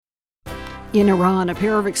In Iran, a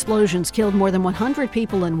pair of explosions killed more than 100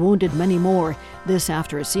 people and wounded many more. This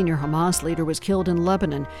after a senior Hamas leader was killed in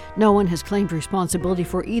Lebanon. No one has claimed responsibility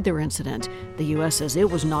for either incident. The U.S. says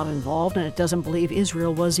it was not involved, and it doesn't believe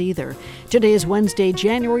Israel was either. Today is Wednesday,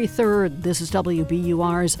 January 3rd. This is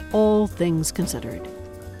WBUR's All Things Considered.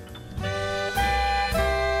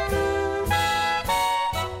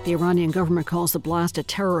 The Iranian government calls the blast a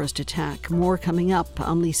terrorist attack. More coming up.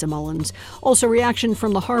 I'm Lisa Mullins. Also, reaction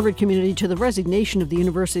from the Harvard community to the resignation of the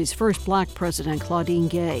university's first black president, Claudine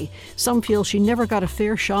Gay. Some feel she never got a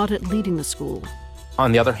fair shot at leading the school.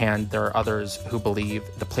 On the other hand, there are others who believe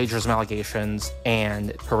the plagiarism allegations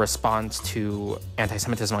and her response to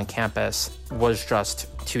anti-Semitism on campus was just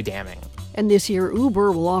too damning. And this year,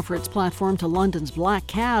 Uber will offer its platform to London's black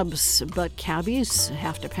cabs, but cabbies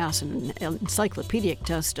have to pass an encyclopedic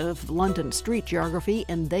test of London street geography,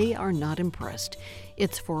 and they are not impressed.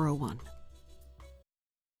 It's 4:01.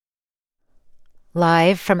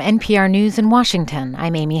 Live from NPR News in Washington,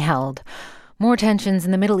 I'm Amy Held. More tensions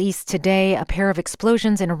in the Middle East today. A pair of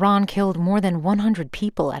explosions in Iran killed more than 100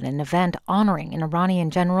 people at an event honoring an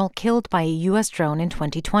Iranian general killed by a U.S. drone in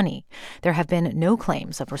 2020. There have been no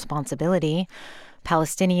claims of responsibility.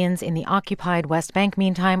 Palestinians in the occupied West Bank,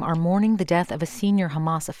 meantime, are mourning the death of a senior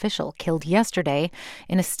Hamas official killed yesterday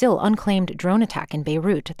in a still unclaimed drone attack in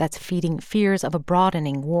Beirut that's feeding fears of a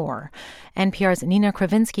broadening war. NPR's Nina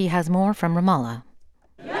Kravinsky has more from Ramallah.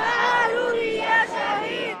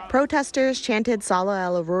 Protesters chanted Salah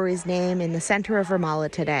al-Aruri's name in the center of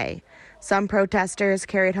Ramallah today. Some protesters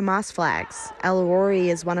carried Hamas flags. Al-Aruri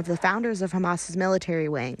is one of the founders of Hamas's military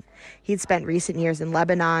wing. He'd spent recent years in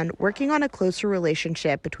Lebanon working on a closer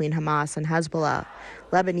relationship between Hamas and Hezbollah.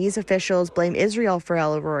 Lebanese officials blame Israel for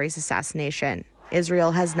al-Aruri's assassination.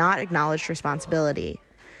 Israel has not acknowledged responsibility.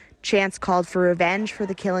 Chants called for revenge for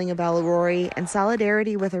the killing of al-Aruri and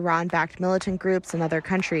solidarity with Iran-backed militant groups in other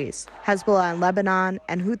countries, Hezbollah in Lebanon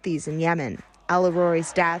and Houthis in Yemen.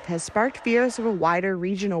 Al-Aruri's death has sparked fears of a wider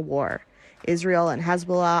regional war. Israel and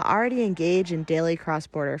Hezbollah already engage in daily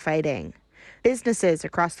cross-border fighting. Businesses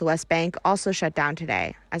across the West Bank also shut down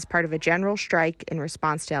today as part of a general strike in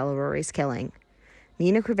response to al-Aruri's killing.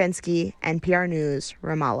 Nina Kravinsky, NPR News,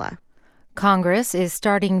 Ramallah. Congress is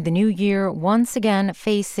starting the new year once again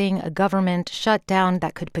facing a government shutdown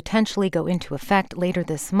that could potentially go into effect later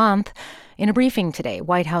this month. In a briefing today,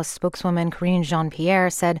 White House spokeswoman Karine Jean-Pierre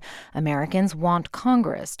said Americans want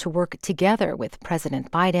Congress to work together with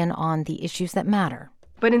President Biden on the issues that matter.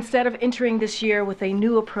 But instead of entering this year with a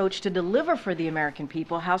new approach to deliver for the American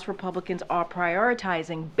people, House Republicans are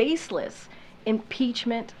prioritizing baseless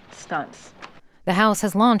impeachment stunts. The House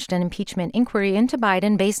has launched an impeachment inquiry into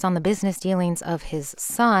Biden based on the business dealings of his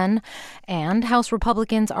son, and House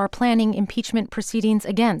Republicans are planning impeachment proceedings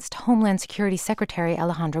against Homeland Security Secretary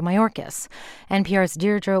Alejandro Mayorkas. NPR's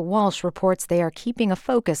Deirdre Walsh reports they are keeping a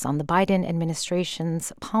focus on the Biden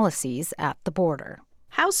administration's policies at the border.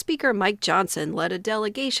 House Speaker Mike Johnson led a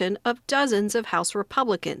delegation of dozens of House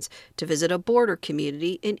Republicans to visit a border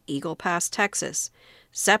community in Eagle Pass, Texas.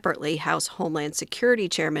 Separately, House Homeland Security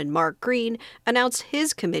Chairman Mark Green announced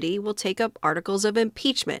his committee will take up articles of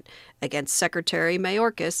impeachment against Secretary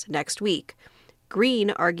Mayorkas next week.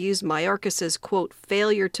 Green argues Mayorkas's, quote,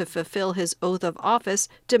 failure to fulfill his oath of office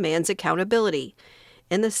demands accountability.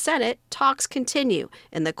 In the Senate, talks continue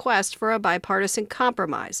in the quest for a bipartisan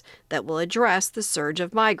compromise that will address the surge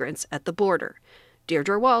of migrants at the border.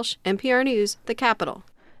 Deirdre Walsh, NPR News, the Capitol.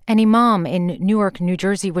 An imam in Newark, New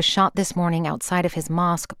Jersey was shot this morning outside of his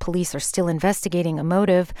mosque. Police are still investigating a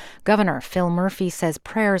motive. Governor Phil Murphy says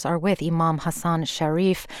prayers are with Imam Hassan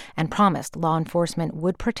Sharif and promised law enforcement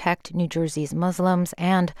would protect New Jersey's Muslims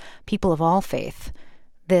and people of all faith.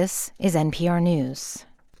 This is NPR News.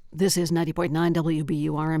 This is 90.9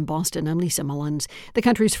 WBUR in Boston. I'm Lisa Mullins. The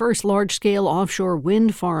country's first large-scale offshore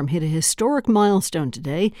wind farm hit a historic milestone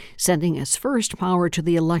today, sending its first power to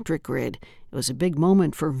the electric grid. It was a big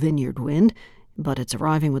moment for Vineyard Wind, but it's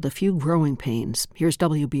arriving with a few growing pains. Here's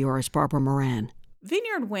WBUR's Barbara Moran.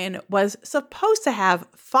 Vineyard Wind was supposed to have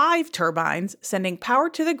 5 turbines sending power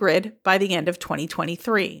to the grid by the end of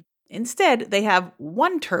 2023. Instead, they have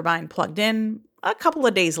 1 turbine plugged in a couple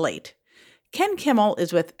of days late. Ken Kimmel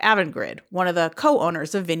is with Avangrid, one of the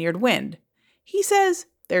co-owners of Vineyard Wind. He says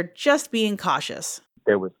they're just being cautious.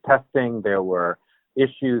 There was testing, there were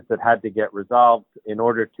issues that had to get resolved in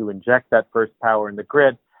order to inject that first power in the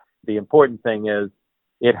grid. The important thing is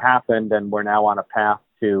it happened and we're now on a path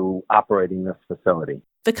to operating this facility.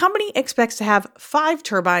 The company expects to have 5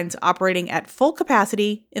 turbines operating at full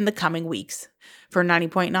capacity in the coming weeks. For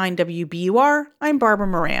 90.9 WBUR, I'm Barbara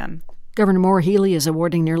Moran. Governor Maura Healey is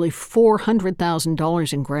awarding nearly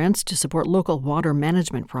 $400,000 in grants to support local water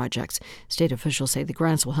management projects. State officials say the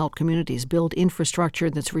grants will help communities build infrastructure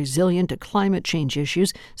that's resilient to climate change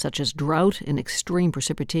issues such as drought and extreme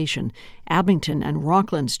precipitation. Abington and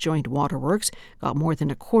Rockland's joint waterworks got more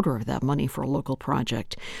than a quarter of that money for a local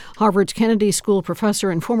project. Harvard's Kennedy School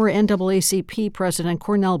professor and former NAACP president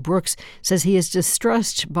Cornell Brooks says he is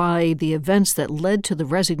distressed by the events that led to the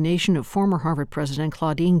resignation of former Harvard president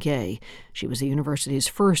Claudine Gay. She was the university's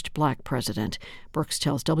first black president. Brooks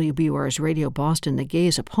tells WBUR's Radio Boston that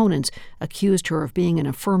Gay's opponents accused her of being an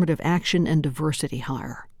affirmative action and diversity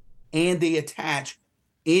hire. And they attach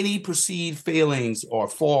any perceived failings or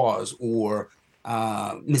flaws or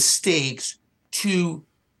mistakes to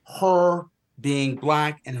her being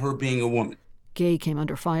black and her being a woman. Gay came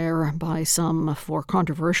under fire by some for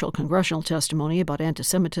controversial congressional testimony about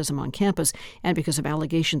anti-Semitism on campus and because of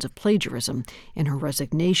allegations of plagiarism. In her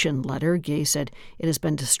resignation letter, Gay said it has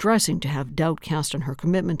been distressing to have doubt cast on her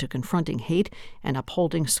commitment to confronting hate and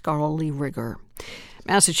upholding scholarly rigor.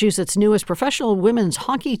 Massachusetts' newest professional women's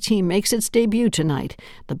hockey team makes its debut tonight.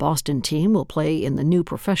 The Boston team will play in the new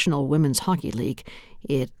Professional Women's Hockey League.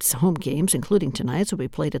 Its home games, including tonight's, will be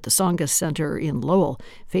played at the Tsongas Center in Lowell.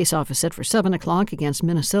 Face-off is set for 7 o'clock against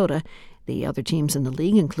Minnesota. The other teams in the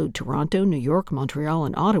league include Toronto, New York, Montreal,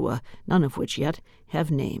 and Ottawa, none of which yet have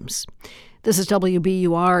names. This is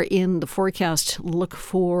WBUR. In the forecast, look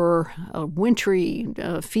for a wintry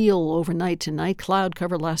feel overnight tonight. Cloud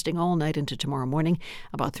cover lasting all night into tomorrow morning,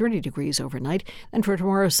 about 30 degrees overnight. And for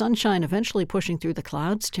tomorrow, sunshine eventually pushing through the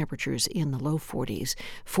clouds, temperatures in the low 40s.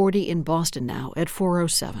 40 in Boston now at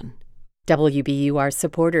 4:07. WBUR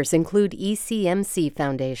supporters include ECMC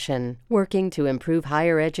Foundation, working to improve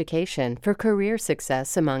higher education for career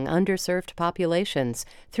success among underserved populations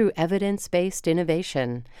through evidence-based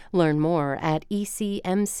innovation. Learn more at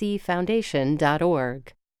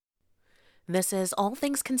ecmcfoundation.org. This is All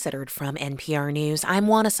Things Considered from NPR News. I'm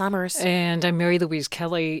Juana Summers. And I'm Mary Louise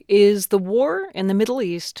Kelly. Is the war in the Middle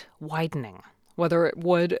East widening? Whether it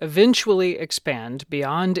would eventually expand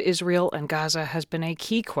beyond Israel and Gaza has been a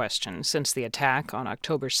key question since the attack on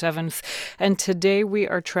October 7th. And today we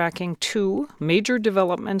are tracking two major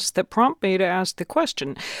developments that prompt me to ask the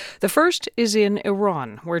question. The first is in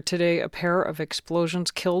Iran, where today a pair of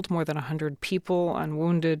explosions killed more than 100 people and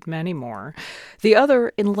wounded many more. The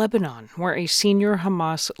other in Lebanon, where a senior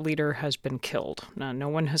Hamas leader has been killed. Now, no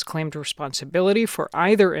one has claimed responsibility for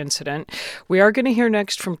either incident. We are going to hear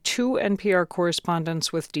next from two NPR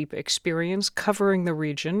correspondents with deep experience covering the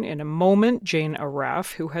region. In a moment, Jane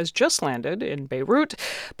Araf, who has just landed in Beirut.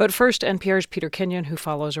 But first, NPR's Peter Kenyon, who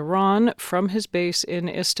follows Iran from his base in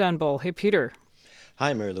Istanbul. Hey, Peter.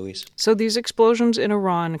 Hi, Mary Louise. So these explosions in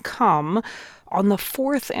Iran come on the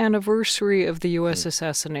 4th anniversary of the U.S.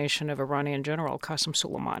 assassination of Iranian General Qasem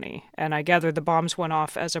Soleimani. And I gather the bombs went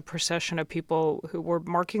off as a procession of people who were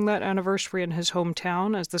marking that anniversary in his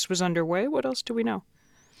hometown as this was underway. What else do we know?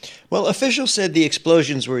 Well, officials said the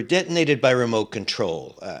explosions were detonated by remote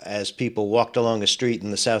control as people walked along a street in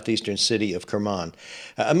the southeastern city of Kerman.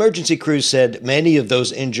 Emergency crews said many of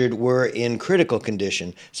those injured were in critical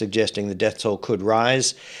condition, suggesting the death toll could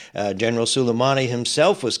rise. General Soleimani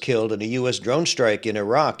himself was killed in a U.S. drone strike in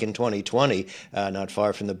Iraq in 2020, not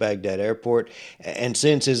far from the Baghdad airport. And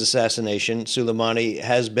since his assassination, Soleimani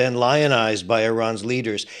has been lionized by Iran's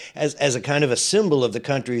leaders as a kind of a symbol of the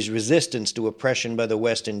country's resistance to oppression by the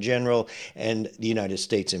West in general and the United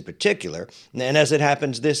States in particular. And as it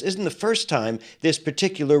happens, this isn't the first time this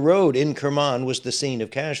particular road in Kerman was the scene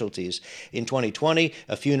of casualties. In 2020,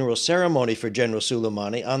 a funeral ceremony for General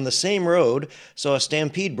Soleimani on the same road saw a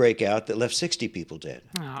stampede break out that left 60 people dead.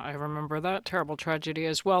 Oh, I remember that terrible tragedy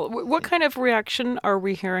as well. What kind of reaction are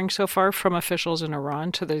we hearing so far from officials in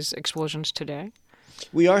Iran to these explosions today?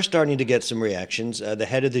 We are starting to get some reactions. The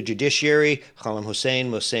head of the judiciary, Khalem Hossein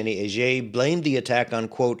Mohseni Ejei, blamed the attack on,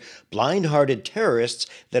 quote, blind-hearted terrorists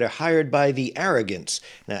that are hired by the arrogants.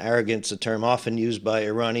 Now, arrogance, a term often used by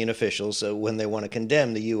Iranian officials when they want to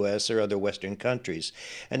condemn the U.S. or other Western countries.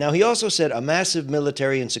 And now he also said a massive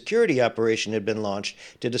military and security operation had been launched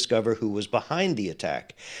to discover who was behind the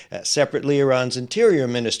attack. Separately, Iran's interior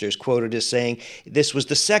minister is quoted as saying this was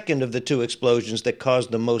the second of the two explosions that caused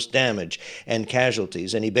the most damage and casualties.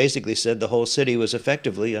 And he basically said the whole city was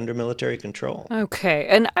effectively under military control. Okay.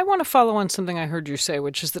 And I want to follow on something I heard you say,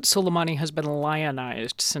 which is that Soleimani has been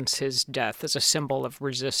lionized since his death as a symbol of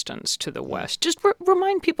resistance to the West. Just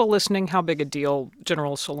remind people listening how big a deal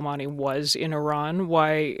General Soleimani was in Iran,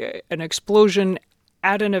 why an explosion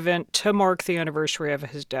at an event to mark the anniversary of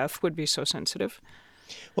his death would be so sensitive.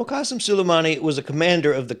 Well, Qasem Soleimani was a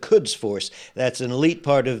commander of the Quds Force. That's an elite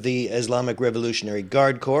part of the Islamic Revolutionary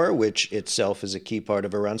Guard Corps, which itself is a key part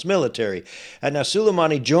of Iran's military. Now,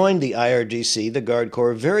 Soleimani joined the IRGC, the Guard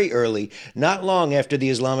Corps, very early, not long after the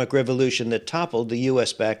Islamic Revolution that toppled the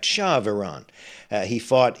U.S.-backed Shah of Iran. He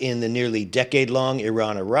fought in the nearly decade-long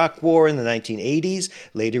Iran-Iraq War in the 1980s.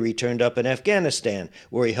 Later, he turned up in Afghanistan,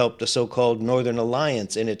 where he helped the so-called Northern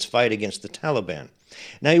Alliance in its fight against the Taliban.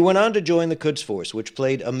 Now, he went on to join the Quds Force, which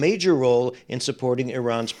played a major role in supporting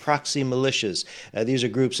Iran's proxy militias. These are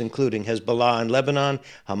groups including Hezbollah in Lebanon,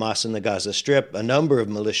 Hamas in the Gaza Strip, a number of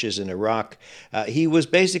militias in Iraq. He was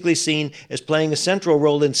basically seen as playing a central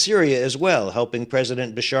role in Syria as well, helping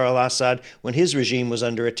President Bashar al-Assad when his regime was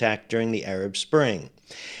under attack during the Arab Spring.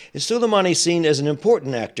 Is Soleimani seen as an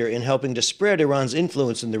important actor in helping to spread Iran's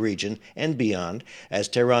influence in the region and beyond, as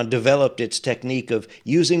Tehran developed its technique of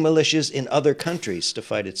using militias in other countries to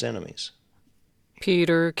fight its enemies?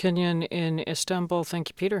 Peter Kenyon in Istanbul. Thank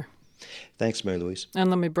you, Peter. Thanks, Mary Louise. And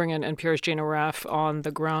let me bring in NPR's Jane Araf on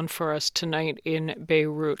the ground for us tonight in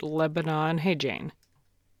Beirut, Lebanon. Hey, Jane.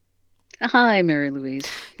 Hi, Mary Louise.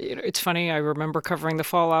 It's funny, I remember covering the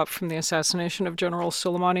fallout from the assassination of General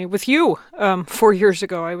Soleimani with you 4 years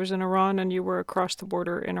ago. I was in Iran and you were across the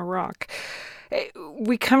border in Iraq.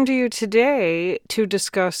 We come to you today to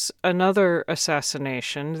discuss another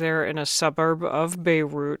assassination there in a suburb of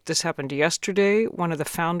Beirut. This happened yesterday. One of the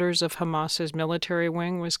founders of Hamas's military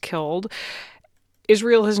wing was killed.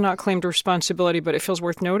 Israel has not claimed responsibility, but it feels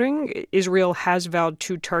worth noting Israel has vowed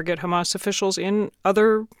to target Hamas officials in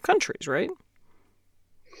other countries, right?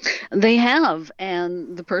 They have,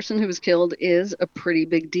 and the person who was killed is a pretty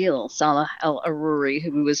big deal. Salah al-Aruri,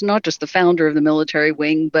 who was not just the founder of the military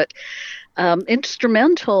wing, but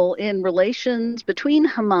instrumental in relations between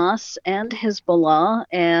Hamas and Hezbollah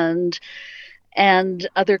and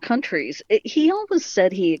other countries. He always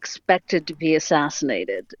said he expected to be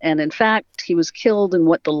assassinated. And in fact, he was killed in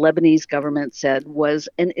what the Lebanese government said was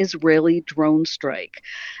an Israeli drone strike.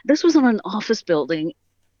 This was on an office building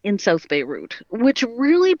in South Beirut, which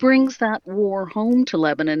really brings that war home to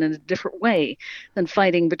Lebanon in a different way than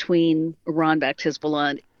fighting between Iran-backed Hezbollah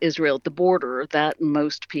and Israel at the border that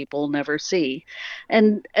most people never see.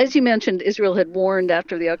 And as you mentioned, Israel had warned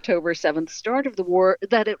after the October 7th start of the war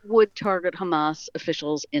that it would target Hamas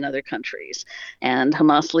officials in other countries. And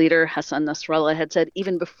Hamas leader Hassan Nasrallah had said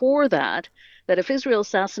even before that if Israel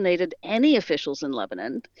assassinated any officials in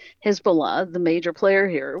Lebanon, Hezbollah, the major player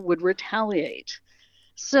here, would retaliate.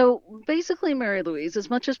 So basically, Mary Louise, as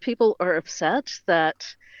much as people are upset that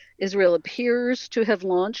Israel appears to have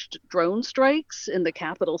launched drone strikes in the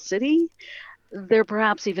capital city, they're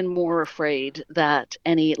perhaps even more afraid that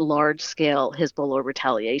any large-scale Hezbollah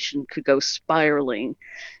retaliation could go spiraling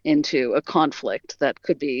into a conflict that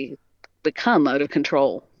could become out of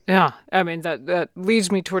control. Yeah, I mean, that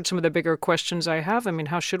leads me towards some of the bigger questions I have. I mean,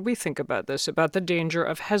 how should we think about this, about the danger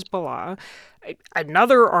of Hezbollah,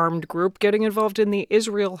 another armed group, getting involved in the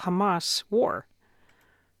Israel-Hamas war?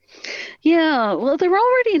 Yeah, well, they're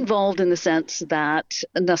already involved in the sense that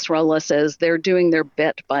Nasrallah says they're doing their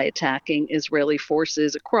bit by attacking Israeli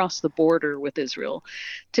forces across the border with Israel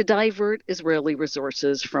to divert Israeli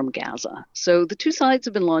resources from Gaza. So the two sides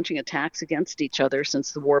have been launching attacks against each other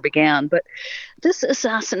since the war began. But this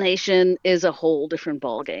assassination is a whole different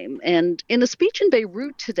ballgame. And in a speech in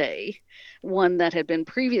Beirut today, one that had been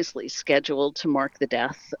previously scheduled to mark the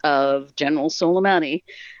death of General Soleimani,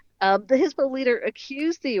 the Hezbollah leader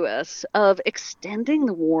accused the U.S. of extending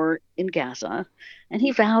the war in Gaza, and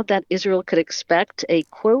he vowed that Israel could expect a,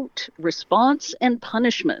 quote, response and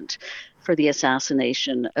punishment for the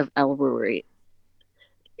assassination of al-Aruri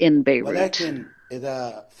in Beirut. ولكن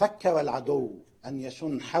إذا فكر العدو أن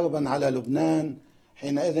يشن حربا على لبنان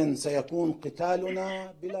And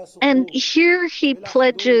here he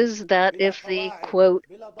pledges that if the, quote,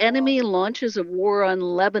 enemy launches a war on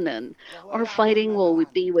Lebanon, our fighting will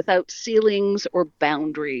be without ceilings or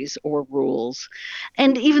boundaries or rules.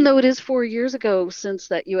 And even though it is 4 years ago since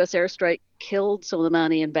that U.S. airstrike killed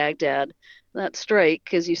Soleimani in Baghdad, that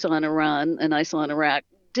strike, as you saw in Iran and I saw in Iraq,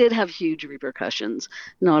 did have huge repercussions,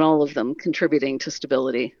 not all of them contributing to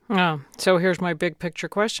stability. Oh, so here's my big picture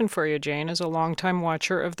question for you, Jane. As a longtime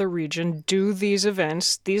watcher of the region, do these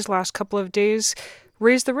events, these last couple of days,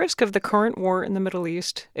 raise the risk of the current war in the Middle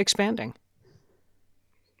East expanding?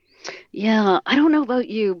 Yeah, I don't know about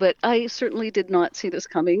you, but I certainly did not see this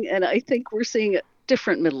coming. And I think we're seeing a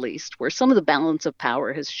different Middle East where some of the balance of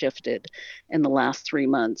power has shifted in the last 3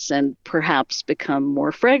 months and perhaps become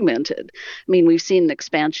more fragmented. I mean, we've seen an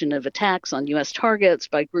expansion of attacks on U.S. targets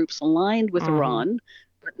by groups aligned with Iran,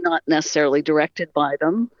 but not necessarily directed by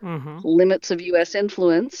them, limits of U.S.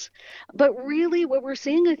 influence. But really what we're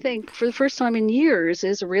seeing, I think, for the first time in years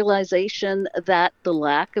is a realization that the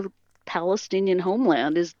lack of Palestinian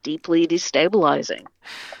homeland is deeply destabilizing.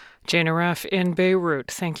 Jane Aref in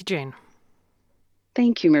Beirut. Thank you, Jane.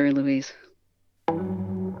 Thank you, Mary Louise.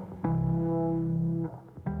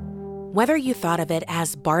 Whether you thought of it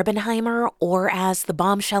as Barbenheimer or as The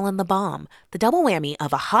Bombshell and the Bomb, the double whammy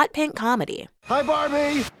of a hot pink comedy. Hi,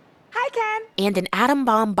 Barbie! Hi, Ken! And an atom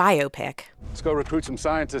bomb biopic Let's go recruit some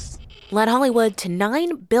scientists. led Hollywood to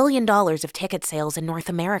 $9 billion of ticket sales in North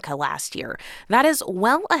America last year. That is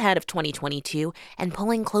well ahead of 2022 and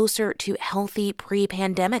pulling closer to healthy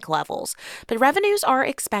pre-pandemic levels. But revenues are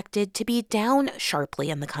expected to be down sharply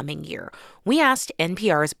in the coming year. We asked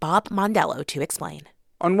NPR's Bob Mondello to explain.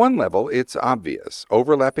 On one level, it's obvious.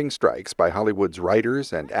 Overlapping strikes by Hollywood's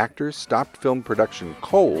writers and actors stopped film production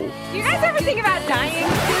cold. You guys ever think about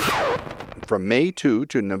dying? From May 2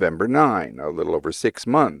 to November 9, a little over 6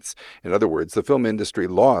 months. In other words, the film industry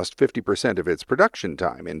lost 50% of its production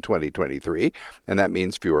time in 2023, and that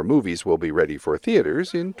means fewer movies will be ready for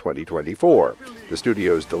theaters in 2024. The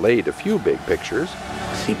studios delayed a few big pictures.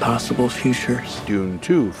 See possible futures. Dune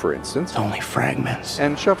 2, for instance. Only fragments.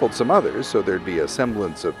 And shuffled some others so there'd be a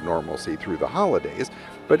semblance of normalcy through the holidays.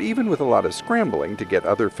 But even with a lot of scrambling to get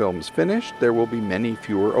other films finished, there will be many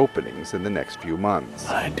fewer openings in the next few months.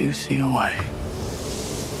 I do see a way.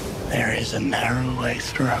 There is a narrow way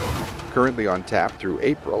through. Currently on tap through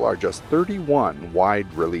April are just 31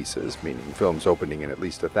 wide releases, meaning films opening in at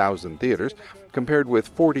least 1,000 theaters, compared with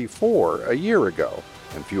 44 a year ago.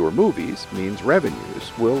 And fewer movies means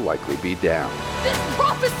revenues will likely be down. This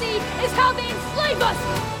prophecy is how they enslave us!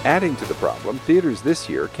 Adding to the problem, theaters this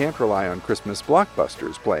year can't rely on Christmas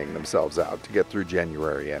blockbusters playing themselves out to get through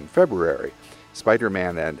January and February.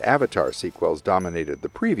 Spider-Man and Avatar sequels dominated the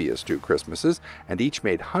previous 2 Christmases, and each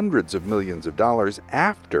made hundreds of millions of dollars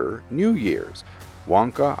after New Year's.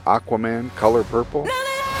 Wonka, Aquaman, Color Purple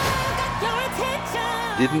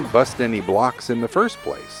didn't bust any blocks in the first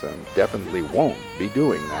place, and definitely won't be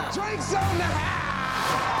doing that.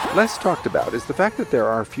 Less talked about is the fact that there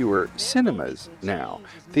are fewer cinemas now.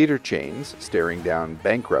 Theater chains, staring down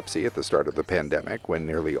bankruptcy at the start of the pandemic, when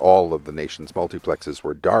nearly all of the nation's multiplexes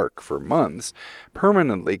were dark for months,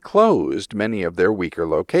 permanently closed many of their weaker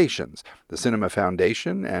locations. The Cinema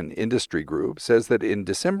Foundation, an industry group, says that in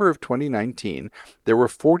December of 2019, there were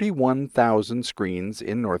 41,000 screens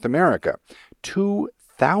in North America.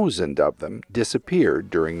 2,000 of them disappeared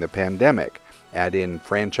during the pandemic. Add in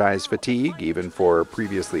franchise fatigue, even for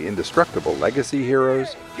previously indestructible legacy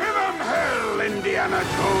heroes. Give 'em hell, Indiana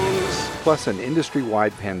Jones! Plus an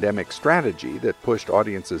industry-wide pandemic strategy that pushed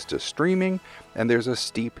audiences to streaming, and there's a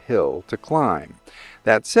steep hill to climb.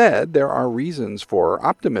 That said, there are reasons for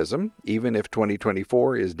optimism, even if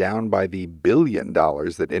 2024 is down by the $1 billion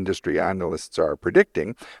that industry analysts are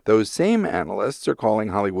predicting. Those same analysts are calling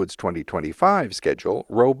Hollywood's 2025 schedule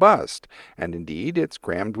robust, and indeed it's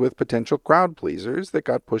crammed with potential crowd pleasers that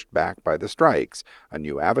got pushed back by the strikes. A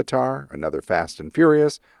new Avatar, another Fast and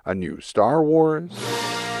Furious, a new Star Wars.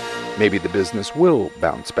 Maybe the business will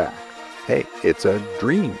bounce back. Hey, it's a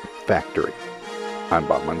dream factory. I'm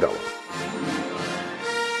Bob Mondello.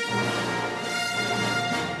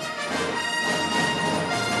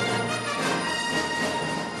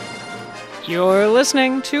 You're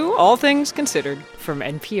listening to All Things Considered from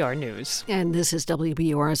NPR News. And this is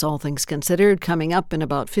WBUR's All Things Considered. Coming up in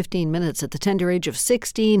about 15 minutes, at the tender age of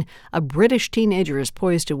 16, a British teenager is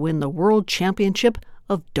poised to win the World Championship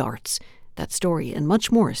of Darts. That story and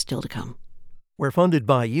much more is still to come. We're funded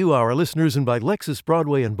by you, our listeners, and by Lexus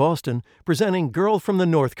Broadway in Boston, presenting Girl from the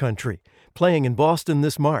North Country, playing in Boston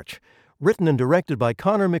this March. Written and directed by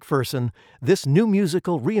Connor McPherson, this new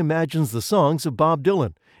musical reimagines the songs of Bob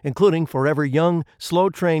Dylan, including Forever Young, Slow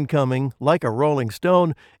Train Coming, Like a Rolling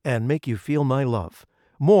Stone, and Make You Feel My Love.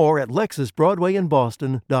 More at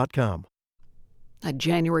LexusBroadwayInBoston.com. A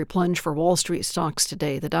January plunge for Wall Street stocks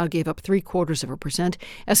today. The Dow gave up 0.75%,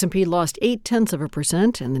 S&P lost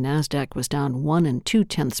 0.8%, and the Nasdaq was down 1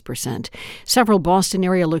 2/10%. Several Boston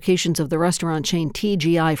area locations of the restaurant chain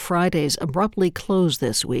TGI Fridays abruptly closed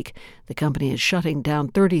this week. The company is shutting down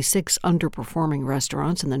 36 underperforming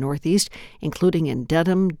restaurants in the Northeast, including in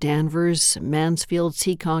Dedham, Danvers, Mansfield,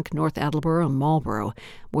 Seekonk, North Attleboro, and Marlboro.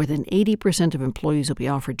 More than 80% of employees will be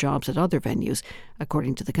offered jobs at other venues.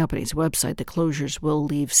 According to the company's website, the closures will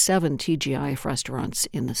leave 7 TGI restaurants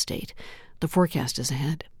in the state. The forecast is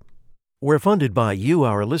ahead. We're funded by you,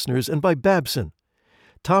 our listeners, and by Babson.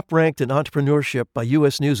 Top ranked in entrepreneurship by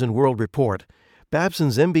U.S. News & World Report,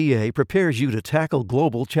 Babson's MBA prepares you to tackle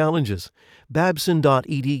global challenges.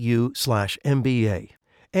 babson.edu/MBA.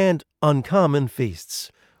 And Uncommon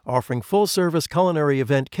Feasts, offering full-service culinary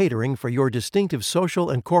event catering for your distinctive social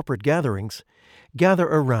and corporate gatherings. Gather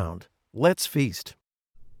around. Let's feast.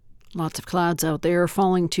 Lots of clouds out there,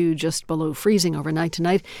 falling to just below freezing overnight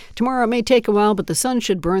tonight. Tomorrow it may take a while, but the sun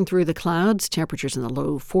should burn through the clouds. Temperatures in the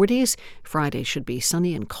low 40s. Friday should be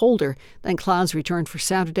sunny and colder. Then clouds return for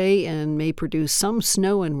Saturday and may produce some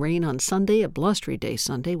snow and rain on Sunday, a blustery day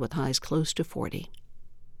Sunday with highs close to 40.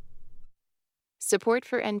 Support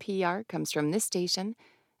for NPR comes from this station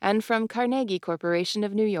and from Carnegie Corporation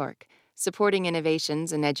of New York, supporting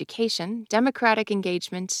innovations in education, democratic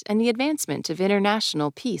engagement, and the advancement of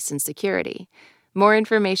international peace and security. More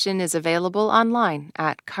information is available online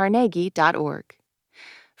at carnegie.org.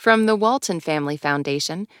 From the Walton Family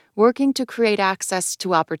Foundation, working to create access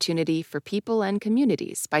to opportunity for people and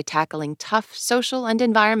communities by tackling tough social and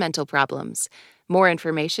environmental problems. More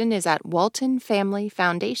information is at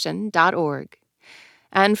waltonfamilyfoundation.org.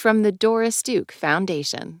 And from the Doris Duke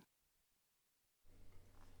Foundation.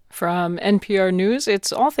 From NPR News,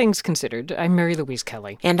 it's All Things Considered. I'm Mary Louise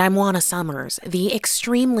Kelly. And I'm Juana Summers. The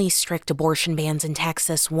extremely strict abortion bans in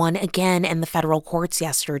Texas won again in the federal courts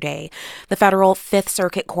yesterday. The federal Fifth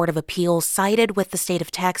Circuit Court of Appeals sided with the state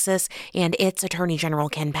of Texas and its Attorney General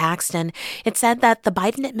Ken Paxton. It said that the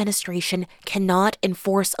Biden administration cannot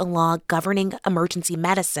enforce a law governing emergency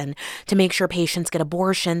medicine to make sure patients get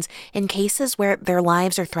abortions in cases where their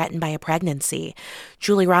lives are threatened by a pregnancy.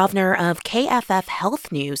 Julie Rovner of KFF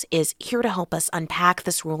Health News is here to help us unpack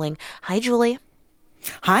this ruling. Hi, Julie.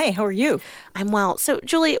 Hi, how are you? I'm well. So,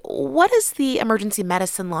 Julie, what is the emergency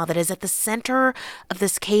medicine law that is at the center of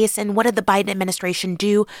this case, and what did the Biden administration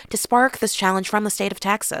do to spark this challenge from the state of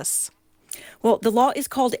Texas? Well, the law is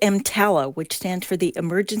called EMTALA, which stands for the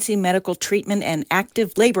Emergency Medical Treatment and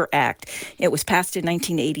Active Labor Act. It was passed in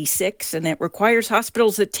 1986, and it requires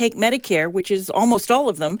hospitals that take Medicare, which is almost all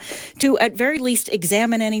of them, to at very least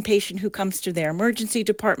examine any patient who comes to their emergency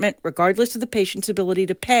department, regardless of the patient's ability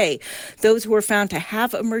to pay. Those who are found to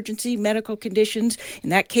have emergency medical conditions, in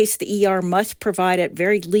that case, the ER must provide at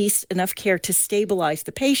very least enough care to stabilize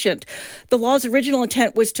the patient. The law's original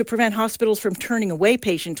intent was to prevent hospitals from turning away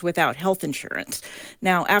patients without health insurance.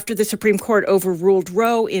 Now, after the Supreme Court overruled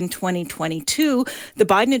Roe in 2022, the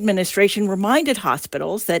Biden administration reminded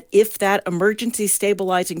hospitals that if that emergency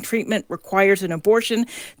stabilizing treatment requires an abortion,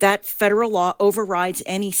 that federal law overrides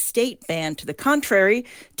any state ban. To the contrary,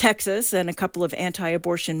 Texas and a couple of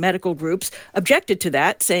anti-abortion medical groups objected to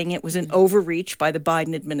that, saying it was an overreach by the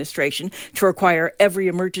Biden administration to require every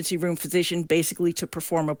emergency room physician basically to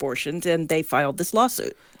perform abortions, and they filed this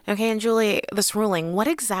lawsuit. Okay, and Julie, this ruling, what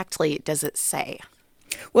exactly does it say?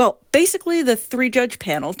 Well, basically, the three-judge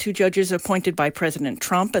panel, two judges appointed by President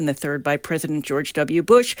Trump and the third by President George W.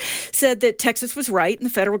 Bush, said that Texas was right and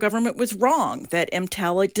the federal government was wrong, that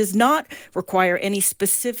EMTALA does not require any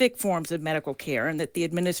specific forms of medical care, and that the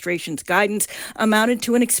administration's guidance amounted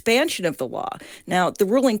to an expansion of the law. Now, the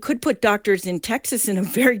ruling could put doctors in Texas in a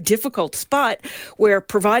very difficult spot where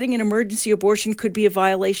providing an emergency abortion could be a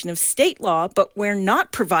violation of state law, but where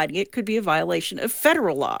not providing it could be a violation of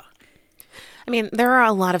federal law. I mean, there are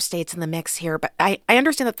a lot of states in the mix here, but I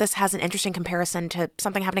understand that this has an interesting comparison to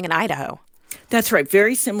something happening in Idaho. That's right.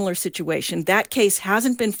 Very similar situation. That case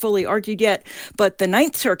hasn't been fully argued yet, but the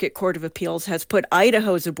Ninth Circuit Court of Appeals has put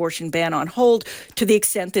Idaho's abortion ban on hold to the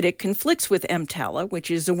extent that it conflicts with EMTALA,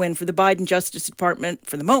 which is a win for the Biden Justice Department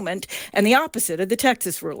for the moment, and the opposite of the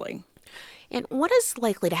Texas ruling. And what is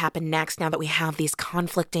likely to happen next now that we have these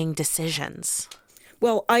conflicting decisions?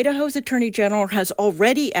 Well, Idaho's Attorney General has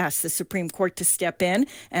already asked the Supreme Court to step in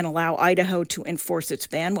and allow Idaho to enforce its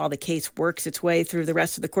ban while the case works its way through the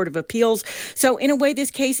rest of the Court of Appeals. So in a way, this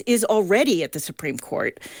case is already at the Supreme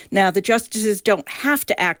Court. Now, the justices don't have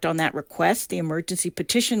to act on that request. The emergency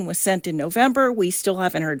petition was sent in November. We still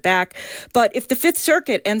haven't heard back. But if the Fifth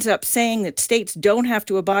Circuit ends up saying that states don't have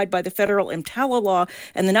to abide by the federal EMTALA law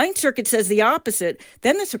and the Ninth Circuit says the opposite,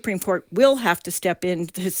 then the Supreme Court will have to step in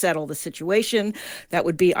to settle the situation. That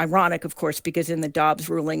would be ironic, of course, because in the Dobbs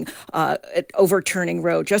ruling overturning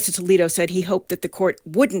Roe, Justice Alito said he hoped that the court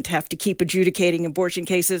wouldn't have to keep adjudicating abortion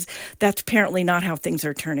cases. That's apparently not how things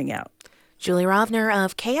are turning out. Julie Rovner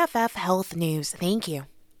of KFF Health News. Thank you.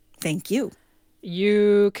 Thank you.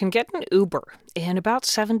 You can get an Uber in about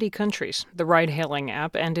 70 countries. The ride-hailing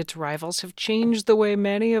app and its rivals have changed the way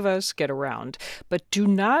many of us get around. But do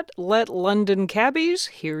not let London cabbies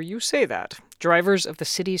hear you say that. Drivers of the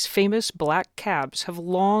city's famous black cabs have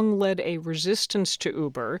long led a resistance to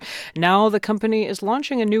Uber. Now the company is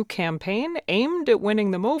launching a new campaign aimed at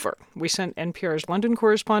winning them over. We sent NPR's London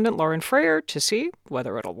correspondent Lauren Freyer to see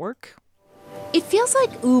whether it'll work. It feels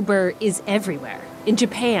like Uber is everywhere. In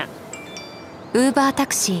Japan. Uber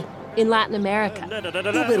taxi. In Latin America.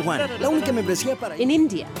 Uber One, la única membresía para... In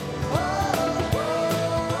India.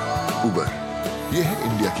 Uber. ये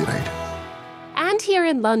है India की ride. And here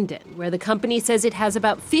in London, where the company says it has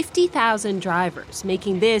about 50,000 drivers,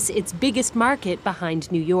 making this its biggest market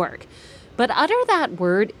behind New York. But utter that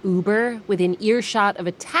word, Uber, within earshot of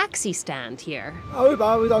a taxi stand here. Oh,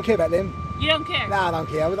 Uber, we don't care about them. You don't care? No, I don't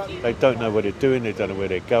care. They don't know what they're doing, they don't know where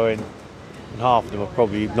they're going, and half of them are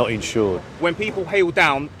probably not insured. When people hail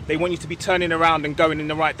down, they want you to be turning around and going in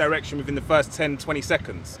the right direction within the first 10, 20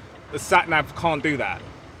 seconds. The sat-nav can't do that.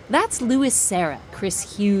 That's Louis Serra,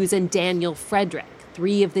 Chris Hughes, and Daniel Frederick,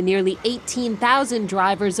 three of the nearly 18,000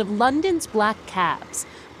 drivers of London's black cabs,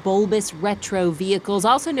 bulbous retro vehicles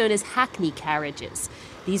also known as hackney carriages.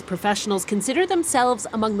 These professionals consider themselves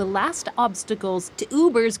among the last obstacles to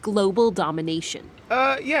Uber's global domination.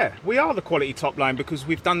 Yeah, we are the quality top line because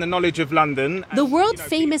we've done the knowledge of London. The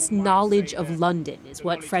world-famous knowledge of London is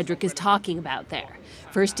what Frederick is talking about there.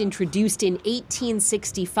 First introduced in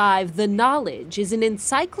 1865, the knowledge is an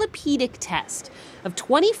encyclopedic test of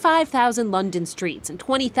 25,000 London streets and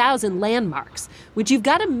 20,000 landmarks, which you've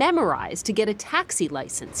got to memorize to get a taxi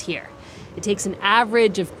license here. It takes an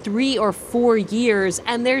average of 3 or 4 years,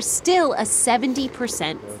 and there's still a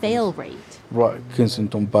 70% fail rate. Right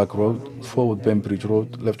Kensington Back Road, forward Bembridge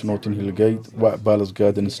Road, left Notting Hill Gate, right Palace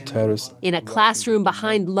Gardens Terrace. In a classroom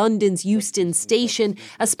behind London's Euston Station,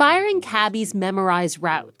 aspiring cabbies memorize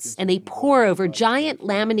routes, and they pore over giant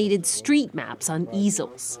laminated street maps on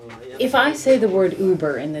easels. If I say the word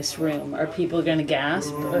Uber in this room, are people going to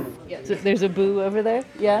gasp? There's a boo over there?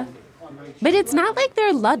 Yeah? But it's not like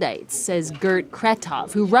they're Luddites, says Gert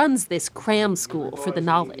Kretov, who runs this cram school for the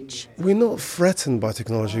knowledge. We're not threatened by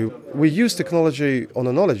technology. We use technology on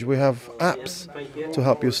the knowledge. We have apps to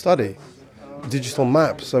help you study, digital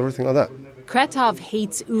maps, everything like that. Kretov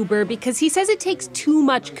hates Uber because he says it takes too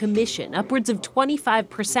much commission, upwards of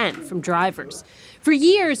 25% from drivers. For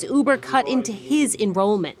years, Uber cut into his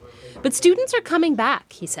enrollment. But students are coming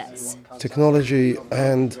back, he says. Technology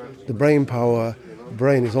and the brain power,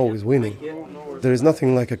 brain is always winning. There is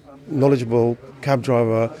nothing like a knowledgeable cab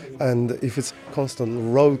driver, and if it's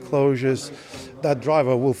constant road closures, that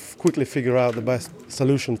driver will quickly figure out the best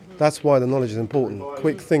solution. That's why the knowledge is important,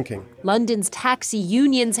 quick thinking. London's taxi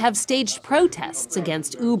unions have staged protests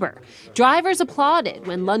against Uber. Drivers applauded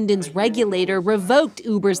when London's regulator revoked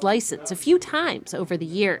Uber's license a few times over the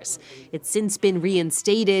years. It's since been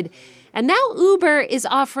reinstated, and now Uber is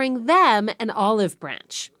offering them an olive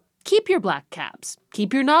branch. Keep your black cabs,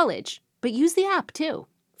 keep your knowledge, but use the app too,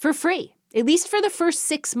 for free, at least for the first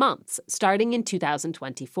 6 months, starting in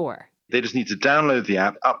 2024. They just need to download the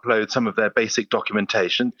app, upload some of their basic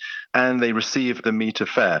documentation, and they receive the meter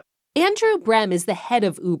fare. Andrew Brem is the head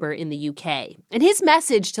of Uber in the UK, and his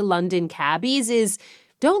message to London cabbies is,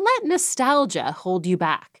 don't let nostalgia hold you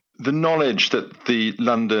back. The knowledge that the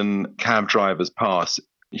London cab drivers pass,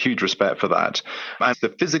 huge respect for that. And the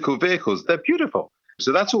physical vehicles, they're beautiful.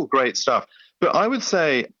 So that's all great stuff. But I would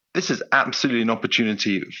say this is absolutely an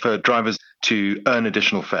opportunity for drivers to earn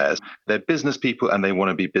additional fares. They're business people and they want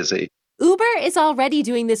to be busy. Uber is already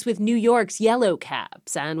doing this with New York's yellow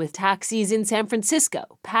cabs and with taxis in San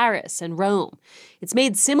Francisco, Paris, and Rome. It's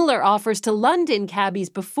made similar offers to London cabbies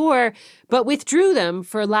before, but withdrew them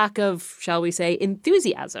for lack of, shall we say,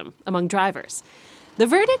 enthusiasm among drivers. The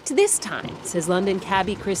verdict this time, says London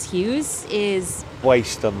cabbie Chris Hughes, is...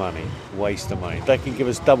 Waste of money. They can give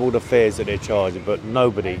us double the fares that they're charging, but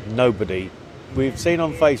nobody. We've seen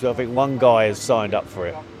on Facebook, I think one guy has signed up for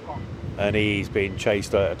it, and he's been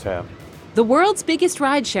chased out of town. The world's biggest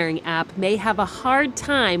ride-sharing app may have a hard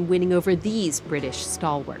time winning over these British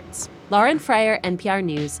stalwarts. Lauren Freyer, NPR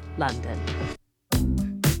News, London.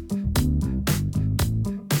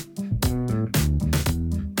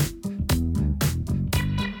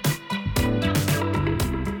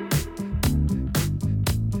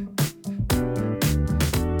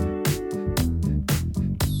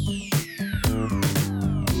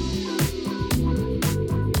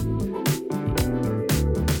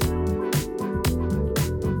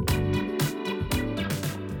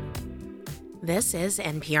 This is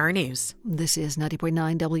NPR News. This is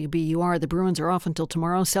 90.9 WBUR. The Bruins are off until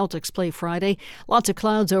tomorrow. Celtics play Friday. Lots of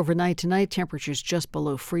clouds overnight tonight. Temperatures just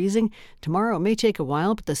below freezing. Tomorrow it may take a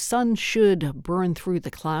while, but the sun should burn through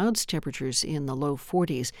the clouds. Temperatures in the low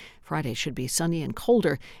 40s. Friday should be sunny and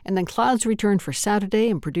colder. And then clouds return for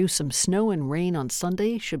Saturday and produce some snow and rain on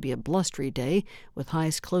Sunday. Should be a blustery day with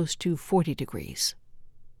highs close to 40 degrees.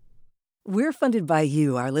 We're funded by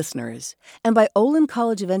you, our listeners, and by Olin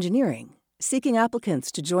College of Engineering, seeking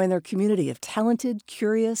applicants to join their community of talented,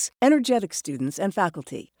 curious, energetic students and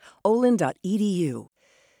faculty. olin.edu.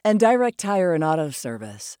 And Direct Tire and Auto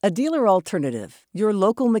Service, a dealer alternative, your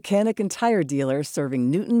local mechanic and tire dealer serving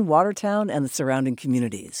Newton, Watertown, and the surrounding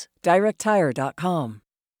communities. DirectTire.com.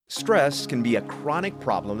 Stress can be a chronic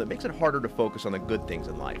problem that makes it harder to focus on the good things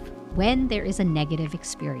in life. When there is a negative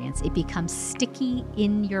experience, it becomes sticky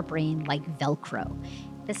in your brain like Velcro.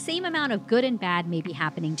 The same amount of good and bad may be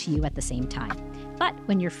happening to you at the same time. But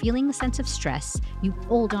when you're feeling a sense of stress, you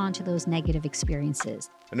hold on to those negative experiences.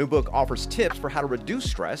 A new book offers tips for how to reduce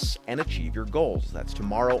stress and achieve your goals. That's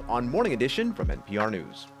tomorrow on Morning Edition from NPR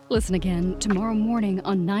News. Listen again tomorrow morning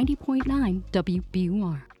on 90.9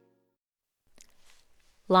 WBUR.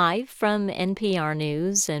 Live from NPR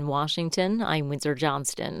News in Washington, I'm Windsor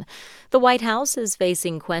Johnston. The White House is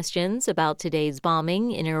facing questions about today's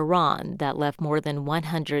bombing in Iran that left more than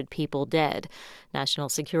 100 people dead. National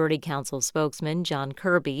Security Council spokesman John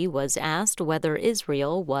Kirby was asked whether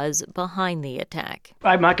Israel was behind the attack.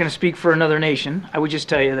 I'm not going to speak for another nation. I would just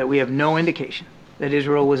tell you that we have no indication that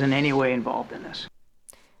Israel was in any way involved in this.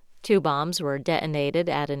 2 bombs were detonated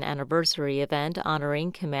at an anniversary event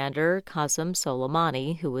honoring Commander Qasem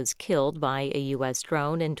Soleimani, who was killed by a U.S.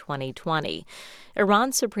 drone in 2020.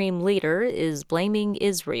 Iran's supreme leader is blaming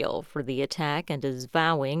Israel for the attack and is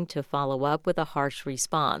vowing to follow up with a harsh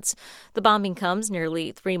response. The bombing comes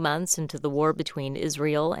nearly 3 months into the war between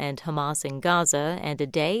Israel and Hamas in Gaza and a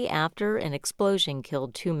day after an explosion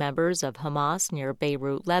killed 2 members of Hamas near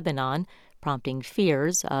Beirut, Lebanon, prompting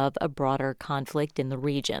fears of a broader conflict in the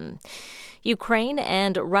region. Ukraine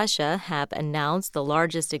and Russia have announced the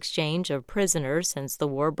largest exchange of prisoners since the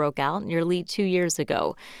war broke out nearly 2 years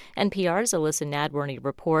ago. NPR's Alyssa Nadworny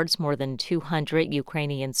reports more than 200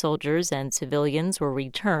 Ukrainian soldiers and civilians were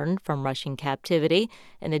returned from Russian captivity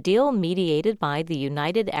in a deal mediated by the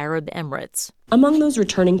United Arab Emirates. Among those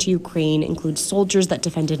returning to Ukraine include soldiers that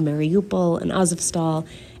defended Mariupol and Azovstal,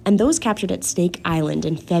 and those captured at Snake Island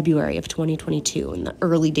in February of 2022 in the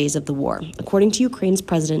early days of the war, according to Ukraine's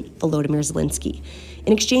President Volodymyr Zelensky.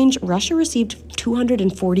 In exchange, Russia received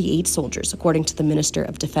 248 soldiers, according to the Minister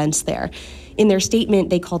of Defense there. In their statement,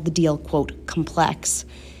 they called the deal, quote, complex.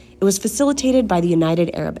 It was facilitated by the United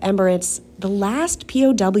Arab Emirates. The last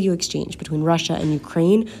POW exchange between Russia and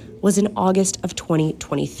Ukraine was in August of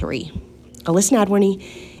 2023. Alyssa Nadworny,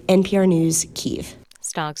 NPR News, Kyiv.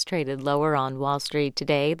 Stocks traded lower on Wall Street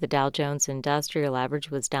today. The Dow Jones Industrial Average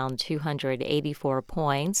was down 284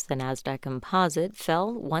 points. The Nasdaq Composite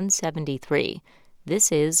fell 173.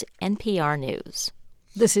 This is NPR News.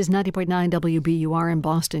 This is 90.9 WBUR in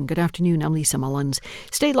Boston. Good afternoon. I'm Lisa Mullins.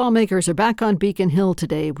 State lawmakers are back on Beacon Hill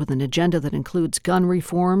today with an agenda that includes gun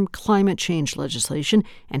reform, climate change legislation,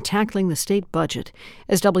 and tackling the state budget.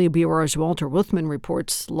 As WBUR's Walter Wuthman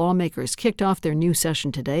reports, lawmakers kicked off their new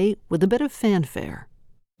session today with a bit of fanfare.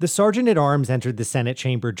 The Sergeant-at-Arms entered the Senate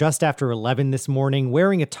chamber just after 11 this morning,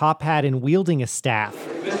 wearing a top hat and wielding a staff.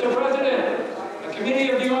 Mr. President, a committee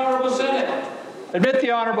of the Honorable Senate. Admit the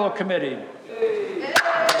Honorable Committee.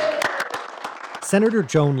 Senator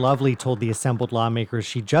Joan Lovely told the assembled lawmakers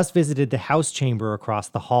she just visited the House chamber across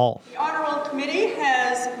the hall. The Honorable Committee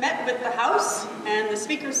has met with the House, and the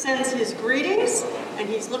Speaker sends his greetings, and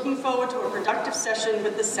he's looking forward to a productive session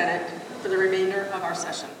with the Senate for the remainder of our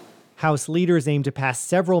session. House leaders aim to pass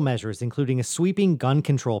several measures, including a sweeping gun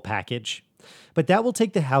control package. But that will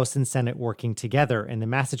take the House and Senate working together, and the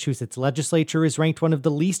Massachusetts legislature is ranked one of the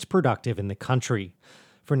least productive in the country.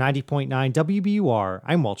 For 90.9 WBUR,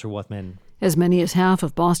 I'm Walter Wuthman. As many as half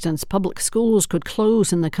of Boston's public schools could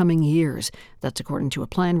close in the coming years. That's according to a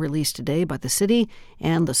plan released today by the city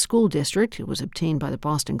and the school district. It was obtained by the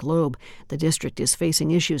Boston Globe. The district is facing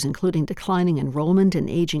issues including declining enrollment and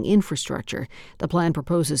aging infrastructure. The plan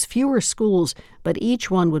proposes fewer schools, but each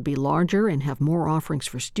one would be larger and have more offerings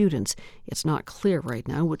for students. It's not clear right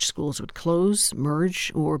now which schools would close,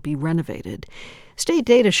 merge, or be renovated. State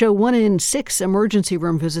data show 1 in 6 emergency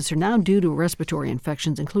room visits are now due to respiratory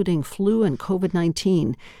infections, including flu and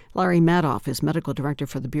COVID-19. Larry Madoff is medical director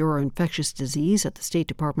for the Bureau of Infectious Disease at the State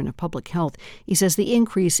Department of Public Health. He says the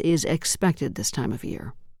increase is expected this time of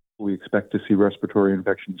year. We expect to see respiratory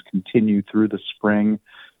infections continue through the spring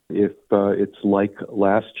If it's like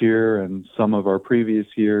last year and some of our previous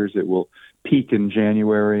years, it will peak in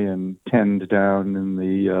January and tend down in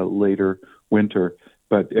the later winter.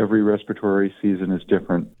 But every respiratory season is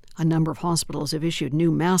different. A number of hospitals have issued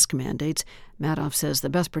new mask mandates. Madoff says the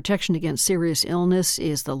best protection against serious illness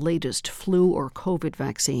is the latest flu or COVID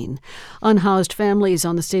vaccine. Unhoused families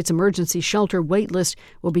on the state's emergency shelter waitlist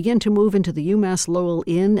will begin to move into the UMass Lowell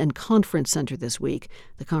Inn and Conference Center this week.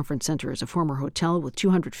 The Conference Center is a former hotel with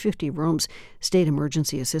 250 rooms. State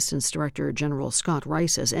Emergency Assistance Director General Scott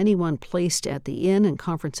Rice says anyone placed at the Inn and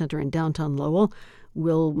Conference Center in downtown Lowell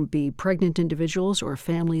will be pregnant individuals or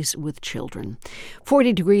families with children.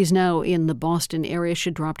 40 degrees now in the Boston area,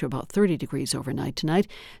 should drop to about 30 degrees overnight tonight.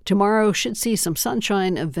 Tomorrow should see some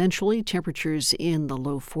sunshine eventually, temperatures in the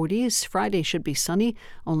low 40s. Friday should be sunny,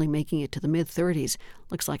 only making it to the mid-30s.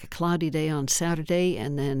 Looks like a cloudy day on Saturday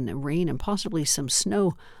and then rain and possibly some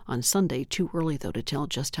snow on Sunday. Too early, though, to tell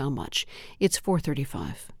just how much. It's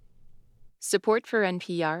 4:35. Support for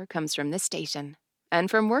NPR comes from this station and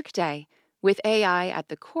from Workday. With AI at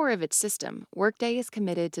the core of its system, Workday is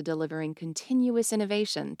committed to delivering continuous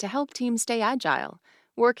innovation to help teams stay agile.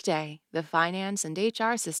 Workday, the finance and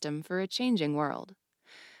HR system for a changing world.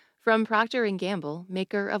 From Procter & Gamble,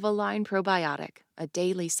 maker of Align Probiotic, a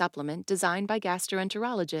daily supplement designed by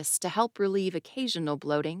gastroenterologists to help relieve occasional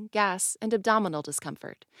bloating, gas, and abdominal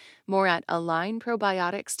discomfort. More at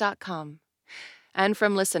alignprobiotics.com. And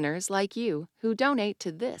from listeners like you who donate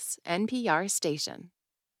to this NPR station.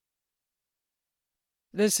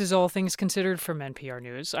 This is All Things Considered from NPR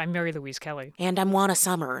News. I'm Mary Louise Kelly. And I'm Juana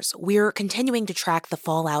Summers. We're continuing to track the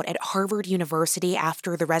fallout at Harvard University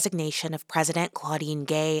after the resignation of President Claudine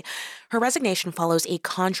Gay. Her resignation follows a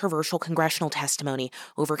controversial congressional testimony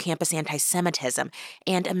over campus anti-Semitism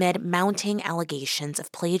and amid mounting allegations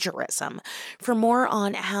of plagiarism. For more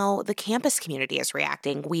on how the campus community is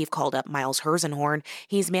reacting, we've called up Miles Herzenhorn.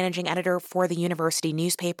 He's managing editor for the university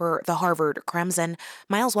newspaper, the Harvard Crimson.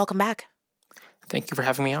 Miles, welcome back. Thank you for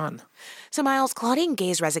having me on. So, Miles, Claudine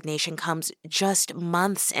Gay's resignation comes just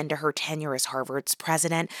months into her tenure as Harvard's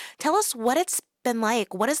president. Tell us what it's been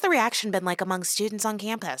like. What has the reaction been like among students on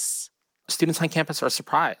campus? Students on campus are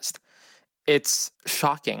surprised. It's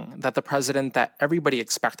shocking that the president that everybody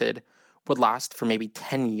expected would last for maybe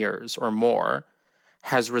 10 years or more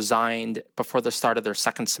has resigned before the start of their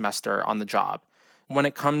second semester on the job. When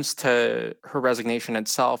it comes to her resignation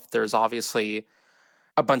itself, there's obviously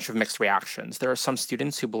a bunch of mixed reactions. There are some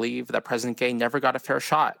students who believe that President Gay never got a fair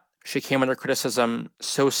shot. She came under criticism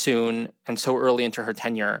so soon and so early into her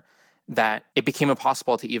tenure that it became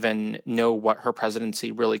impossible to even know what her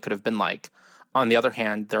presidency really could have been like. On the other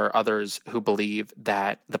hand, there are others who believe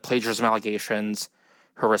that the plagiarism allegations,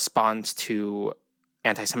 her response to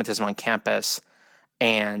anti-Semitism on campus,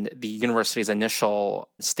 and the university's initial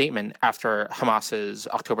statement after Hamas's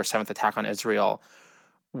October 7th attack on Israel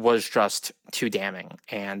was just too damning,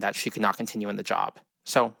 and that she could not continue in the job.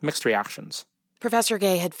 So, mixed reactions. Professor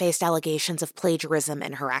Gay had faced allegations of plagiarism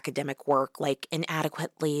in her academic work, like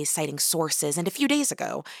inadequately citing sources. And a few days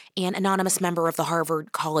ago, an anonymous member of the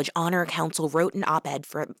Harvard College Honor Council wrote an op-ed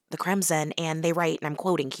for the Crimson, and they write, and I'm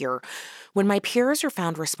quoting here, "When my peers are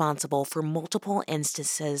found responsible for multiple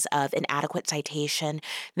instances of inadequate citation,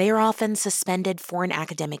 they are often suspended for an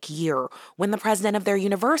academic year. When the president of their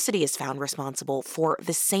university is found responsible for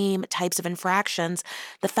the same types of infractions,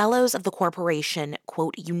 the fellows of the corporation,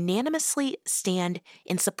 quote, unanimously stand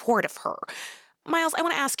in support of her." Miles, I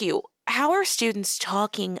want to ask you, how are students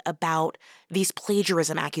talking about these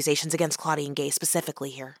plagiarism accusations against Claudine Gay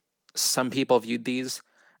specifically here? Some people viewed these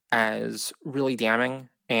as really damning,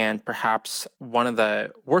 and perhaps one of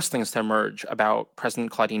the worst things to emerge about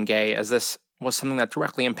President Claudine Gay, as this was something that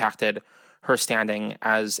directly impacted her standing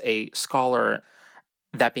as a scholar.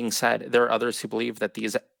 That being said, there are others who believe that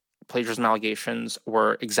these plagiarism allegations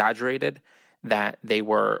were exaggerated, that they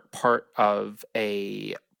were part of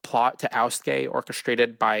a plot to oust Gay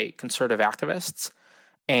orchestrated by conservative activists,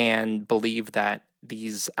 and believe that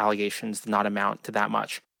these allegations did not amount to that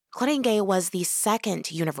much. Claudine Gay was the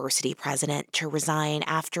second university president to resign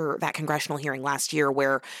after that congressional hearing last year,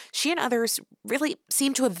 where she and others really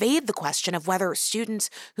seemed to evade the question of whether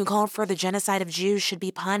students who called for the genocide of Jews should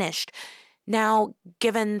be punished. Now,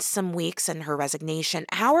 given some weeks in her resignation,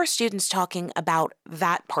 how are students talking about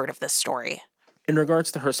that part of this story? In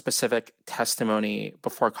regards to her specific testimony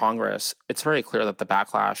before Congress, it's very clear that the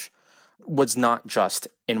backlash was not just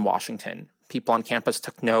in Washington. People on campus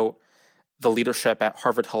took note. The leadership at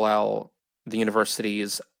Harvard Hillel, the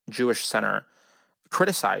university's Jewish Center,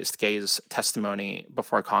 criticized Gay's testimony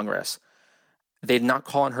before Congress. They did not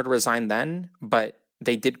call on her to resign then, but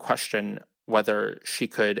they did question whether she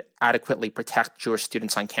could adequately protect Jewish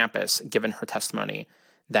students on campus, given her testimony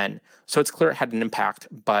then. So it's clear it had an impact,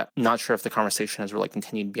 but not sure if the conversation has really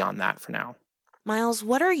continued beyond that for now. Miles,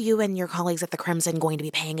 what are you and your colleagues at the Crimson going to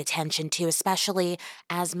be paying attention to, especially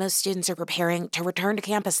as most students are preparing to return to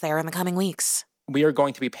campus there in the coming weeks? We are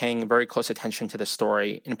going to be paying very close attention to this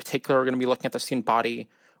story. In particular, we're going to be looking at the student body.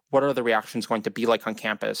 What are the reactions going to be like on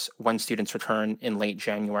campus when students return in late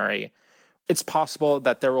January? It's possible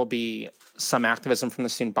that there will be some activism from the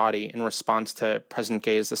student body in response to President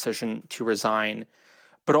Gay's decision to resign.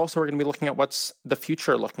 But also, we're going to be looking at what's the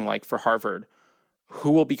future looking like for Harvard.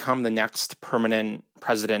 Who will become the next permanent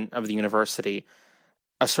president of the university?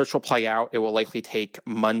 A search will play out. It will likely take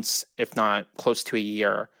months, if not close to a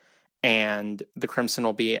year. And the Crimson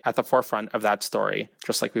will be at the forefront of that story,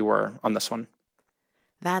 just like we were on this one.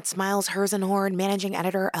 That's Miles Herzenhorn, managing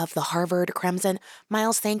editor of the Harvard Crimson.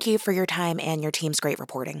 Miles, thank you for your time and your team's great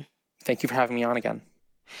reporting. Thank you for having me on again.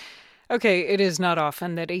 Okay, it is not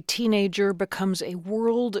often that a teenager becomes a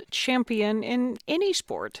world champion in any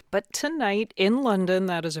sport, but tonight in London,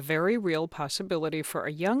 that is a very real possibility for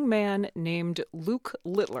a young man named Luke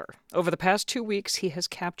Littler. Over the past 2 weeks, he has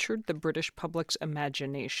captured the British public's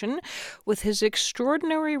imagination with his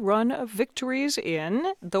extraordinary run of victories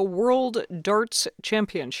in the World Darts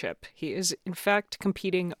Championship. He is, in fact,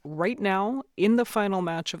 competing right now in the final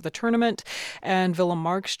match of the tournament, and Willem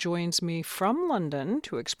Marx joins me from London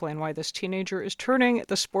to explain why this teenager is turning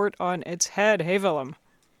the sport on its head. Hey, Willem.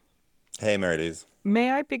 Hey, Meredith. May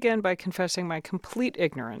I begin by confessing my complete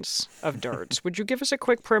ignorance of darts? Would you give us a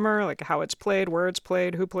quick primer, like how it's played, where it's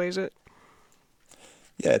played, who plays it?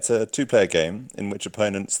 Yeah, it's a two-player game in which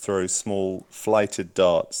opponents throw small flighted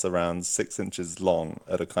darts around 6 inches long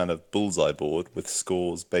at a kind of bullseye board with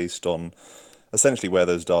scores based on essentially where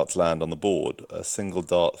those darts land on the board. A single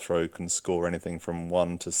dart throw can score anything from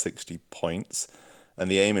 1 to 60 points. And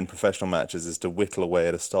the aim in professional matches is to whittle away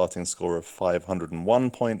at a starting score of 501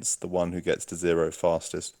 points. The one who gets to 0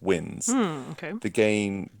 fastest wins. Okay. The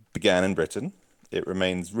game began in Britain. It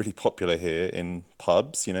remains really popular here in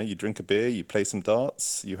pubs. You know, you drink a beer, you play some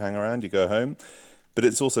darts, you hang around, you go home. But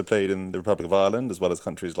it's also played in the Republic of Ireland, as well as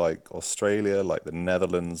countries like Australia, like the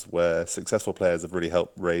Netherlands, where successful players have really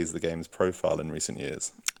helped raise the game's profile in recent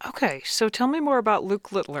years. Okay, so tell me more about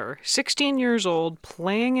Luke Littler. 16 years old,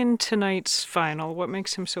 playing in tonight's final. What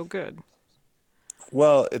makes him so good?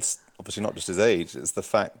 Well, it's obviously not just his age. It's the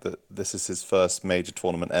fact that this is his first major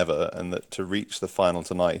tournament ever, and that to reach the final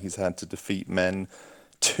tonight, he's had to defeat men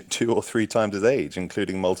two or three times his age,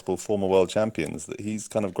 including multiple former world champions that he's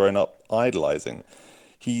kind of grown up idolizing.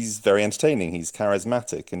 He's very entertaining, he's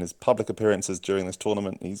charismatic. In his public appearances during this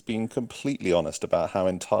tournament, he's been completely honest about how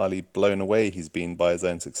entirely blown away he's been by his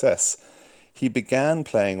own success. He began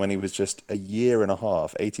playing when he was just a year and a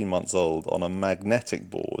half, 18 months old, on a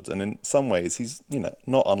magnetic board. And in some ways, he's,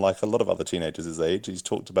 not unlike a lot of other teenagers his age. He's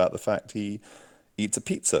talked about the fact he eats a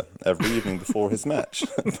pizza every evening before his match.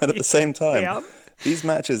 But at the same time, these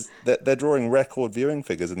matches, they're drawing record viewing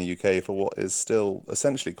figures in the UK for what is still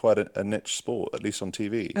essentially quite a niche sport, at least on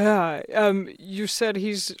TV. You said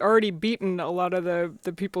he's already beaten a lot of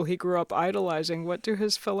the people he grew up idolizing. What do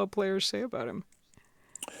his fellow players say about him?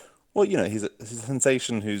 Well, he's a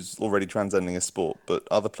sensation who's already transcending his sport, but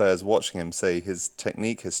other players watching him say his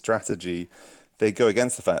technique, his strategy, they go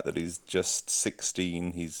against the fact that he's just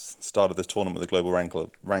 16. He's started this tournament with a global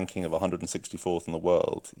ranking of 164th in the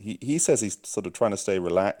world. He says he's sort of trying to stay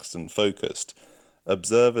relaxed and focused.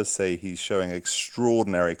 Observers say he's showing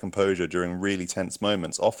extraordinary composure during really tense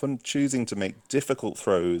moments, often choosing to make difficult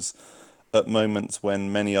throws at moments when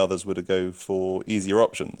many others would go for easier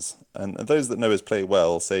options. And those that know his play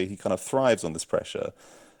well say he kind of thrives on this pressure.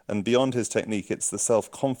 And beyond his technique, it's the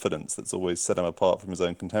self-confidence that's always set him apart from his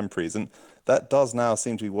own contemporaries. And that does now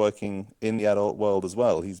seem to be working in the adult world as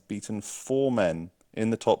well. He's beaten 4 men in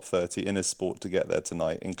the top 30 in his sport to get there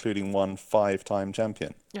tonight, including one 5-time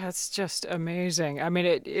champion. That's just amazing. I mean,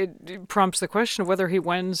 it prompts the question of whether he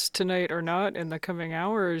wins tonight or not in the coming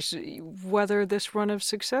hours, whether this run of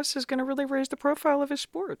success is going to really raise the profile of his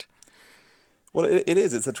sport. Well, it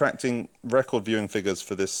is. It's attracting record viewing figures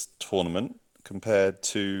for this tournament compared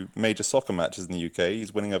to major soccer matches in the UK.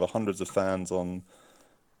 He's winning over hundreds of fans on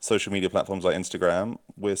social media platforms like Instagram.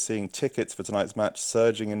 We're seeing tickets for tonight's match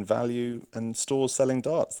surging in value and stores selling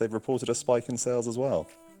darts. They've reported a spike in sales as well.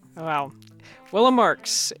 Wow. Willem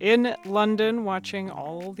Marx in London watching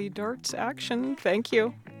all the darts action. Thank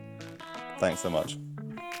you. Thanks so much.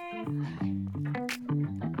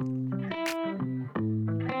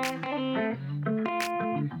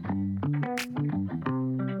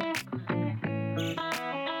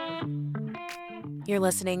 You're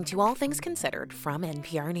listening to All Things Considered from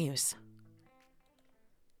NPR News.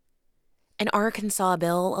 An Arkansas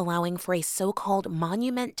bill allowing for a so-called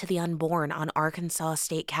monument to the unborn on Arkansas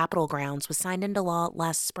state capitol grounds was signed into law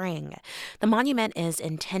last spring. The monument is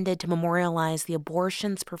intended to memorialize the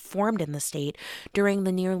abortions performed in the state during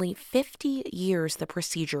the nearly 50 years the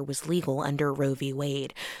procedure was legal under Roe v.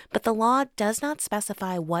 Wade. But the law does not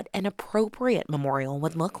specify what an appropriate memorial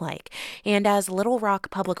would look like. And as Little Rock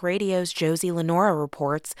Public Radio's Josie Lenora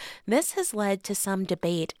reports, this has led to some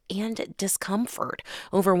debate and discomfort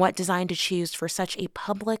over what design to choose for such a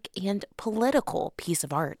public and political piece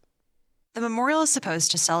of art. The memorial is supposed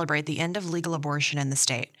to celebrate the end of legal abortion in the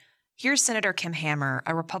state. Here's Senator Kim Hammer,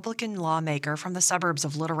 a Republican lawmaker from the suburbs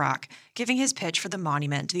of Little Rock, giving his pitch for the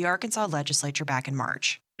monument to the Arkansas legislature back in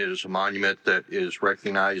March. It is a monument that is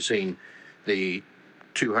recognizing the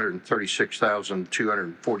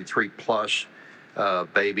 236,243 plus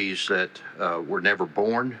babies that were never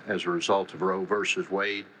born as a result of Roe versus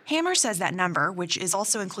Wade. Hammer says that number, which is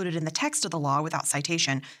also included in the text of the law without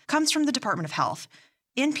citation, comes from the Department of Health.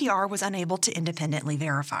 NPR was unable to independently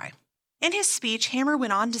verify. In his speech, Hammer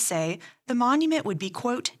went on to say the monument would be,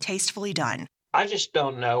 quote, tastefully done. I just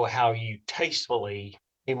don't know how you tastefully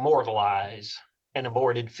immortalize an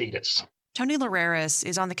aborted fetus. Tony Loreris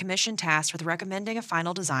is on the commission tasked with recommending a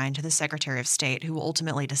final design to the Secretary of State, who will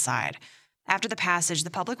ultimately decide. After the passage, the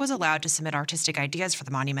public was allowed to submit artistic ideas for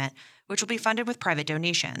the monument, which will be funded with private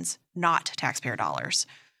donations, not taxpayer dollars.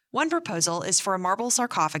 One proposal is for a marble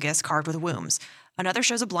sarcophagus carved with wombs. Another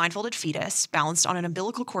shows a blindfolded fetus balanced on an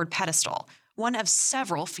umbilical cord pedestal, one of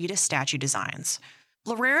several fetus statue designs.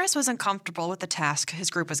 Loreris was uncomfortable with the task his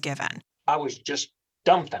group was given. I was just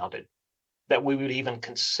dumbfounded that we would even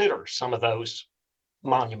consider some of those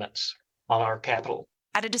monuments on our Capitol.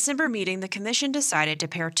 At a December meeting, the commission decided to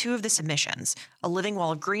pair two of the submissions, a living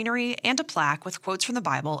wall of greenery and a plaque with quotes from the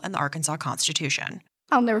Bible and the Arkansas Constitution.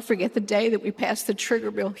 I'll never forget the day that we passed the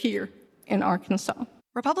trigger bill here in Arkansas.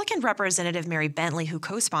 Republican Representative Mary Bentley, who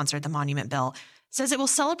co-sponsored the monument bill, says it will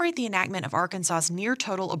celebrate the enactment of Arkansas's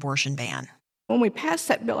near-total abortion ban. When we passed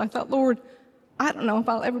that bill, I thought, Lord, I don't know if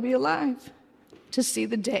I'll ever be alive to see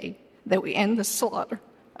the day that we end the slaughter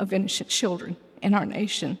of innocent children in our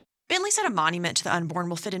nation. Bentley said a monument to the unborn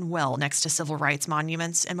will fit in well next to civil rights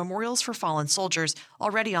monuments and memorials for fallen soldiers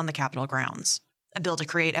already on the Capitol grounds. A bill to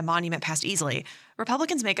create a monument passed easily.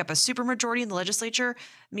 Republicans make up a supermajority in the legislature,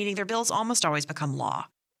 meaning their bills almost always become law.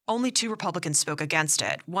 Only two Republicans spoke against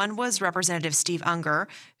it. One was Representative Steve Unger,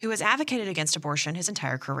 who has advocated against abortion his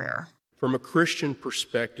entire career. From a Christian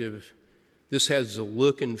perspective, this has the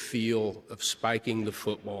look and feel of spiking the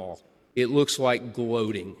football. It looks like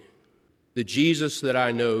gloating. The Jesus that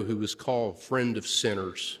I know, who was called friend of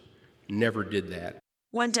sinners, never did that.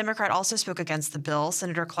 One Democrat also spoke against the bill,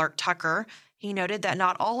 Senator Clark Tucker. He noted that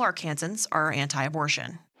not all Arkansans are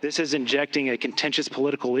anti-abortion. This is injecting a contentious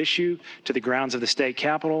political issue to the grounds of the state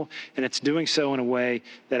capitol, and it's doing so in a way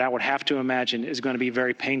that I would have to imagine is going to be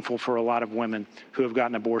very painful for a lot of women who have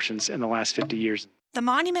gotten abortions in the last 50 years. The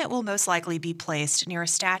monument will most likely be placed near a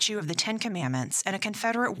statue of the Ten Commandments and a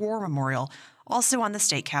Confederate War Memorial, also on the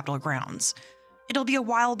state capitol grounds. It'll be a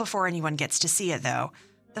while before anyone gets to see it, though.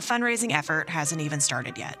 The fundraising effort hasn't even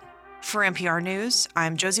started yet. For NPR News,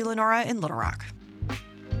 I'm Josie Lenora in Little Rock.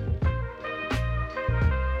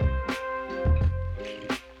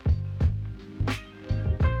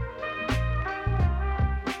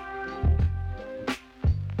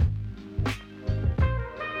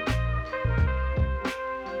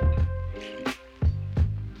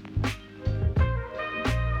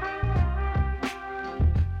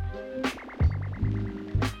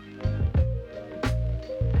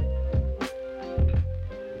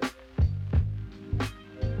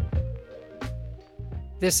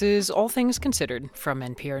 This is All Things Considered from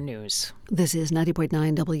NPR News. This is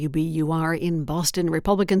 90.9 WBUR in Boston.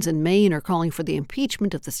 Republicans in Maine are calling for the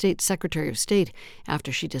impeachment of the state Secretary of State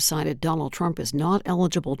after she decided Donald Trump is not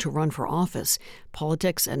eligible to run for office.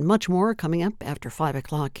 Politics and much more coming up after 5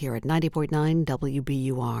 o'clock here at 90.9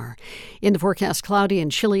 WBUR. In the forecast, cloudy and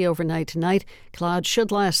chilly overnight tonight. Clouds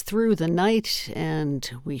should last through the night, and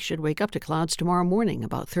we should wake up to clouds tomorrow morning,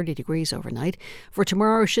 about 30 degrees overnight. For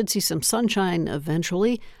tomorrow, should see some sunshine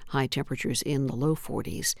eventually. High temperatures in the low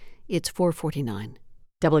 40s. It's 4:49.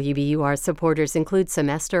 WBUR supporters include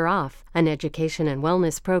Semester Off, an education and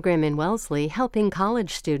wellness program in Wellesley helping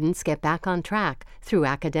college students get back on track through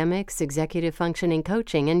academics, executive functioning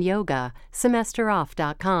coaching, and yoga.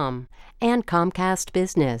 SemesterOff.com. And Comcast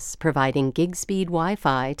Business, providing gig-speed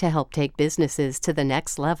Wi-Fi to help take businesses to the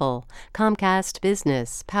next level. Comcast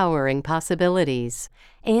Business, powering possibilities.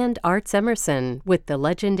 And Arts Emerson, with the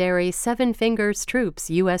legendary Seven Fingers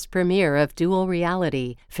Troop's U.S. premiere of Dual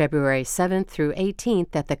Reality, February 7th through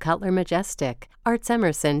 18th at the Cutler Majestic.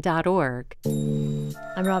 artsemerson.org.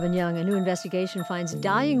 I'm Robin Young. A new investigation finds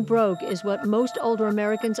dying broke is what most older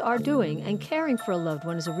Americans are doing, and caring for a loved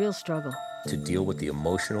one is a real struggle. To deal with the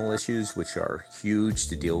emotional issues, which are huge,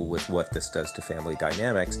 to deal with what this does to family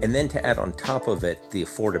dynamics, and then to add on top of it the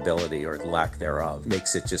affordability or lack thereof,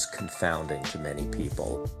 makes it just confounding to many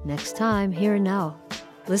people. Next time, Here and Now.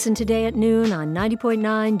 Listen today at noon on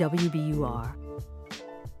 90.9 WBUR.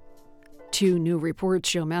 Two new reports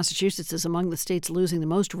show Massachusetts is among the states losing the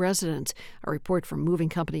most residents. A report from moving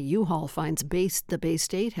company U-Haul finds the Bay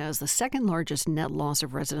State has the second largest net loss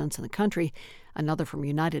of residents in the country. Another from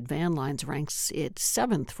United Van Lines ranks it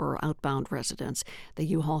seventh for outbound residents. The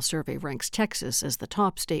U-Haul survey ranks Texas as the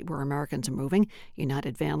top state where Americans are moving.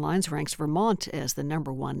 United Van Lines ranks Vermont as the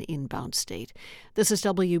number one inbound state. This is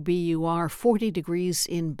WBUR, 40 degrees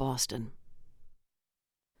in Boston.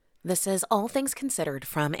 This is All Things Considered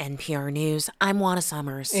from NPR News. I'm Juana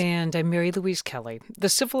Summers. And I'm Mary Louise Kelly. The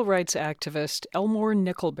civil rights activist Elmore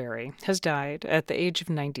Nickelberry has died at the age of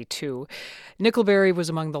 92. Nickelberry was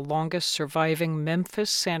among the longest surviving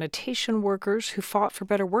Memphis sanitation workers who fought for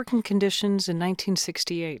better working conditions in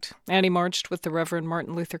 1968. And he marched with the Reverend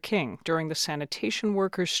Martin Luther King during the sanitation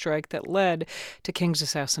workers' strike that led to King's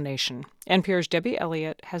assassination. NPR's Debbie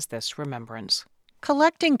Elliott has this remembrance.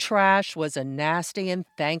 Collecting trash was a nasty and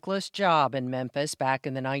thankless job in Memphis back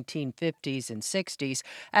in the 1950s and 60s,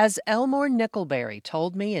 as Elmore Nickelberry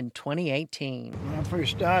told me in 2018. When I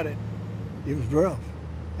first started, it was rough.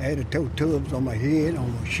 I had to tow tubs on my head,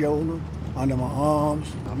 on my shoulder, under my arms.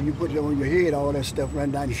 I mean, you put it on your head, all that stuff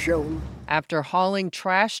ran down your shoulder. After hauling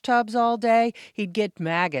trash tubs all day, he'd get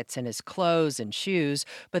maggots in his clothes and shoes,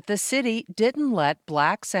 but the city didn't let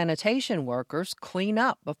black sanitation workers clean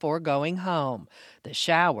up before going home. The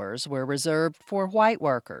showers were reserved for white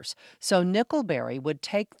workers, so Nickelberry would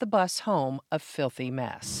take the bus home a filthy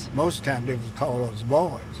mess. Most of the time, they would call us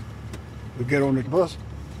boys. We'd get on the bus,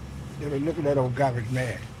 they would look at that old garbage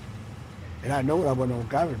man. And I know I wasn't on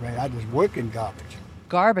garbage man, I just worked in garbage.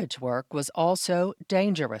 Garbage work was also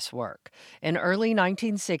dangerous work. In early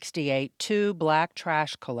 1968, two black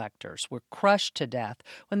trash collectors were crushed to death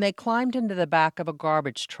when they climbed into the back of a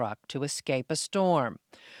garbage truck to escape a storm.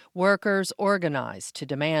 Workers organized to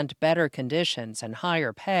demand better conditions and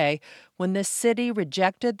higher pay. When the city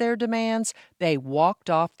rejected their demands, they walked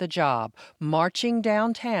off the job, marching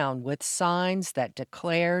downtown with signs that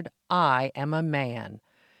declared, "I am a man."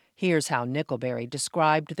 Here's how Nickelberry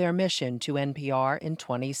described their mission to NPR in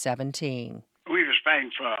 2017. We was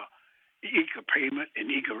fighting for equal payment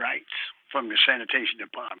and equal rights from the sanitation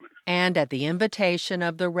department. And at the invitation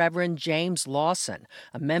of the Reverend James Lawson,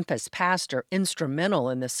 a Memphis pastor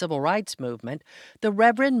instrumental in the civil rights movement, the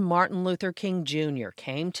Reverend Martin Luther King Jr.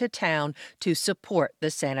 came to town to support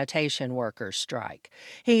the sanitation workers' strike.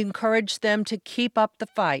 He encouraged them to keep up the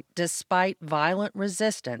fight despite violent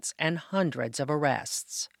resistance and hundreds of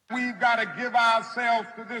arrests. We've got to give ourselves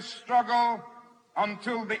to this struggle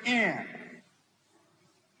until the end.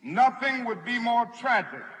 Nothing would be more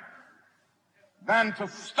tragic than to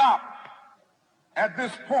stop at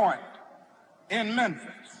this point in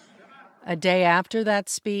Memphis. A day after that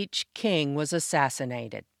speech, King was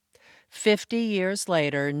assassinated. 50 years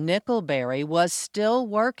later, Nickelberry was still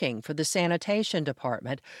working for the sanitation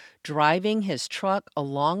department, driving his truck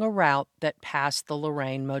along a route that passed the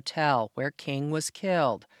Lorraine Motel, where King was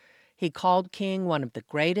killed. He called King one of the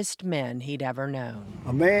greatest men he'd ever known.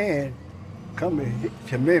 A man coming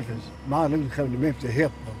to Memphis, Martin Luther coming to Memphis to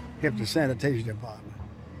help the sanitation department.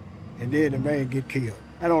 And then the man get killed.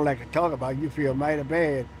 I don't like to talk about it. You feel mighty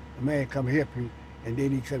bad. The man come help you, and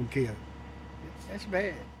then he come kill. That's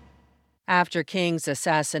bad. After King's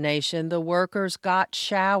assassination, the workers got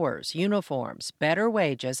showers, uniforms, better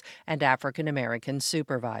wages, and African-American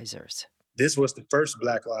supervisors. This was the first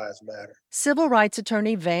Black Lives Matter. Civil rights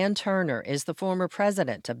attorney Van Turner is the former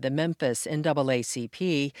president of the Memphis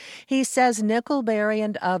NAACP. He says Nickelberry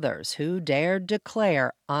and others who dared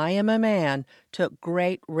declare, "I am a man," took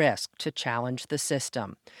great risk to challenge the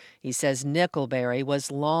system. He says Nickelberry was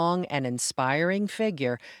long an inspiring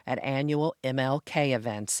figure at annual MLK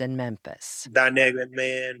events in Memphis. Dynamic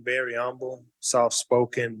man, very humble,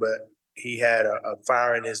 soft-spoken, but he had a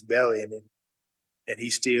fire in his belly, and he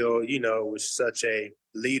still, was such a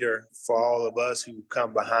leader for all of us who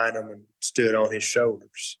come behind him and stood on his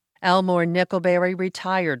shoulders. Elmore Nickelberry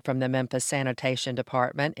retired from the Memphis Sanitation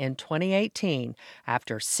Department in 2018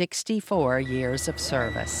 after 64 years of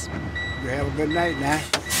service. You have a good night now.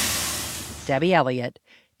 Debbie Elliott,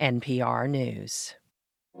 NPR News.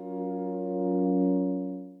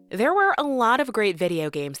 There were a lot of great video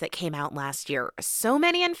games that came out last year. So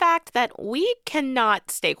many, in fact, that we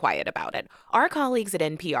cannot stay quiet about it. Our colleagues at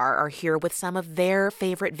NPR are here with some of their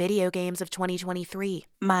favorite video games of 2023.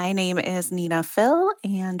 My name is Nina Phil,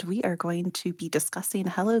 and we are going to be discussing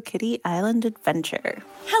Hello Kitty Island Adventure.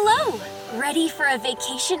 Hello! Ready for a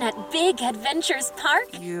vacation at Big Adventures Park?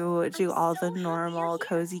 You do all the normal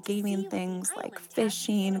cozy gaming things like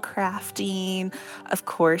fishing, crafting. Of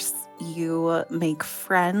course, you make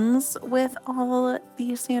friends with all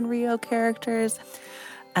the Sanrio characters.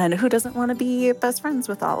 And who doesn't want to be best friends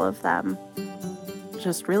with all of them?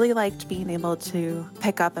 Just really liked being able to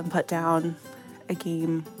pick up and put down a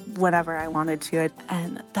game whenever I wanted to.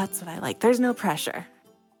 And that's what I like. There's no pressure.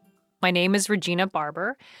 My name is Regina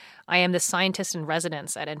Barber. I am the scientist in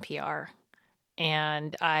residence at NPR.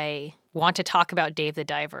 And I want to talk about Dave the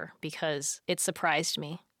Diver because it surprised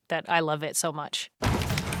me that I love it so much.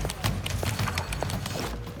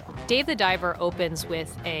 Dave the Diver opens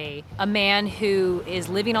with a man who is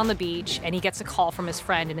living on the beach, and he gets a call from his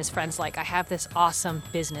friend, and his friend's like, I have this awesome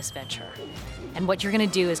business venture. And what you're going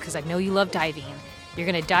to do is, because I know you love diving, you're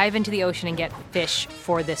going to dive into the ocean and get fish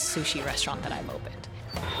for this sushi restaurant that I've opened.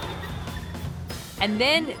 And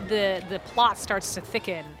then the plot starts to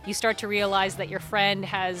thicken. You start to realize that your friend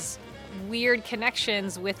has weird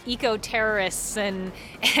connections with eco-terrorists and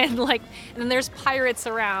then there's pirates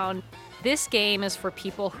around. This game is for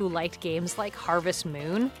people who liked games like Harvest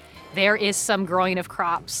Moon. There is some growing of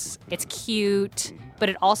crops. It's cute, but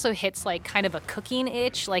it also hits like kind of a cooking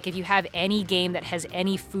itch. Like if you have any game that has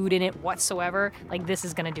any food in it whatsoever, like this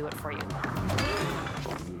is going to do it for you.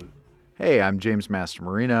 Hey, I'm James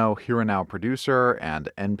Mastromarino, Here and Now producer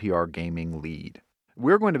and NPR gaming lead.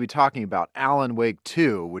 We're going to be talking about Alan Wake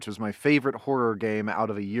 2, which was my favorite horror game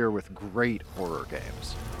out of a year with great horror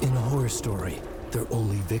games. In a horror story, there are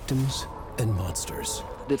only victims and monsters.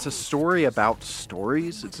 It's a story about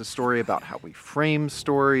stories. It's a story about how we frame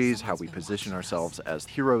stories, how we position ourselves as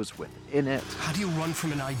heroes within it. How do you run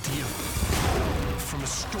from an idea? From a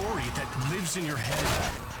story that lives in your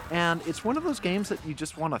head? And it's one of those games that you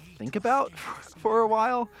just want to think about for a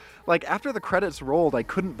while. Like, after the credits rolled, I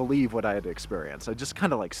couldn't believe what I had experienced. I just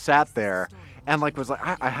kind of, sat there and, was like,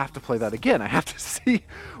 I have to play that again. I have to see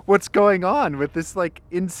what's going on with this,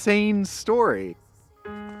 insane story.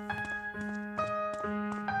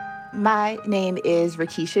 My name is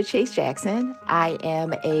Rakisha Chase Jackson. I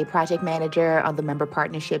am a project manager on the member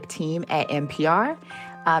partnership team at NPR.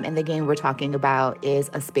 And the game we're talking about is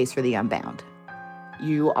A Space for the Unbound.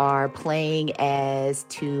 You are playing as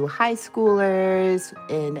two high schoolers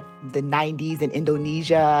in the 90s in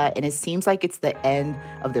Indonesia, and it seems like it's the end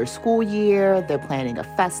of their school year. They're planning a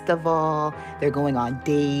festival, they're going on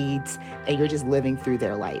dates, and you're just living through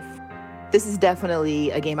their life. This is definitely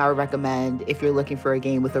a game I would recommend if you're looking for a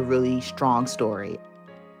game with a really strong story.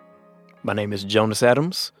 My name is Jonas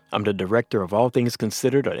Adams. I'm the director of All Things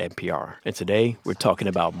Considered at NPR, and today we're talking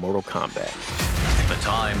about Mortal Kombat. The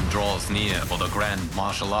time draws near for the Grand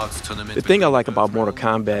Martial Arts Tournament. The thing I like about Mortal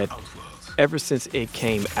Kombat, ever since it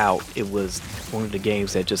came out, it was one of the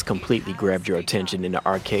games that just completely grabbed your attention in the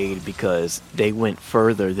arcade because they went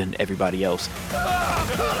further than everybody else.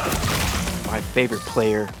 My favorite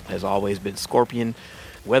player has always been Scorpion.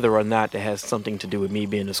 Whether or not that has something to do with me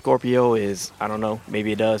being a Scorpio is, I don't know,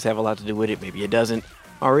 maybe it does have a lot to do with it, maybe it doesn't.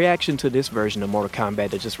 Our reaction to this version of Mortal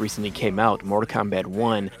Kombat that just recently came out, Mortal Kombat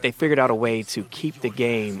 1, they figured out a way to keep the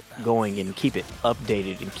game going and keep it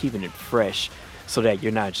updated and keeping it fresh so that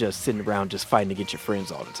you're not just sitting around just fighting to get your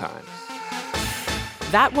friends all the time.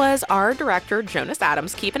 That was our director, Jonas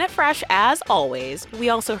Adams, keeping it fresh as always. We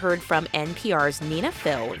also heard from NPR's Nina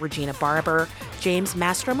Phil, Regina Barber, James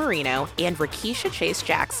Mastromarino, and Rakisha Chase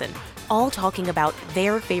Jackson, all talking about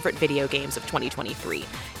their favorite video games of 2023.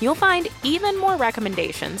 You'll find even more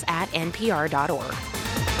recommendations at npr.org.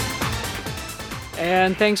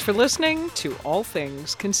 And thanks for listening to All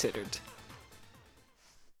Things Considered.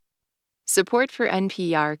 Support for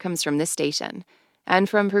NPR comes from this station and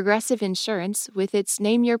from Progressive Insurance with its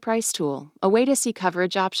Name Your Price tool, a way to see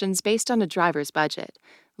coverage options based on a driver's budget.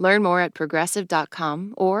 Learn more at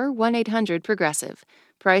progressive.com or 1-800-PROGRESSIVE.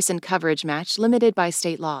 Price and coverage match limited by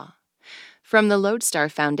state law. From the Lodestar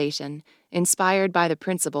Foundation, inspired by the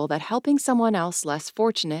principle that helping someone else less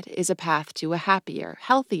fortunate is a path to a happier,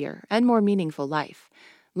 healthier, and more meaningful life.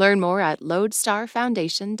 Learn more at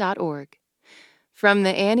lodestarfoundation.org. From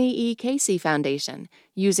the Annie E. Casey Foundation,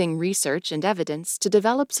 using research and evidence to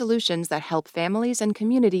develop solutions that help families and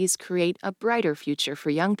communities create a brighter future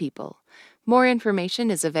for young people. More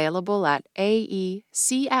information is available at aecf.org.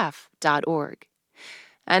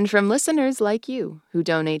 And from listeners like you who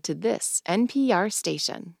donate to this NPR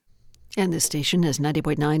station. And this station is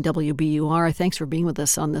 90.9 WBUR. Thanks for being with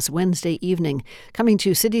us on this Wednesday evening. Coming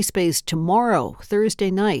to City Space tomorrow,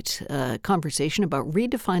 Thursday night, a conversation about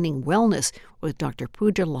redefining wellness with Dr.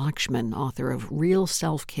 Pooja Lakshman, author of Real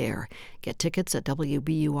Self-Care. Get tickets at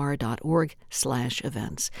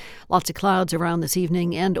wbur.org/events. Lots of clouds around this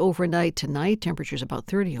evening and overnight tonight. Temperatures about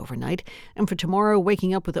 30 overnight. And for tomorrow,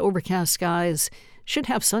 waking up with overcast skies. Should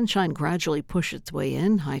have sunshine gradually push its way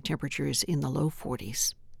in. High temperatures in the low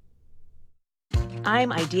 40s.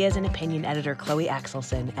 I'm Ideas and Opinion Editor Chloe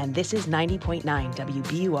Axelson, and this is 90.9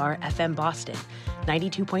 WBUR FM Boston,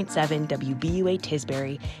 92.7 WBUA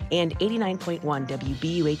Tisbury, and 89.1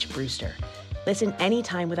 WBUH Brewster. Listen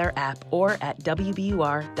anytime with our app or at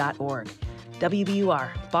WBUR.org.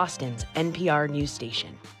 WBUR, Boston's NPR news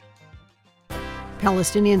station.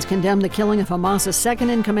 Palestinians condemned the killing of Hamas's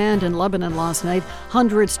second-in-command in Lebanon last night.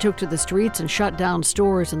 Hundreds took to the streets and shut down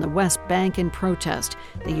stores in the West Bank in protest.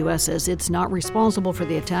 The U.S. says it's not responsible for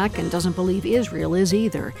the attack and doesn't believe Israel is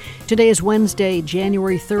either. Today is Wednesday,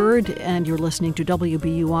 January 3rd, and you're listening to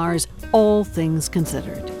WBUR's All Things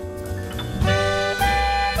Considered.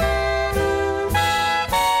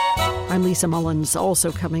 I'm Lisa Mullins.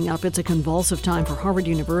 Also coming up, it's a convulsive time for Harvard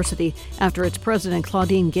University after its president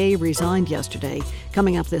Claudine Gay resigned yesterday.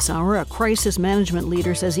 Coming up this hour, a crisis management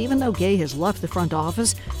leader says even though Gay has left the front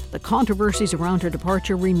office, the controversies around her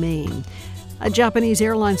departure remain. A Japanese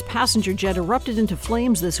Airlines passenger jet erupted into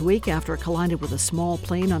flames this week after it collided with a small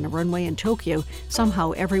plane on a runway in Tokyo.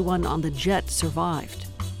 Somehow everyone on the jet survived.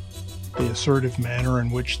 The assertive manner in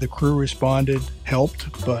which the crew responded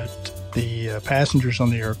helped, but the passengers on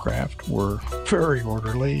the aircraft were very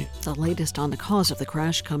orderly. The latest on the cause of the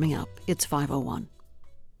crash coming up. It's 5:01.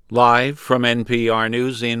 Live from NPR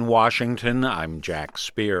News in Washington, I'm Jack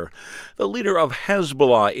Speer. The leader of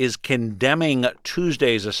Hezbollah is condemning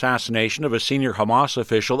Tuesday's assassination of a senior Hamas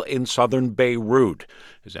official in southern Beirut.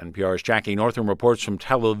 As NPR's Jackie Northam reports from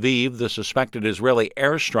Tel Aviv, the suspected Israeli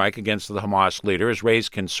airstrike against the Hamas leader has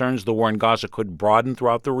raised concerns the war in Gaza could broaden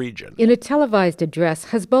throughout the region. In a televised address,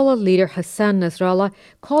 Hezbollah leader Hassan Nasrallah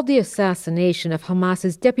called the assassination of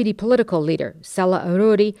Hamas's deputy political leader, Salah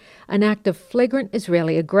Aruri, an act of flagrant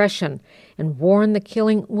Israeli aggression, and warned the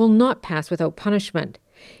killing will not pass without punishment.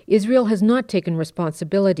 Israel has not taken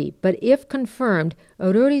responsibility, but if confirmed,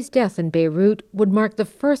 Aruri's death in Beirut would mark the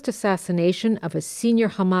first assassination of a senior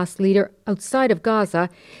Hamas leader outside of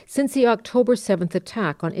Gaza since the October 7th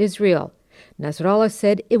attack on Israel. Nasrallah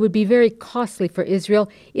said it would be very costly for Israel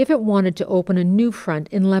if it wanted to open a new front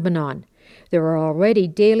in Lebanon. There are already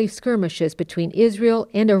daily skirmishes between Israel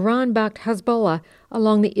and Iran-backed Hezbollah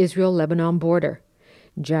along the Israel-Lebanon border.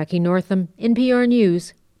 Jackie Northam, NPR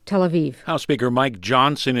News, Tel Aviv. House Speaker Mike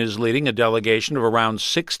Johnson is leading a delegation of around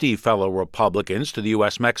 60 fellow Republicans to the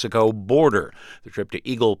U.S.-Mexico border. The trip to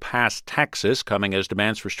Eagle Pass, Texas, coming as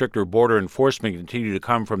demands for stricter border enforcement continue to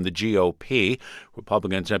come from the GOP.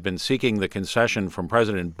 Republicans have been seeking the concession from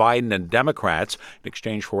President Biden and Democrats in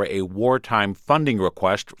exchange for a wartime funding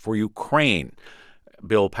request for Ukraine.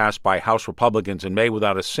 Bill passed by House Republicans in May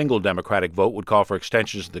without a single Democratic vote would call for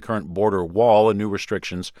extensions to the current border wall and new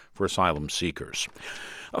restrictions for asylum seekers.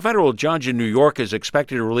 A federal judge in New York is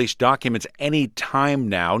expected to release documents any time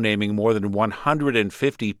now, naming more than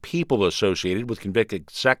 150 people associated with convicted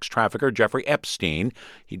sex trafficker Jeffrey Epstein.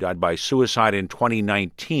 He died by suicide in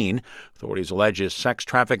 2019. Authorities allege his sex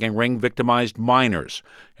trafficking ring victimized minors.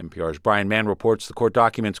 NPR's Brian Mann reports the court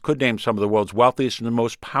documents could name some of the world's wealthiest and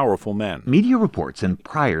most powerful men. Media reports and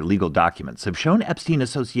prior legal documents have shown Epstein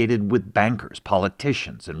associated with bankers,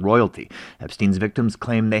 politicians, and royalty. Epstein's victims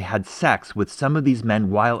claim they had sex with some of these men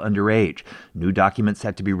while underage. New documents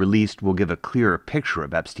set to be released will give a clearer picture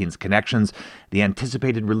of Epstein's connections. The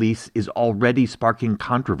anticipated release is already sparking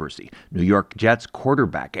controversy. New York Jets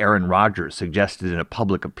quarterback Aaron Rodgers suggested in a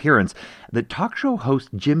public appearance that talk show host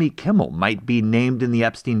Jimmy Kimmel might be named in the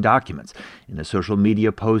Epstein documents. In a social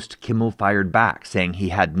media post, Kimmel fired back, saying he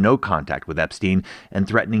had no contact with Epstein and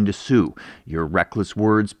threatening to sue. "Your reckless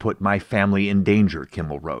words put my family in danger,"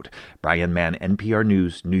 Kimmel wrote. Brian Mann, NPR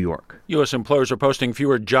News, New York. U.S. employers are posting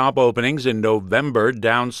fewer job openings in November,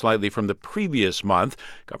 down slightly from the previous month.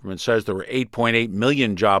 Government says there were 8.8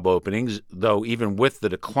 million job openings, though even with the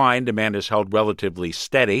decline, demand is held relatively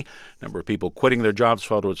steady. Number of people quitting their jobs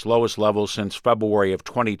fell to its lowest level since February of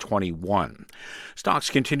 2021. Stocks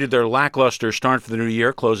continued their lackluster start for the new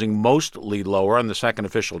year, closing mostly lower on the second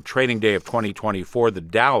official trading day of 2024. The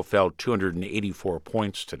Dow fell 284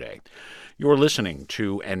 points today. You're listening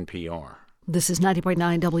to NPR. This is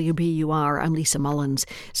 90.9 WBUR. I'm Lisa Mullins.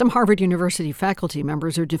 Some Harvard University faculty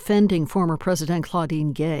members are defending former President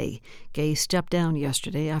Claudine Gay. Gay stepped down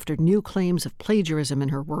yesterday after new claims of plagiarism in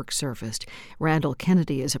her work surfaced. Randall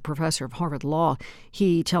Kennedy is a professor of Harvard Law.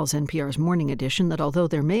 He tells NPR's Morning Edition that although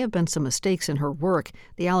there may have been some mistakes in her work,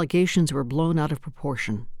 the allegations were blown out of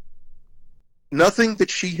proportion. Nothing that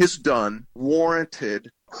she has done warranted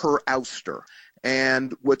her ouster.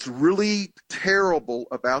 And what's really terrible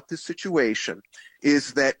about this situation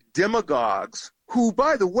is that demagogues, who,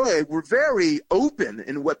 by the way, were very open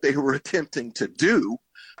in what they were attempting to do,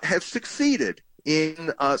 have succeeded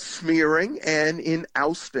in smearing and in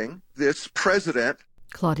ousting this president.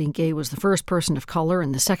 Claudine Gay was the first person of color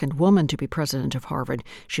and the second woman to be president of Harvard.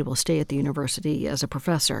 She will stay at the university as a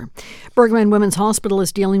professor. Bergman Women's Hospital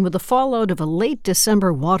is dealing with the fallout of a late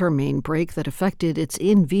December water main break that affected its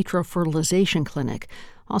in vitro fertilization clinic.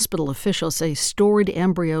 Hospital officials say stored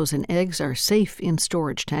embryos and eggs are safe in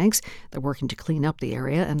storage tanks. They're working to clean up the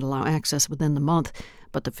area and allow access within the month.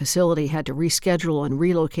 But the facility had to reschedule and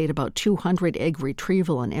relocate about 200 egg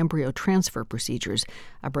retrieval and embryo transfer procedures.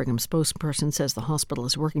 A Brigham spokesperson says the hospital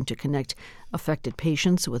is working to connect affected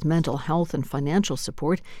patients with mental health and financial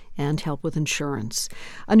support and help with insurance.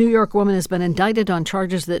 A New York woman has been indicted on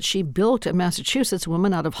charges that she bilked a Massachusetts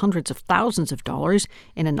woman out of hundreds of thousands of dollars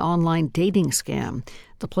in an online dating scam.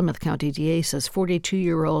 The Plymouth County DA says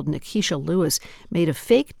 42-year-old Nikisha Lewis made a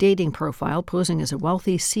fake dating profile posing as a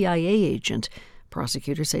wealthy CIA agent.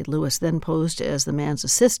 Prosecutors say Lewis then posed as the man's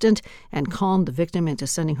assistant and conned the victim into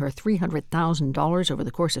sending her $300,000 over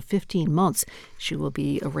the course of 15 months. She will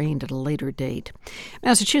be arraigned at a later date.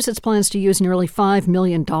 Massachusetts plans to use nearly $5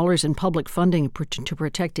 million in public funding to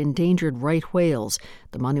protect endangered right whales.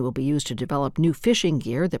 The money will be used to develop new fishing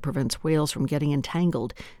gear that prevents whales from getting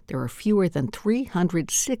entangled. There are fewer than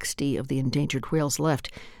 360 of the endangered whales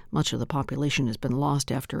left. Much of the population has been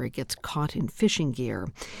lost after it gets caught in fishing gear.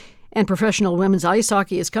 And professional women's ice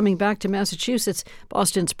hockey is coming back to Massachusetts.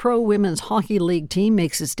 Boston's Pro Women's Hockey League team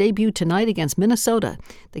makes its debut tonight against Minnesota.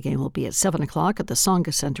 The game will be at 7 o'clock at the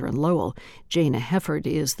Tsonga Center in Lowell. Jana Hefford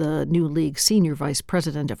is the new league's senior vice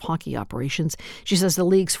president of hockey operations. She says the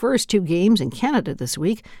league's first two games in Canada this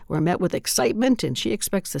week were met with excitement, and she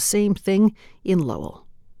expects the same thing in Lowell.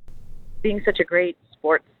 Being such a great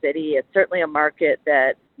sports city, it's certainly a market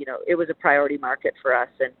that, it was a priority market for us.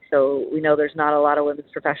 And so we know there's not a lot of women's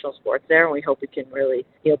professional sports there, and we hope we can really,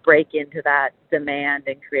 break into that demand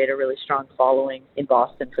and create a really strong following in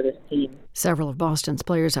Boston for this team. Several of Boston's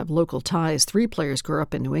players have local ties. 3 players grew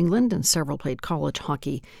up in New England, and several played college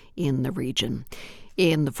hockey in the region.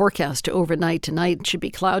 In the forecast overnight tonight, it should be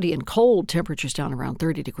cloudy and cold, temperatures down around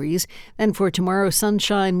 30 degrees. Then for tomorrow,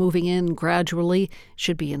 sunshine moving in gradually,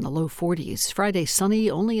 should be in the low 40s. Friday, sunny,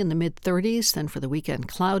 only in the mid-30s. Then for the weekend,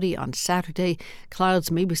 cloudy on Saturday, clouds,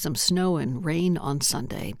 maybe some snow and rain on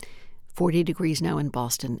Sunday. 40 degrees now in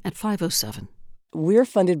Boston at 5:07. We're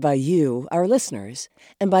funded by you, our listeners,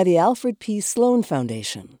 and by the Alfred P. Sloan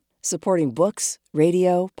Foundation, supporting books,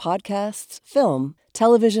 radio, podcasts, film,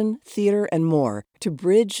 television, theater, and more to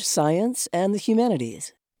bridge science and the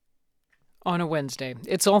humanities. On a Wednesday,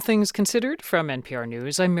 it's All Things Considered from NPR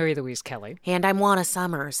News. I'm Mary Louise Kelly. And I'm Juana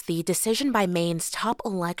Summers. The decision by Maine's top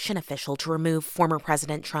election official to remove former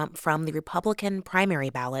President Trump from the Republican primary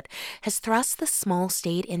ballot has thrust the small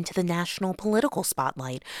state into the national political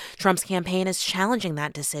spotlight. Trump's campaign is challenging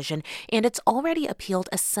that decision, and it's already appealed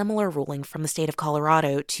a similar ruling from the state of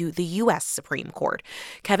Colorado to the U.S. Supreme Court.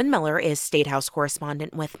 Kevin Miller is State House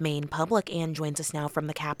correspondent with Maine Public and joins us now from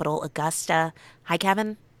the capital, Augusta. Hi,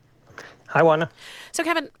 Kevin. Hi, Juana. So,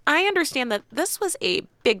 Kevin, I understand that this was a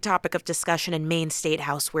big topic of discussion in Maine State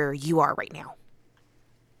House where you are right now.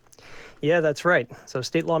 Yeah, that's right. So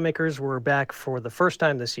state lawmakers were back for the first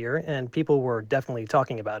time this year, and people were definitely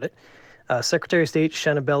talking about it. Secretary of State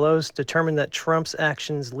Shanna Bellows determined that Trump's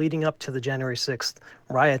actions leading up to the January 6th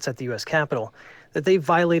riots at the U.S. Capitol, that they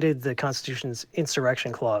violated the Constitution's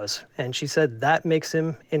insurrection clause. And she said that makes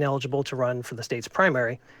him ineligible to run for the state's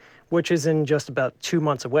primary, which is in just about 2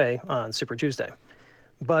 months away on Super Tuesday.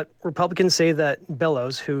 But Republicans say that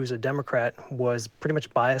Bellows, who's a Democrat, was pretty much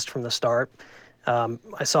biased from the start.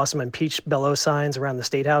 I saw some impeach Bellows signs around the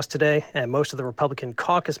State House today, and most of the Republican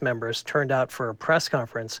caucus members turned out for a press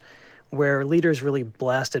conference where leaders really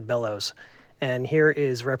blasted Bellows. And here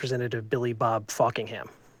is Representative Billy Bob Falkingham.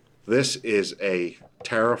 This is a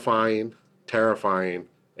terrifying,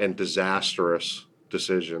 and disastrous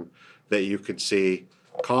decision that you could see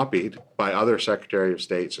copied by other Secretary of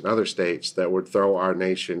States and other states that would throw our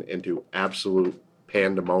nation into absolute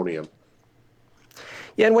pandemonium.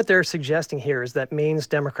 Yeah, and what they're suggesting here is that if Maine's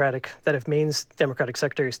Democratic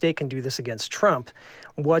Secretary of State can do this against Trump,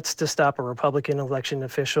 what's to stop a Republican election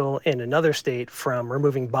official in another state from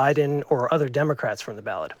removing Biden or other Democrats from the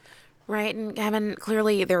ballot? Right, and Kevin,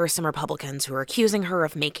 clearly there are some Republicans who are accusing her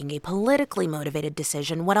of making a politically motivated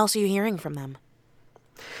decision. What else are you hearing from them?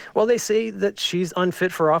 Well, they say that she's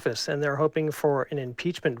unfit for office, and they're hoping for an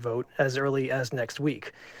impeachment vote as early as next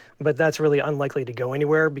week. But that's really unlikely to go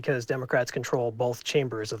anywhere because Democrats control both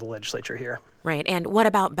chambers of the legislature here. Right, and what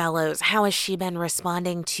about Bellows? How has she been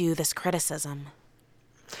responding to this criticism?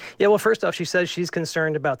 Yeah, well, first off, she says she's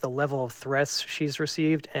concerned about the level of threats she's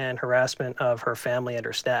received and harassment of her family and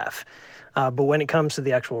her staff. But when it comes to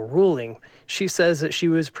the actual ruling, she says that she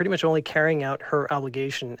was pretty much only carrying out her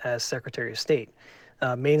obligation as Secretary of State.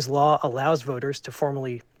 Maine's law allows voters to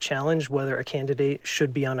formally challenge whether a candidate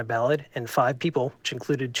should be on a ballot, and 5 people, which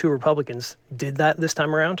included 2 Republicans, did that this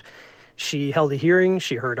time around. She held a hearing,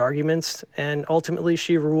 she heard arguments, and ultimately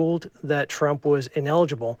she ruled that Trump was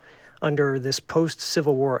ineligible under this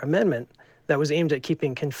post-Civil War amendment that was aimed at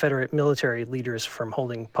keeping Confederate military leaders from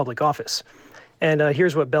holding public office. And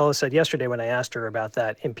here's what Bella said yesterday when I asked her about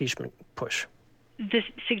that impeachment push. The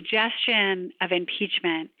suggestion of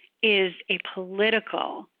impeachment is a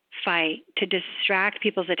political fight to distract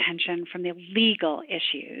people's attention from the legal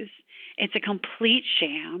issues. It's a complete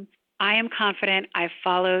sham. I am confident I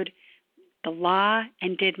followed the law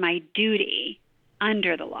and did my duty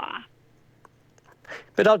under the law.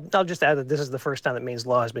 But I'll just add that this is the first time that Maine's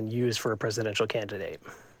law has been used for a presidential candidate.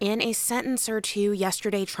 In a sentence or two,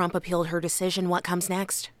 yesterday Trump appealed her decision. What comes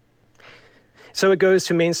next? So it goes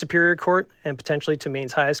to Maine's Superior Court and potentially to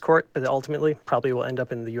Maine's highest court, but ultimately probably will end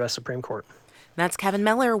up in the U.S. Supreme Court. That's Kevin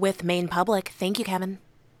Miller with Maine Public. Thank you, Kevin.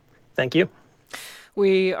 Thank you.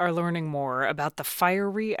 We are learning more about the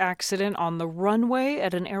fiery accident on the runway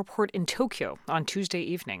at an airport in Tokyo on Tuesday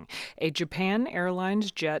evening. A Japan Airlines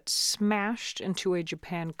jet smashed into a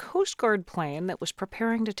Japan Coast Guard plane that was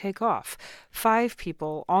preparing to take off. 5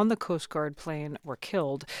 people on the Coast Guard plane were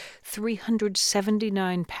killed.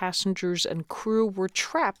 379 passengers and crew were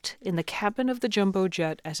trapped in the cabin of the jumbo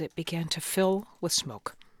jet as it began to fill with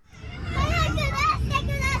smoke.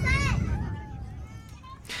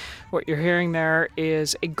 What you're hearing there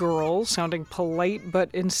is a girl sounding polite but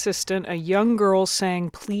insistent, a young girl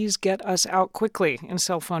saying, "Please get us out quickly," in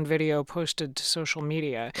cell phone video posted to social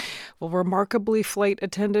media. Well, remarkably, flight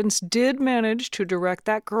attendants did manage to direct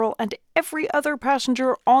that girl and every other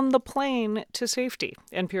passenger on the plane to safety.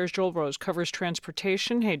 NPR's Joel Rose covers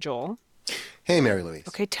transportation. Hey, Joel. Hey, Mary Louise.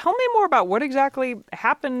 Okay, tell me more about what exactly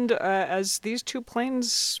happened as these 2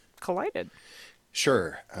 planes collided.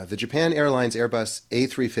 Sure. The Japan Airlines Airbus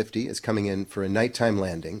A350 is coming in for a nighttime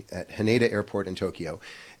landing at Haneda Airport in Tokyo,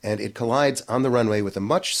 and it collides on the runway with a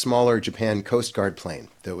much smaller Japan Coast Guard plane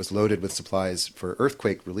that was loaded with supplies for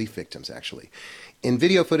earthquake relief victims, actually. In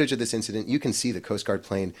video footage of this incident, you can see the Coast Guard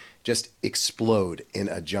plane just explode in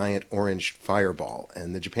a giant orange fireball,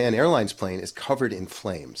 and the Japan Airlines plane is covered in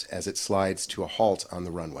flames as it slides to a halt on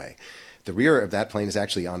the runway. The rear of that plane is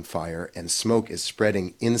actually on fire, and smoke is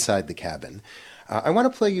spreading inside the cabin. I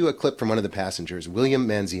want to play you a clip from one of the passengers, William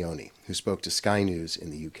Manzioni, who spoke to Sky News in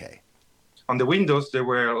the UK. On the windows, there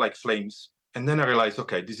were like flames. And then I realized,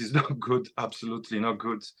 okay, this is not good, absolutely not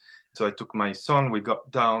good. So I took my son, we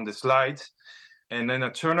got down the slides, and then I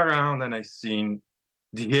turned around and I seen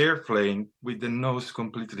the airplane with the nose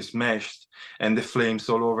completely smashed and the flames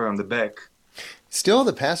all over on the back. Still,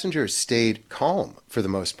 the passengers stayed calm for the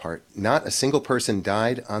most part. Not a single person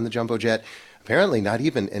died on the jumbo jet. Apparently not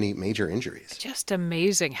even any major injuries. Just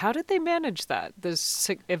amazing. How did they manage that, this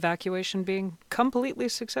evacuation being completely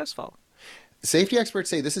successful? Safety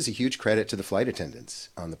experts say this is a huge credit to the flight attendants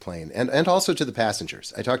on the plane and also to the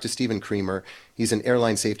passengers. I talked to Stephen Creamer. He's an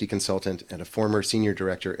airline safety consultant and a former senior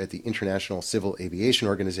director at the International Civil Aviation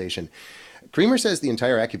Organization. Creamer says the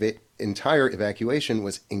entire evacuation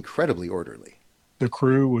was incredibly orderly. The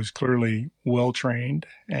crew was clearly well-trained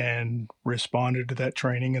and responded to that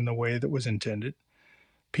training in the way that was intended.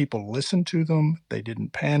 People listened to them. They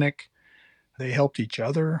didn't panic. They helped each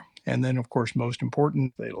other. And then, of course, most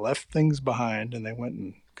important, they left things behind and they went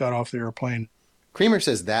and got off the airplane. Creamer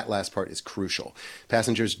says that last part is crucial.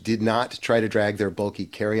 Passengers did not try to drag their bulky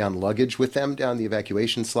carry-on luggage with them down the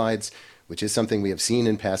evacuation slides, which is something we have seen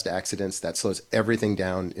in past accidents. That slows everything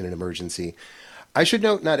down in an emergency. I should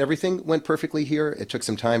note not everything went perfectly here. It took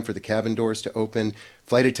some time for the cabin doors to open.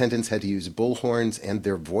 Flight attendants had to use bullhorns and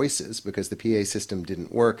their voices because the PA system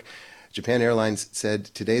didn't work. Japan Airlines said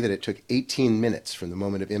today that it took 18 minutes from the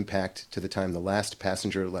moment of impact to the time the last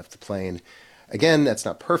passenger left the plane. Again, that's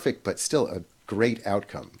not perfect, but still a great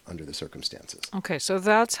outcome under the circumstances. Okay, so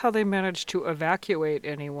that's how they managed to evacuate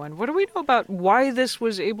anyone. What do we know about why this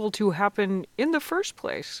was able to happen in the first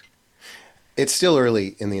place? It's still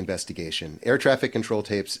early in the investigation. Air traffic control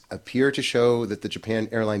tapes appear to show that the Japan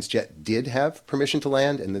Airlines jet did have permission to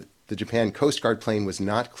land and that the Japan Coast Guard plane was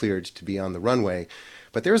not cleared to be on the runway.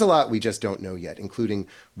 But there's a lot we just don't know yet, including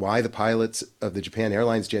why the pilots of the Japan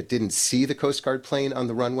Airlines jet didn't see the Coast Guard plane on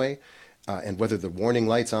the runway, and whether the warning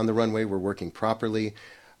lights on the runway were working properly.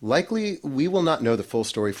 Likely, we will not know the full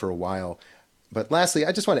story for a while. But lastly,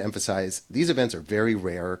 I just want to emphasize, these events are very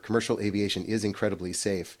rare. Commercial aviation is incredibly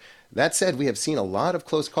safe. That said, we have seen a lot of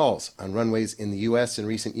close calls on runways in the U.S. in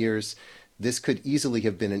recent years. This could easily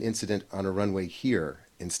have been an incident on a runway here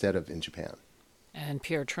instead of in Japan.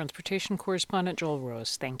 NPR transportation correspondent Joel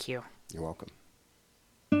Rose, thank you. You're welcome.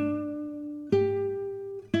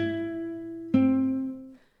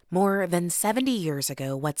 More than 70 years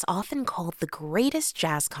ago, what's often called the greatest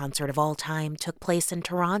jazz concert of all time took place in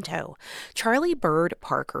Toronto. Charlie Bird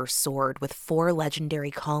Parker soared with 4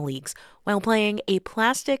 legendary colleagues while playing a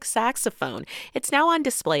plastic saxophone. It's now on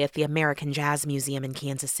display at the American Jazz Museum in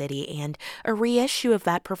Kansas City, and a reissue of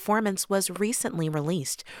that performance was recently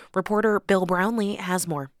released. Reporter Bill Brownlee has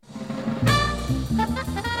more.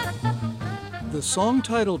 The song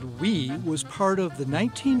titled We was part of the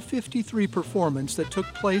 1953 performance that took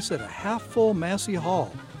place at a half-full Massey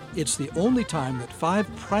Hall. It's the only time that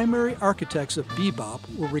 5 primary architects of bebop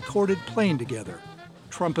were recorded playing together.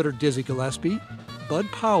 Trumpeter Dizzy Gillespie, Bud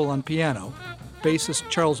Powell on piano, bassist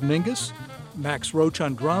Charles Mingus, Max Roach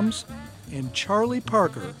on drums, and Charlie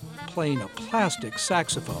Parker playing a plastic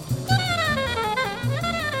saxophone.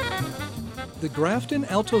 The Grafton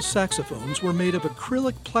alto saxophones were made of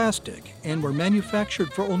acrylic plastic and were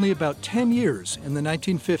manufactured for only about 10 years in the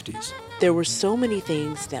 1950s. There were so many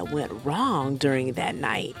things that went wrong during that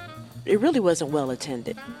night. It really wasn't well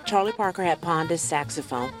attended. Charlie Parker had pawned his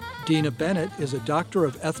saxophone. Dina Bennett is a doctor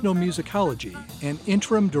of ethnomusicology and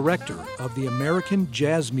interim director of the American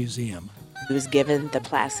Jazz Museum. He was given the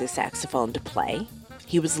plastic saxophone to play.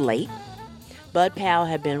 He was late. Bud Powell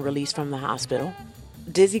had been released from the hospital.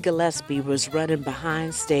 Dizzy Gillespie was running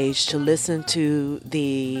behind stage to listen to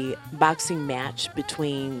the boxing match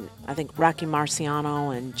between, I think, Rocky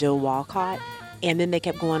Marciano and Joe Walcott. And then they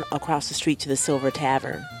kept going across the street to the Silver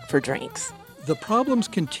Tavern for drinks. The problems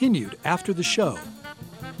continued after the show.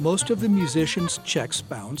 Most of the musicians' checks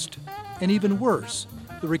bounced, and even worse,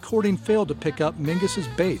 the recording failed to pick up Mingus's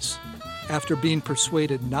bass. After being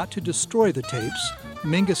persuaded not to destroy the tapes,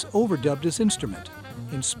 Mingus overdubbed his instrument.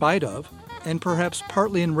 In spite of, and perhaps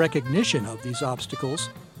partly in recognition of these obstacles,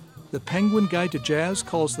 the Penguin Guide to Jazz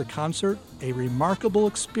calls the concert a remarkable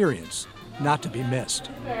experience not to be missed.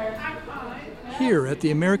 Here at the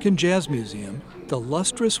American Jazz Museum, the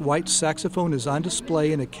lustrous white saxophone is on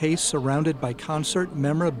display in a case surrounded by concert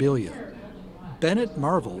memorabilia. Bennett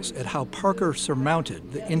marvels at how Parker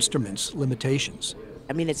surmounted the instrument's limitations.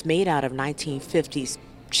 I mean, it's made out of 1950s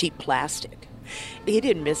cheap plastic. He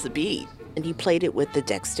didn't miss a beat. And he played it with the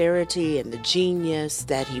dexterity and the genius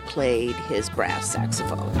that he played his brass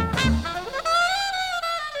saxophone.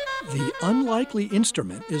 The unlikely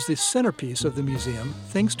instrument is the centerpiece of the museum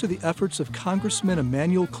thanks to the efforts of Congressman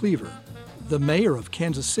Emanuel Cleaver, the mayor of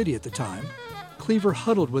Kansas City at the time. Cleaver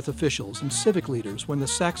huddled with officials and civic leaders when the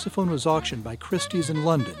saxophone was auctioned by Christie's in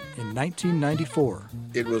London in 1994.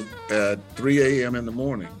 It was at 3 a.m. in the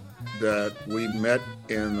morning that we met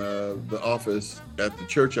in the office at the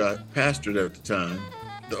church I pastored at the time.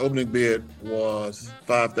 The opening bid was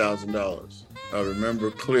 $5,000. I remember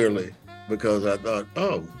clearly because I thought,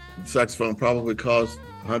 the saxophone probably cost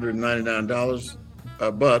 $199.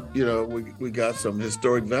 But, you know, we got some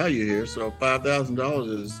historic value here, so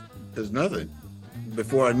 $5,000 is nothing.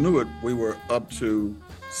 Before I knew it, we were up to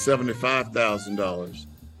 $75,000.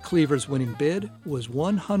 Cleaver's winning bid was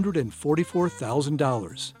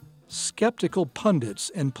 $144,000. Skeptical pundits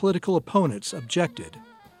and political opponents objected,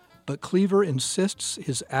 but Cleaver insists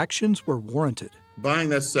his actions were warranted. Buying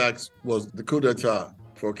that sax was the coup d'etat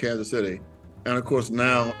for Kansas City, and of course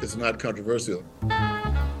now it's not controversial.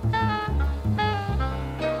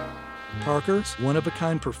 Parker's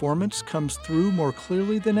one-of-a-kind performance comes through more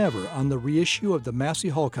clearly than ever on the reissue of the Massey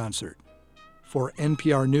Hall concert. For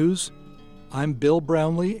NPR News, I'm Bill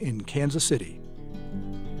Brownlee in Kansas City.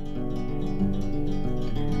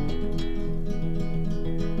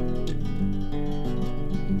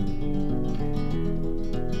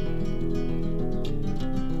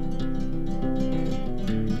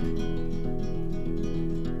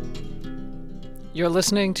 You're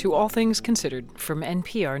listening to All Things Considered from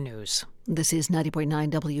NPR News. This is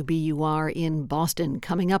 90.9 WBUR in Boston.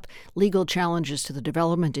 Coming up, legal challenges to the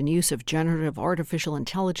development and use of generative artificial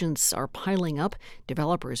intelligence are piling up.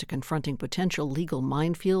 Developers are confronting potential legal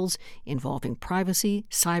minefields involving privacy,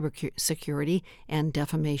 cybersecurity, and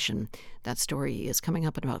defamation. That story is coming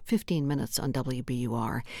up in about 15 minutes on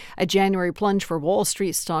WBUR. A January plunge for Wall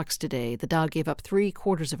Street stocks today. The Dow gave up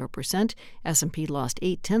 0.75%. S&P lost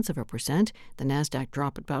 0.8%. The Nasdaq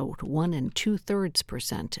dropped about 1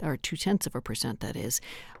 2/3%, or 0.2%, that is.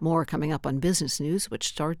 More coming up on business news, which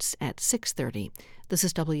starts at 6:30. This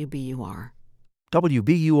is WBUR.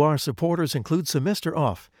 WBUR supporters include Semester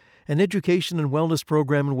Off, an education and wellness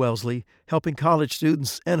program in Wellesley, helping college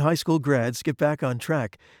students and high school grads get back on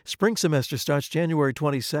track. Spring semester starts January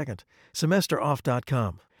 22nd.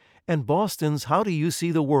 SemesterOff.com. And Boston's How Do You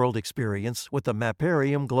See the World experience with the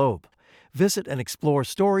Maparium Globe. Visit and explore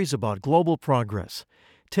stories about global progress.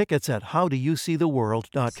 Tickets at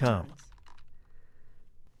howdoyouseetheworld.com.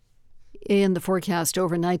 In the forecast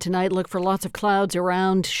overnight tonight, look for lots of clouds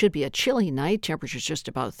around. Should be a chilly night. Temperatures just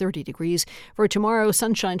about 30 degrees. For tomorrow,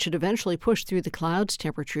 sunshine should eventually push through the clouds.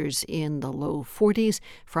 Temperatures in the low 40s.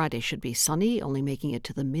 Friday should be sunny, only making it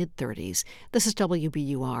to the mid-30s. This is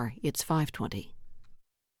WBUR. It's 5:20.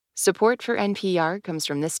 Support for NPR comes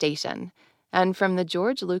from this station and from the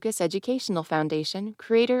George Lucas Educational Foundation,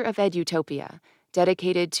 creator of Edutopia,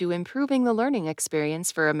 dedicated to improving the learning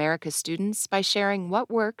experience for America's students by sharing what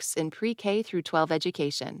works in pre-K through 12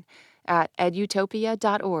 education at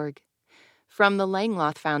edutopia.org. From the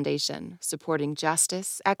Langloth Foundation, supporting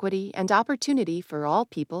justice, equity, and opportunity for all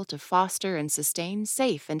people to foster and sustain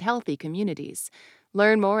safe and healthy communities.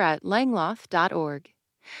 Learn more at langloth.org.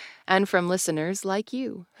 And from listeners like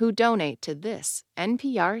you who donate to this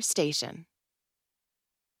NPR station.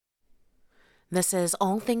 This is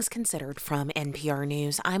All Things Considered from NPR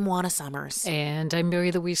News. I'm Juana Summers. And I'm Mary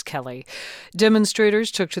Louise Kelly. Demonstrators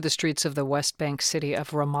took to the streets of the West Bank city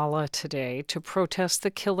of Ramallah today to protest the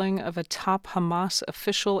killing of a top Hamas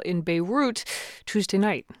official in Beirut Tuesday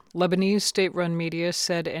night. Lebanese state-run media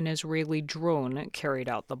said an Israeli drone carried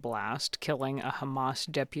out the blast, killing a Hamas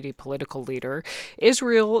deputy political leader.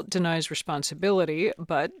 Israel denies responsibility,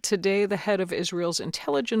 but today the head of Israel's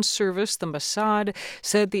intelligence service, the Mossad,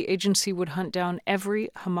 said the agency would hunt down every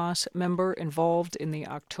Hamas member involved in the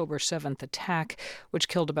October 7th attack, which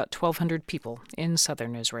killed about 1,200 people in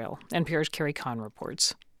southern Israel. NPR's Carrie Kahn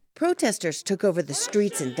reports. Protesters took over the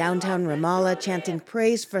streets in downtown Ramallah chanting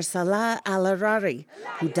praise for Salah al-Arari,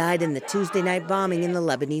 who died in the Tuesday night bombing in the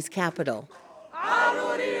Lebanese capital.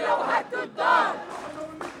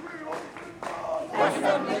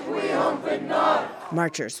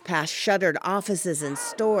 Marchers passed shuttered offices and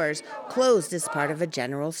stores, closed as part of a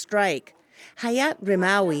general strike. Hayat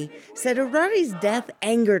Rimawi said Arari's death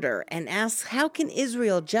angered her and asks how can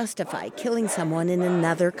Israel justify killing someone in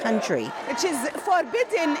another country. It is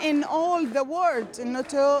forbidden in all the world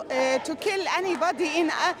to kill anybody in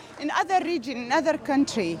other region, in other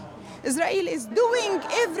country. Israel is doing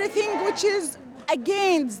everything which is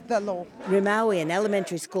against the law. Rimawi, an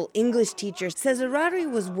elementary school English teacher, says Arari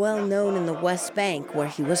was well known in the West Bank, where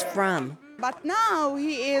he was from. But now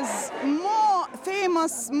he is more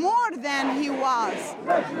famous more than he was.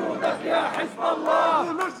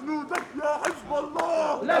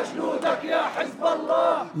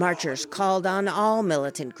 Marchers called on all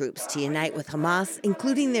militant groups to unite with Hamas,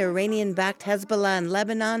 including the Iranian-backed Hezbollah in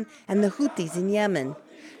Lebanon and the Houthis in Yemen.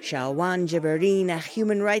 Shawan Jibreen, a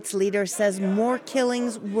human rights leader, says more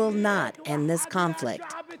killings will not end this conflict.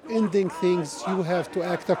 Ending things, you have to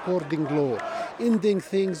act according law. Ending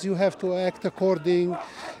things, you have to act according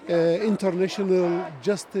international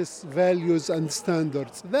justice values and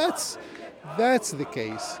standards. That's the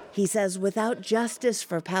case. He says without justice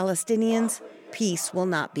for Palestinians, peace will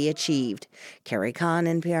not be achieved. Carrie Kahn,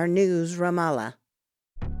 NPR News, Ramallah.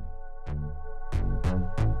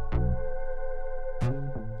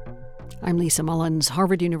 I'm Lisa Mullins.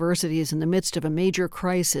 Harvard University is in the midst of a major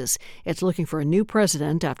crisis. It's looking for a new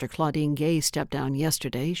president after Claudine Gay stepped down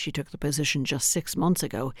yesterday. She took the position just 6 months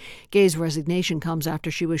ago. Gay's resignation comes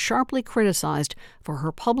after she was sharply criticized for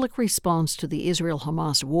her public response to the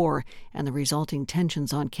Israel-Hamas war and the resulting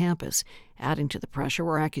tensions on campus. Adding to the pressure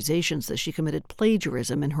were accusations that she committed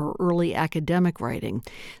plagiarism in her early academic writing.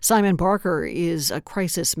 Simon Barker is a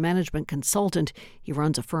crisis management consultant. He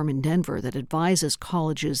runs a firm in Denver that advises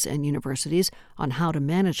colleges and universities on how to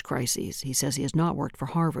manage crises. He says he has not worked for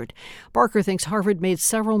Harvard. Barker thinks Harvard made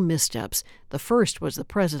several missteps. The first was the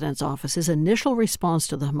president's office's initial response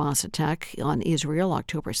to the Hamas attack on Israel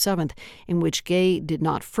October 7th, in which Gay did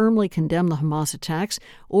not firmly condemn the Hamas attacks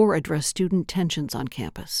or address student tensions on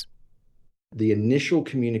campus. The initial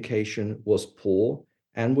communication was poor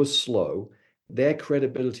and was slow. Their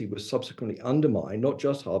credibility was subsequently undermined, not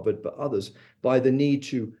just Harvard, but others, by the need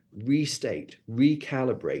to restate,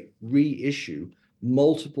 recalibrate, reissue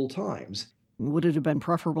multiple times. Would it have been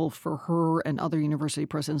preferable for her and other university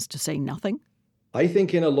presidents to say nothing? I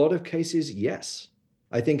think in a lot of cases, yes.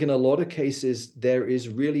 I think in a lot of cases, there is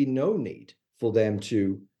really no need for them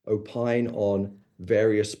to opine on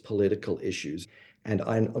various political issues. And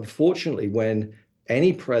unfortunately, when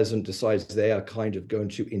any president decides they are kind of going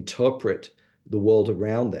to interpret the world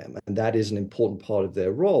around them, and that is an important part of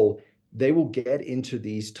their role, they will get into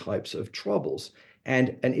these types of troubles.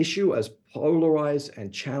 And an issue as polarized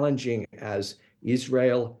and challenging as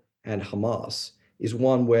Israel and Hamas is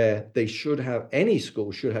one where any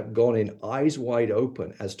school should have gone in eyes wide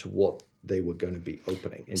open as to what they were going to be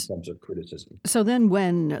opening in terms of criticism. So then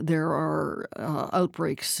when there are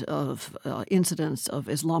outbreaks of incidents of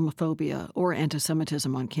Islamophobia or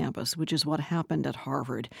anti-Semitism on campus, which is what happened at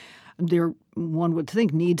Harvard, there, one would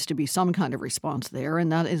think, needs to be some kind of response there,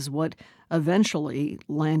 and that is what eventually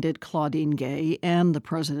landed Claudine Gay and the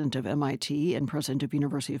president of MIT and president of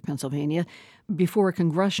University of Pennsylvania before a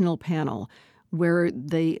congressional panel where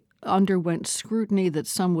they underwent scrutiny that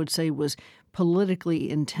some would say was politically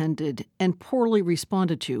intended and poorly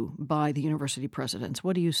responded to by the university presidents.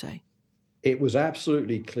 What do you say? It was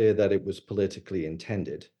absolutely clear that it was politically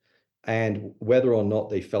intended. And whether or not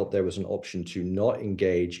they felt there was an option to not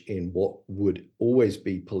engage in what would always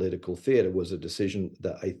be political theater was a decision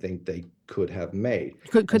that I think they could have made.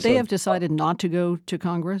 Could they have decided not to go to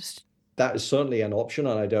Congress? That is certainly an option,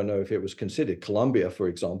 and I don't know if it was considered. Columbia, for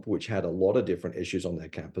example, which had a lot of different issues on their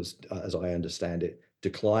campus, as I understand it,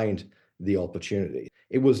 declined the opportunity.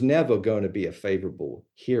 It was never going to be a favorable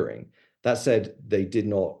hearing. That said, they did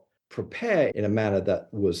not prepare in a manner that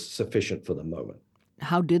was sufficient for the moment.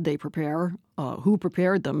 How did they prepare? Who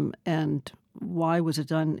prepared them? And why was it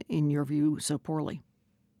done, in your view, so poorly?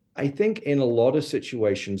 I think in a lot of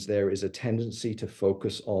situations, there is a tendency to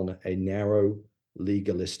focus on a narrow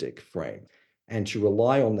legalistic frame and to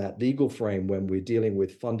rely on that legal frame when we're dealing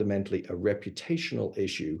with fundamentally a reputational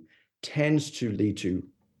issue tends to lead to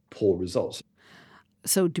poor results.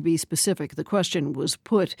 So to be specific, the question was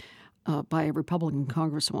put by a Republican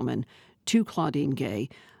congresswoman to Claudine Gay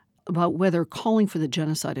about whether calling for the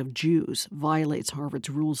genocide of Jews violates Harvard's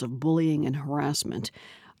rules of bullying and harassment.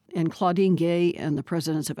 And Claudine Gay and the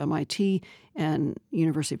presidents of MIT and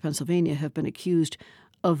University of Pennsylvania have been accused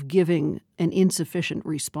of giving an insufficient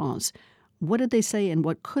response. What did they say and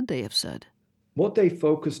what could they have said? What they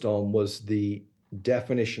focused on was the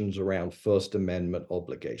definitions around First Amendment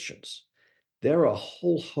obligations. There are a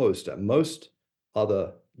whole host at most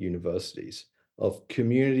other universities of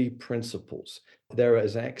community principles. There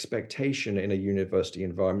is an expectation in a university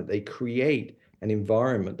environment. They create an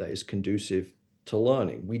environment that is conducive to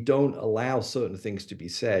learning. We don't allow certain things to be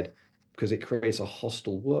said because it creates a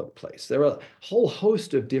hostile workplace. There are a whole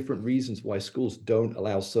host of different reasons why schools don't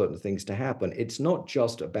allow certain things to happen. It's not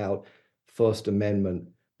just about First Amendment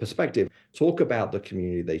perspective. Talk about the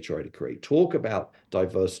community they try to create. Talk about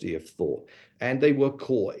diversity of thought. And they were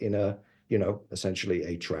caught in essentially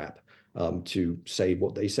a trap to say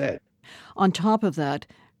what they said. On top of that,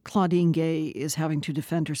 Claudine Gay is having to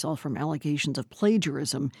defend herself from allegations of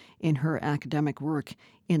plagiarism in her academic work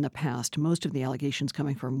in the past. Most of the allegations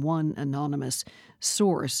coming from one anonymous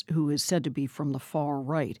source who is said to be from the far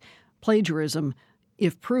right. Plagiarism,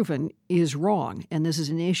 if proven, is wrong, and this is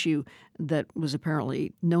an issue that was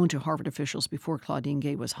apparently known to Harvard officials before Claudine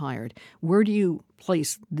Gay was hired. Where do you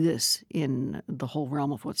place this in the whole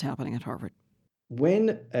realm of what's happening at Harvard?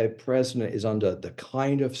 When a president is under the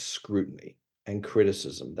kind of scrutiny and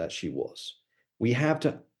criticism that she was, we have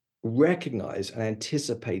to recognize and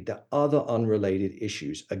anticipate that other unrelated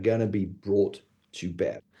issues are going to be brought to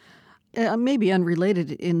bear. Maybe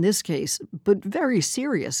unrelated in this case, but very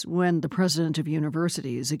serious when the president of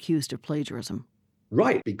university is accused of plagiarism.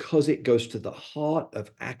 Right, because it goes to the heart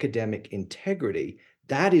of academic integrity.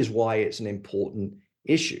 That is why it's an important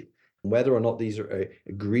issue. Whether or not these are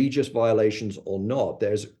egregious violations or not,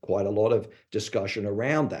 there's quite a lot of discussion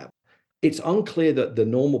around that. It's unclear that the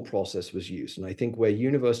normal process was used. And I think where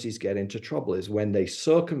universities get into trouble is when they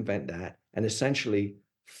circumvent that and essentially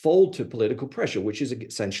fold to political pressure, which is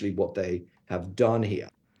essentially what they have done here.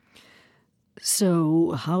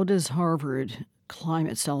 So how does Harvard climb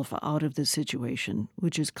itself out of this situation,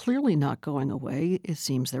 which is clearly not going away? It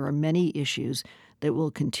seems there are many issues that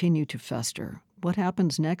will continue to fester. What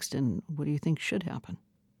happens next, and what do you think should happen?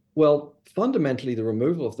 Well, fundamentally, the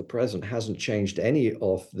removal of the president hasn't changed any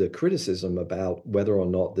of the criticism about whether or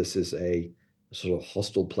not this is a sort of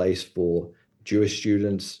hostile place for Jewish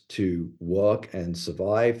students to work and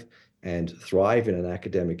survive and thrive in an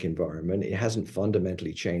academic environment. It hasn't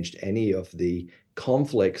fundamentally changed any of the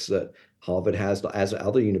conflicts that Harvard has, as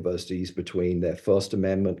other universities, between their First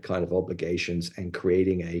Amendment kind of obligations and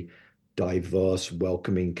creating a diverse,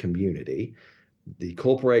 welcoming community. The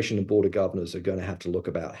corporation and board of governors are going to have to look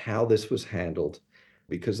about how this was handled,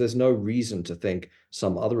 because there's no reason to think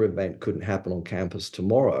some other event couldn't happen on campus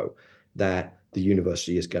tomorrow that the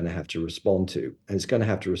university is going to have to respond to, and it's going to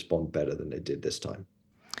have to respond better than it did this time.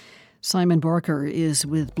 Simon Barker is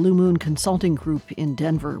with Blue Moon Consulting Group in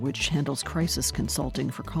Denver, which handles crisis consulting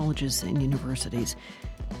for colleges and universities.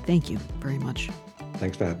 Thank you very much.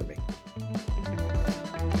 Thanks for having me.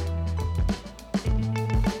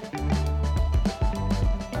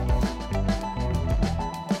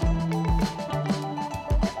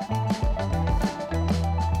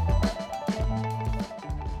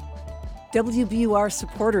 WBUR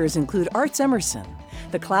supporters include Arts Emerson.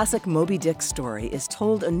 The classic Moby Dick story is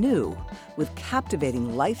told anew with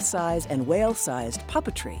captivating life-size and whale-sized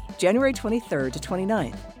puppetry, January 23rd to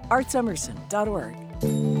 29th. artsemerson.org.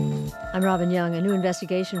 I'm Robin Young. A new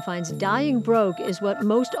investigation finds dying broke is what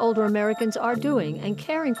most older Americans are doing, and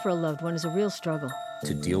caring for a loved one is a real struggle.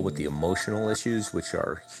 To deal with the emotional issues, which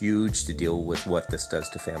are huge, to deal with what this does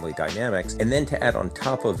to family dynamics, and then to add on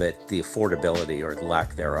top of it the affordability or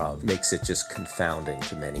lack thereof, makes it just confounding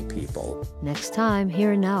to many people. Next time,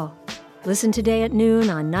 Here and Now. Listen today at noon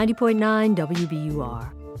on 90.9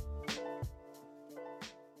 WBUR.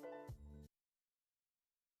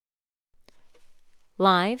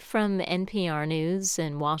 Live from NPR News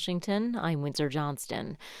in Washington, I'm Windsor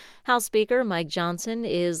Johnston. House Speaker Mike Johnson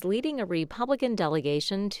is leading a Republican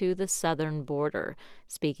delegation to the southern border.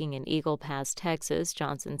 Speaking in Eagle Pass, Texas,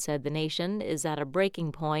 Johnson said the nation is at a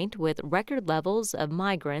breaking point with record levels of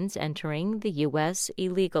migrants entering the U.S.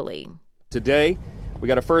 illegally. Today, we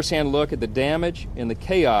got a first-hand look at the damage and the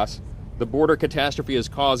chaos the border catastrophe is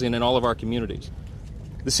causing in all of our communities.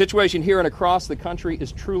 The situation here and across the country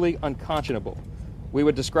is truly unconscionable. We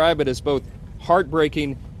would describe it as both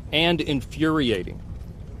heartbreaking and infuriating.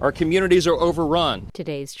 Our communities are overrun.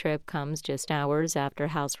 Today's trip comes just hours after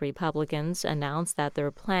House Republicans announced that they're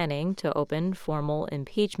planning to open formal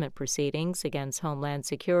impeachment proceedings against Homeland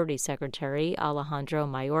Security Secretary Alejandro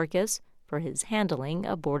Mayorkas for his handling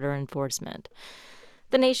of border enforcement.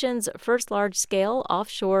 The nation's first large-scale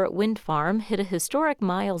offshore wind farm hit a historic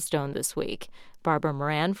milestone this week. Barbara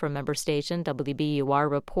Moran from member station WBUR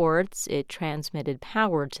reports it transmitted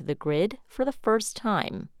power to the grid for the first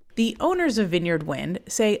time. The owners of Vineyard Wind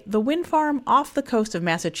say the wind farm off the coast of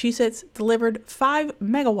Massachusetts delivered 5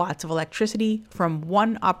 megawatts of electricity from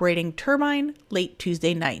one operating turbine late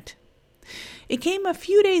Tuesday night. It came a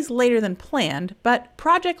few days later than planned, but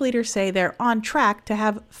project leaders say they're on track to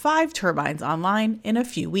have 5 turbines online in a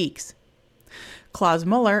few weeks. Klaus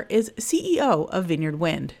Muller is CEO of Vineyard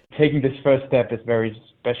Wind. Taking this first step is very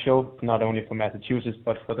special, not only for Massachusetts,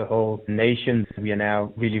 but for the whole nation. We are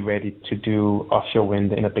now really ready to do offshore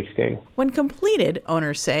wind in a big scale. When completed,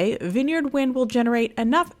 owners say, Vineyard Wind will generate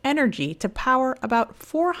enough energy to power about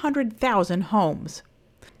 400,000 homes.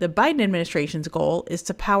 The Biden administration's goal is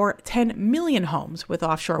to power 10 million homes with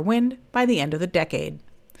offshore wind by the end of the decade.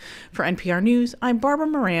 For NPR News, I'm Barbara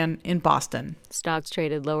Moran in Boston. Stocks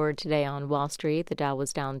traded lower today on Wall Street. The Dow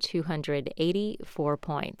was down 284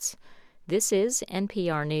 points. This is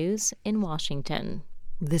NPR News in Washington.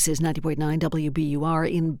 This is 90.9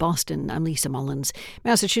 WBUR in Boston. I'm Lisa Mullins.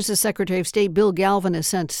 Massachusetts Secretary of State Bill Galvin has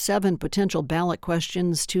sent 7 potential ballot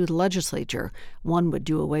questions to the legislature. One would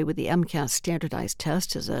do away with the MCAS standardized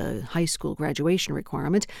test as a high school graduation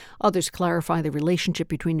requirement. Others clarify the relationship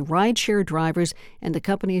between rideshare drivers and the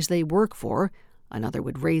companies they work for. Another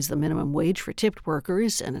would raise the minimum wage for tipped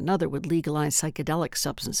workers, and another would legalize psychedelic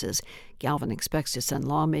substances. Galvin expects to send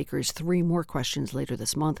lawmakers 3 more questions later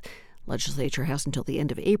this month. Legislature has until the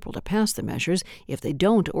end of April to pass the measures. If they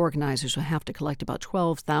don't, organizers will have to collect about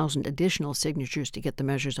 12,000 additional signatures to get the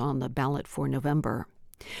measures on the ballot for November.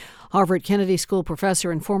 Harvard Kennedy School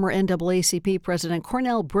professor and former NAACP President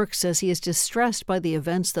Cornell Brooks says he is distressed by the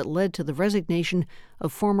events that led to the resignation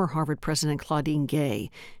of former Harvard President Claudine Gay.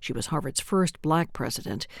 She was Harvard's first black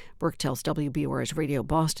president. Brooks tells WBUR's Radio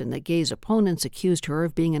Boston that Gay's opponents accused her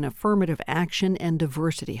of being an affirmative action and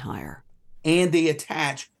diversity hire. And they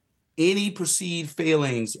attach any perceived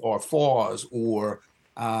failings or flaws or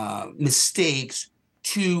mistakes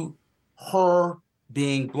to her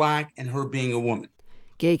being black and her being a woman.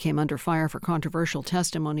 Gay came under fire for controversial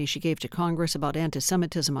testimony she gave to Congress about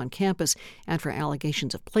anti-Semitism on campus and for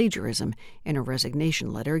allegations of plagiarism. In a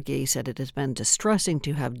resignation letter, Gay said it has been distressing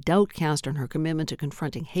to have doubt cast on her commitment to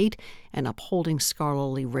confronting hate and upholding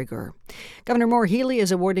scholarly rigor. Governor Maura Healey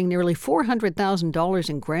is awarding nearly $400,000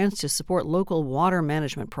 in grants to support local water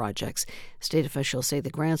management projects. State officials say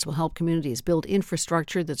the grants will help communities build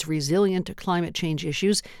infrastructure that's resilient to climate change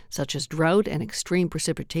issues such as drought and extreme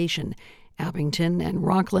precipitation. Abington and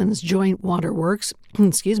Rockland's joint waterworks,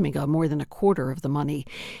 got more than a quarter of the money.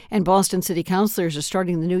 And Boston city councilors are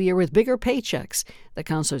starting the new year with bigger paychecks. The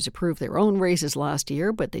councilors approved their own raises last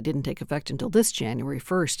year, but they didn't take effect until this January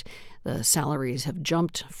 1st. The salaries have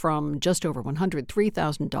jumped from just over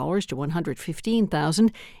 $103,000 to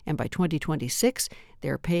 $115,000, and by 2026,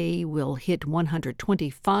 their pay will hit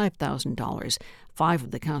 $125,000. 5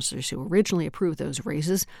 of the councilors who originally approved those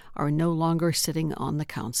raises are no longer sitting on the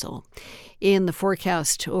council. In the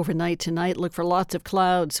forecast overnight tonight, look for lots of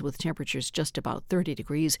clouds with temperatures just about 30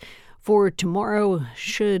 degrees. For tomorrow,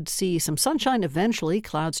 should see some sunshine eventually,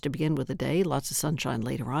 clouds to begin with the day, lots of sunshine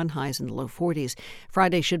later on, highs in the low 40s.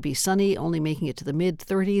 Friday should be sunny, only making it to the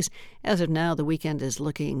mid-30s. As of now, the weekend is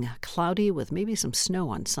looking cloudy with maybe some snow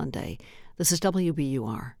on Sunday. This is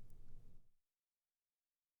WBUR.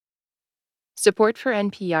 Support for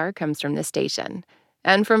NPR comes from this station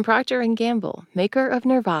and from Procter & Gamble, maker of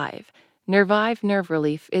Nervive. Nervive Nerve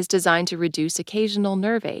Relief is designed to reduce occasional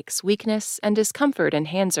nerve aches, weakness, and discomfort in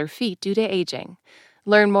hands or feet due to aging.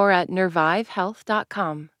 Learn more at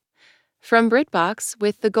nervivehealth.com. From BritBox,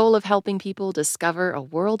 with the goal of helping people discover a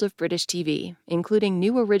world of British TV, including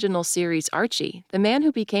new original series Archie, The Man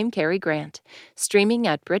Who Became Cary Grant, streaming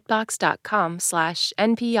at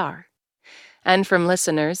BritBox.com/NPR. And from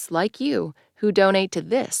listeners like you who donate to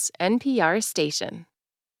this NPR station.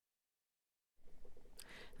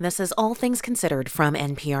 This is All Things Considered from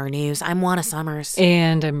NPR News. I'm Juana Summers.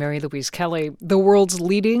 And I'm Mary Louise Kelly. The world's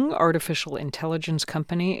leading artificial intelligence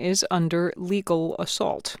company is under legal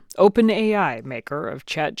assault. OpenAI, maker of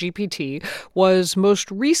ChatGPT, was most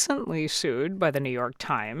recently sued by the New York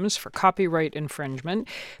Times for copyright infringement,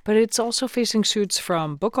 but it's also facing suits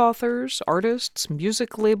from book authors, artists,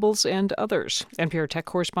 music labels, and others. NPR tech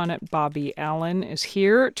correspondent Bobby Allen is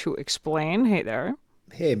here to explain. Hey there.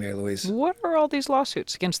 Hey, Mary Louise. What are all these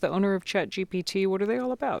lawsuits against the owner of ChatGPT? What are they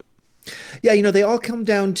all about? Yeah, they all come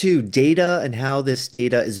down to data and how this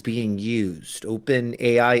data is being used.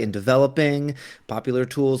 OpenAI in developing popular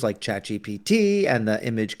tools like ChatGPT and the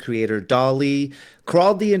image creator DALL-E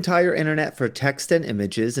crawled the entire internet for text and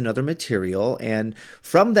images and other material. And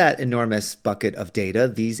from that enormous bucket of data,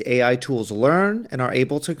 these AI tools learn and are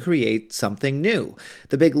able to create something new.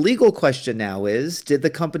 The big legal question now is, did the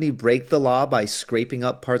company break the law by scraping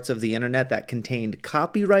up parts of the internet that contained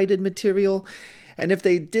copyrighted material? And if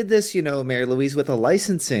they did this, Mary Louise, with a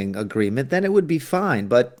licensing agreement, then it would be fine.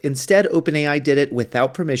 But instead, OpenAI did it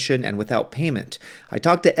without permission and without payment. I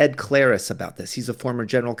talked to Ed Claris about this. He's a former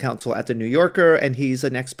general counsel at The New Yorker, and he's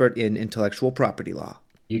an expert in intellectual property law.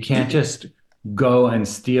 You can't just go and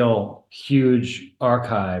steal huge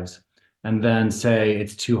archives and then say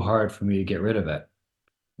it's too hard for me to get rid of it.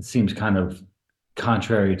 It seems kind of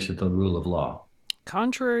contrary to the rule of law.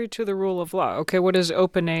 Contrary to the rule of law. Okay, what is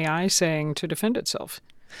OpenAI saying to defend itself?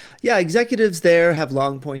 Yeah, executives there have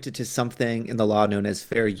long pointed to something in the law known as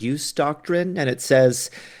fair use doctrine, and it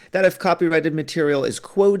says that if copyrighted material is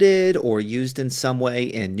quoted or used in some way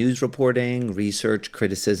in news reporting, research,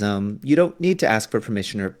 criticism, you don't need to ask for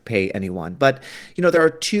permission or pay anyone. But, there are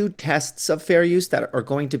 2 tests of fair use that are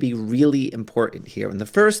going to be really important here. And the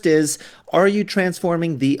first is, are you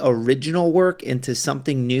transforming the original work into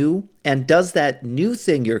something new? And does that new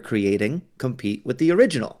thing you're creating compete with the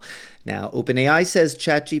original? Now, OpenAI says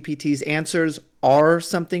ChatGPT's answers are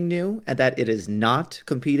something new and that it is not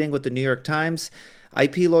competing with the New York Times.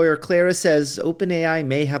 IP lawyer Clara says OpenAI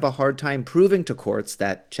may have a hard time proving to courts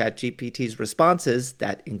that ChatGPT's responses,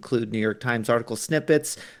 that include New York Times article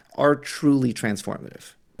snippets, are truly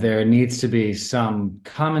transformative. There needs to be some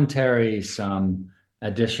commentary, some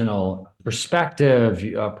additional perspective.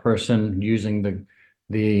 A person using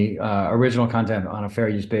the original content on a fair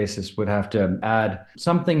use basis would have to add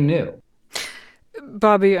something new.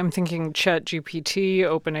 Bobby, I'm thinking ChatGPT,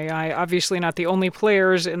 OpenAI, obviously not the only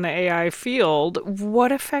players in the AI field.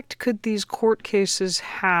 What effect could these court cases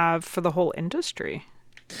have for the whole industry?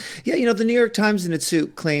 Yeah, the New York Times in its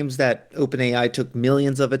suit claims that OpenAI took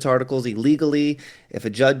millions of its articles illegally. If a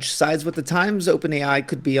judge sides with the Times, OpenAI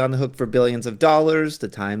could be on the hook for billions of dollars. The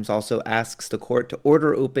Times also asks the court to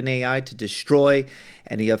order OpenAI to destroy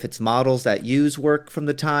any of its models that use work from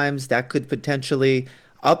the Times. That could potentially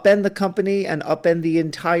upend the company and upend the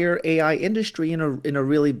entire AI industry in a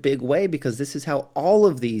really big way, because this is how all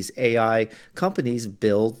of these AI companies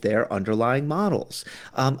build their underlying models.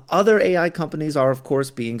 Other AI companies are, of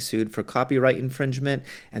course, being sued for copyright infringement,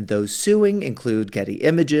 and those suing include Getty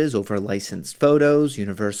Images over licensed photos,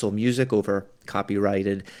 Universal Music over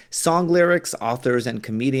copyrighted song lyrics. Authors and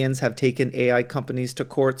comedians have taken AI companies to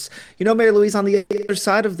courts. Mary Louise, on the other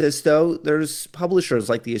side of this, though, there's publishers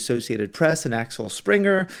like the Associated Press and Axel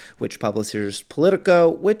Springer, which publishes Politico,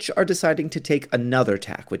 which are deciding to take another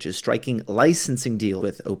tack, which is striking licensing deal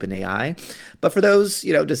with OpenAI. But for those,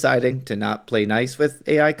 deciding to not play nice with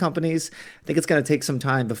AI companies, I think it's going to take some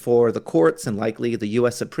time before the courts and likely the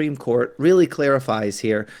U.S. Supreme Court really clarifies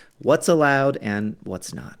here what's allowed and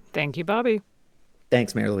what's not. Thank you, Bobby.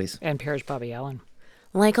 Thanks, Mary Louise. NPR's Bobby Allen.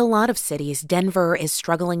 Like a lot of cities, Denver is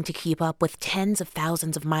struggling to keep up with tens of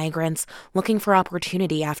thousands of migrants looking for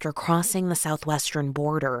opportunity after crossing the southwestern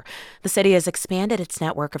border. The city has expanded its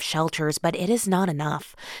network of shelters, but it is not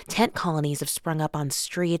enough. Tent colonies have sprung up on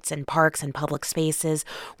streets and parks and public spaces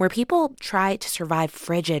where people try to survive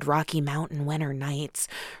frigid Rocky Mountain winter nights.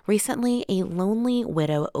 Recently, a lonely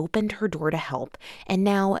widow opened her door to help, and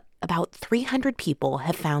now about 300 people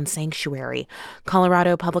have found sanctuary.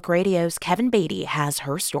 Colorado Public Radio's Kevin Beatty has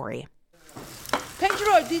her story.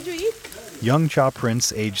 Pedro, did you eat? Young Cha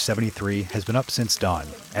Prince, age 73, has been up since dawn,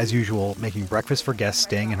 as usual, making breakfast for guests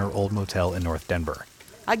staying in her old motel in North Denver.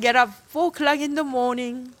 I get up 4 o'clock in the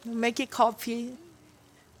morning, make a coffee,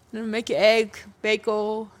 make egg,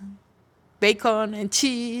 bacon, and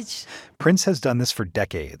cheese. Prince has done this for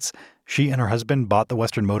decades. She and her husband bought the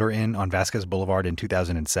Western Motor Inn on Vasquez Boulevard in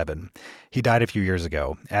 2007. He died a few years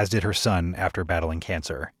ago, as did her son after battling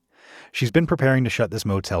cancer. She's been preparing to shut this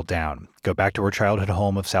motel down, go back to her childhood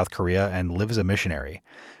home of South Korea, and live as a missionary.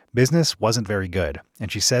 Business wasn't very good,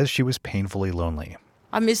 and she says she was painfully lonely.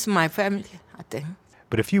 I miss my family, I think.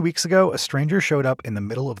 But a few weeks ago, a stranger showed up in the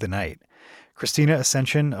middle of the night. Christina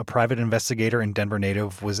Ascension, a private investigator and Denver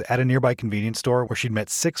native, was at a nearby convenience store where she'd met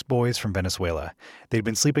 6 boys from Venezuela. They'd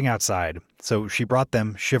been sleeping outside, so she brought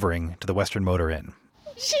them, shivering, to the Western Motor Inn.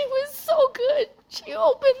 She was so good. She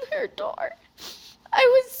opened her door.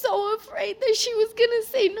 I was so afraid that she was going to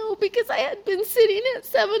say no because I had been sitting at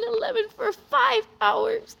 7-Eleven for 5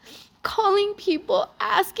 hours, calling people,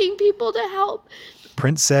 asking people to help.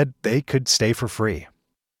 Prince said they could stay for free.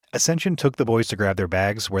 Ascension took the boys to grab their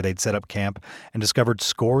bags where they'd set up camp and discovered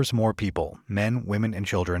scores more people, men, women, and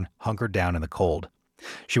children, hunkered down in the cold.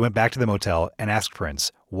 She went back to the motel and asked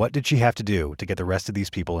Prince, what did she have to do to get the rest of these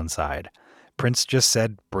people inside? Prince just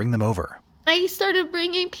said, bring them over. I started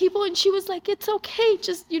bringing people and she was like, it's okay,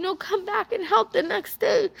 just, come back and help the next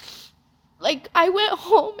day. I went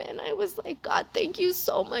home and I was like, God, thank you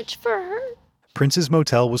so much for her. Prince's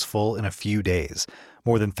motel was full in a few days.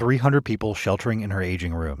 More than 300 people sheltering in her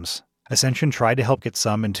aging rooms. Ascension tried to help get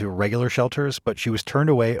some into regular shelters, but she was turned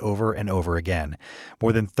away over and over again.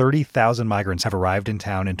 More than 30,000 migrants have arrived in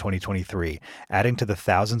town in 2023, adding to the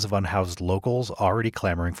thousands of unhoused locals already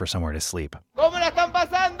clamoring for somewhere to sleep. ¿Cómo la están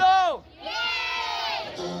pasando?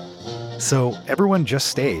 So everyone just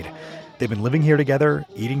stayed. They've been living here together,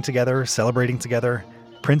 eating together, celebrating together.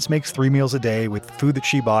 Prince makes 3 meals a day with food that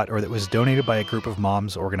she bought or that was donated by a group of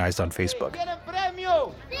moms organized on Facebook.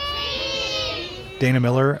 Dana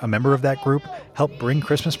Miller, a member of that group, helped bring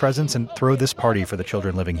Christmas presents and throw this party for the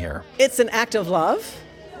children living here. It's an act of love,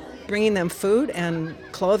 bringing them food and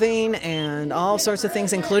clothing and all sorts of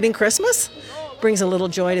things, including Christmas. Brings a little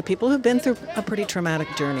joy to people who've been through a pretty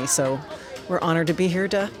traumatic journey. So we're honored to be here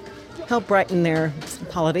to help brighten their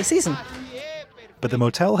holiday season. But the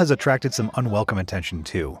motel has attracted some unwelcome attention,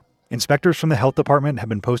 too. Inspectors from the health department have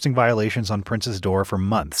been posting violations on Prince's door for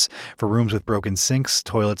months for rooms with broken sinks,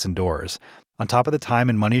 toilets, and doors. On top of the time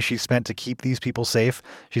and money she spent to keep these people safe,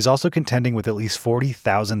 she's also contending with at least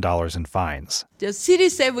 $40,000 in fines. The city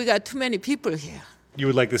said we got too many people here. You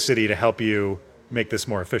would like the city to help you make this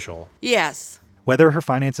more official? Yes. Whether her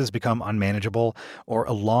finances become unmanageable or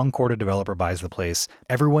a long-courted developer buys the place,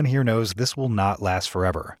 everyone here knows this will not last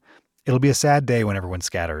forever. It'll be a sad day when everyone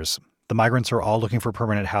scatters. The migrants are all looking for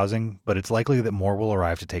permanent housing, but it's likely that more will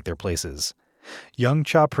arrive to take their places. Young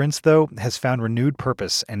Cha Prince, though, has found renewed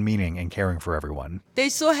purpose and meaning in caring for everyone. They're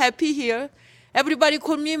so happy here. Everybody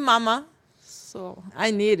call me mama, so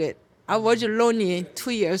I need it. I was lonely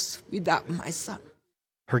 2 years without my son.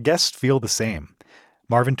 Her guests feel the same.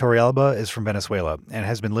 Marvin Torrealba is from Venezuela and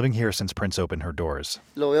has been living here since Prince opened her doors.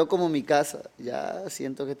 I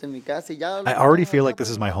already feel like this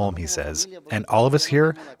is my home, he says, and all of us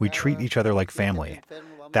here, we treat each other like family.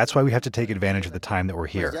 That's why we have to take advantage of the time that we're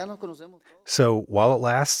here. So while it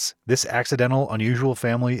lasts, this accidental, unusual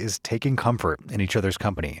family is taking comfort in each other's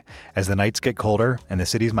company as the nights get colder and the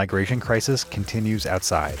city's migration crisis continues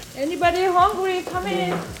outside. Anybody hungry? Come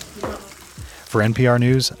in. For NPR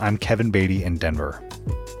News, I'm Kevin Beatty in Denver.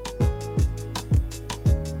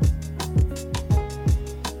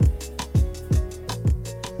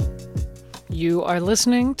 You are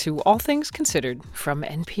listening to All Things Considered from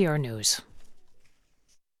NPR News.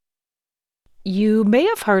 You may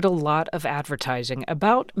have heard a lot of advertising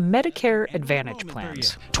about Medicare Advantage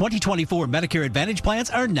plans. 2024 Medicare Advantage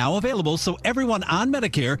plans are now available, so everyone on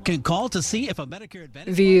Medicare can call to see if a Medicare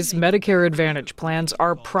Advantage... These Medicare Advantage plans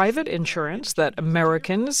are private insurance that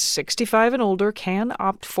Americans 65 and older can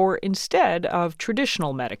opt for instead of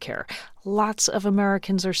traditional Medicare. Lots of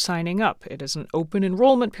Americans are signing up. It is an open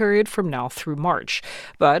enrollment period from now through March.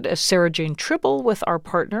 But as Sarah Jane Tribble with our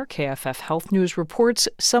partner KFF Health News reports,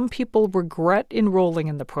 some people regret enrolling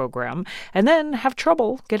in the program and then have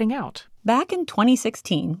trouble getting out. Back in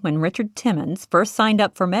 2016, when Richard Timmons first signed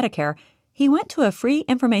up for Medicare, he went to a free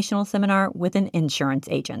informational seminar with an insurance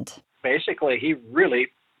agent. Basically, he really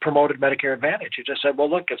promoted Medicare Advantage. He just said,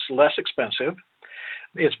 well, look, it's less expensive.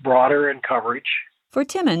 It's broader in coverage. For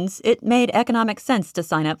Timmons, it made economic sense to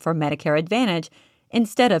sign up for Medicare Advantage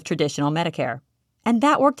instead of traditional Medicare. And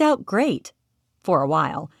that worked out great for a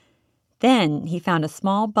while. Then he found a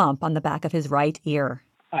small bump on the back of his right ear.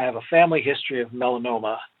 I have a family history of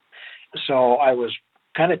melanoma, so I was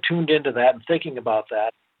kind of tuned into that and thinking about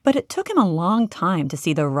that. But it took him a long time to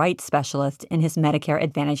see the right specialist in his Medicare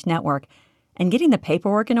Advantage network, and getting the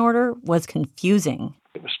paperwork in order was confusing.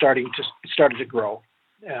 It started to grow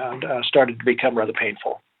and started to become rather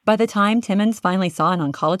painful. By the time Timmons finally saw an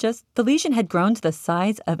oncologist, the lesion had grown to the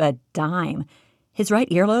size of a dime. His right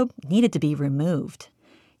earlobe needed to be removed.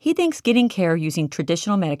 He thinks getting care using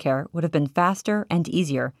traditional Medicare would have been faster and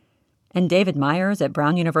easier. And David Myers at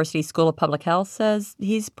Brown University School of Public Health says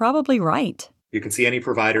he's probably right. You can see any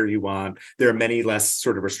provider you want. There are many less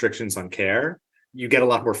sort of restrictions on care. You get a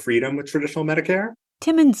lot more freedom with traditional Medicare.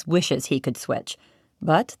 Timmons wishes he could switch,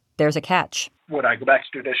 but there's a catch. Would I go back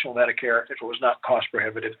to traditional Medicare if it was not cost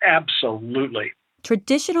prohibitive? Absolutely.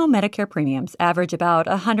 Traditional Medicare premiums average about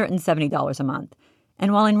 $170 a month.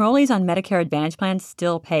 And while enrollees on Medicare Advantage plans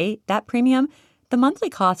still pay that premium, the monthly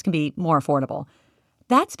cost can be more affordable.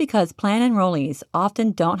 That's because plan enrollees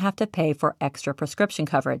often don't have to pay for extra prescription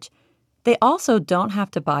coverage. They also don't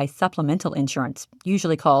have to buy supplemental insurance,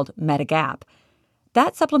 usually called Medigap.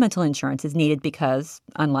 That supplemental insurance is needed because,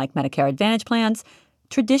 unlike Medicare Advantage plans,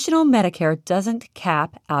 traditional Medicare doesn't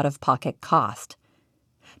cap out-of-pocket cost.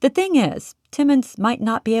 The thing is, Timmons might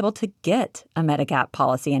not be able to get a Medigap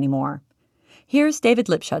policy anymore. Here's David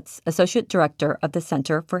Lipschutz, Associate Director of the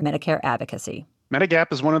Center for Medicare Advocacy.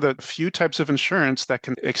 Medigap is one of the few types of insurance that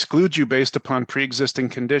can exclude you based upon pre-existing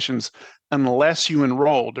conditions unless you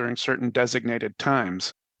enroll during certain designated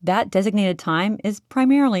times. That designated time is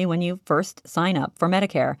primarily when you first sign up for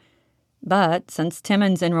Medicare. But since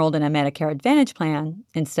Timmons enrolled in a Medicare Advantage plan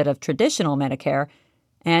instead of traditional Medicare,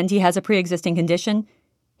 and he has a pre-existing condition,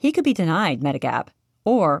 he could be denied Medigap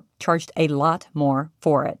or charged a lot more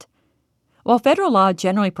for it. While federal law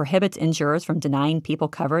generally prohibits insurers from denying people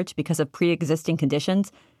coverage because of pre-existing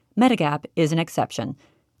conditions, Medigap is an exception.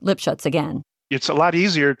 Lipschutz again. It's a lot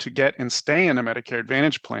easier to get and stay in a Medicare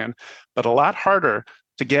Advantage plan, but a lot harder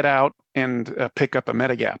to get out and pick up a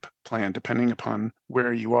Medigap plan, depending upon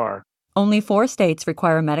where you are. Only 4 states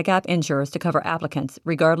require Medigap insurers to cover applicants,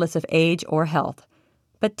 regardless of age or health.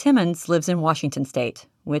 But Timmons lives in Washington state,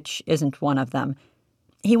 which isn't one of them.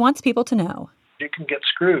 He wants people to know. You can get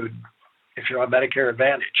screwed if you're on Medicare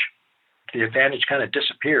Advantage. The advantage kind of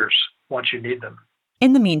disappears once you need them.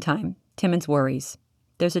 In the meantime, Timmons worries.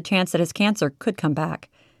 There's a chance that his cancer could come back,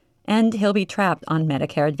 and he'll be trapped on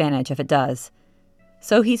Medicare Advantage if it does.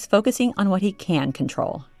 So he's focusing on what he can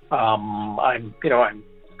control. I'm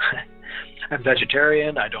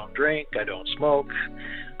vegetarian, I don't drink, I don't smoke.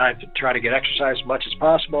 I try to get exercise as much as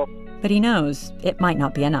possible. But he knows it might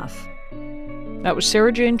not be enough. That was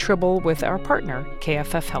Sarah Jane Tribble with our partner,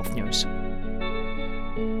 KFF Health News.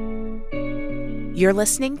 You're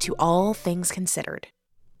listening to All Things Considered.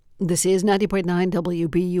 This is 90.9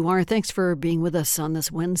 WBUR. Thanks for being with us on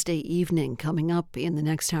this Wednesday evening. Coming up in the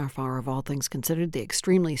next half hour of All Things Considered, the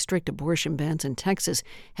extremely strict abortion bans in Texas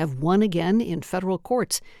have won again in federal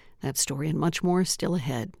courts. That story and much more still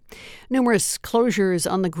ahead. Numerous closures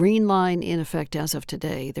on the Green Line in effect as of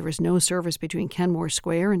today. There is no service between Kenmore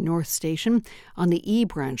Square and North Station. On the E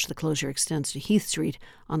branch, the closure extends to Heath Street.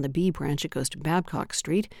 On the B branch, it goes to Babcock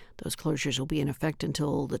Street. Those closures will be in effect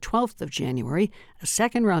until the 12th of January. A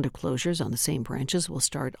second round of closures on the same branches will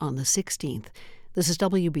start on the 16th. This is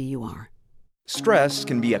WBUR. Stress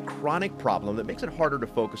can be a chronic problem that makes it harder to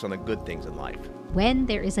focus on the good things in life. When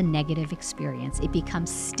there is a negative experience, it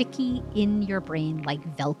becomes sticky in your brain like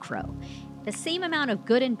Velcro. The same amount of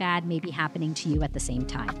good and bad may be happening to you at the same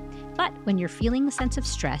time. But when you're feeling a sense of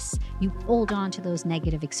stress, you hold on to those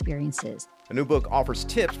negative experiences. A new book offers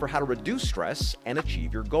tips for how to reduce stress and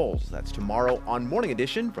achieve your goals. That's tomorrow on Morning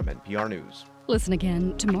Edition from NPR News. Listen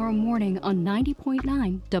again tomorrow morning on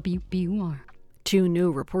 90.9 WBUR. Two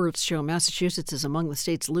new reports show Massachusetts is among the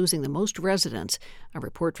states losing the most residents. A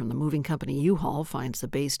report from the moving company U-Haul finds the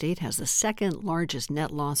Bay State has the second largest net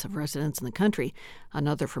loss of residents in the country.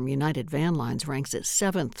 Another from United Van Lines ranks it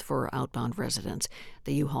seventh for outbound residents.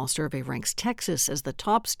 The U-Haul survey ranks Texas as the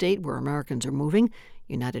top state where Americans are moving.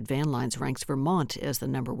 United Van Lines ranks Vermont as the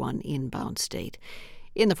number one inbound state.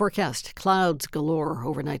 In the forecast, clouds galore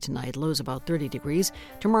overnight tonight, lows about 30 degrees.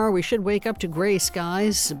 Tomorrow we should wake up to gray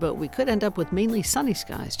skies, but we could end up with mainly sunny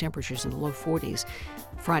skies, temperatures in the low 40s.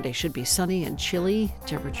 Friday should be sunny and chilly,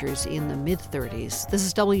 temperatures in the mid-30s. This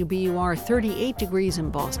is WBUR, 38 degrees in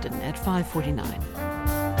Boston at 5:49.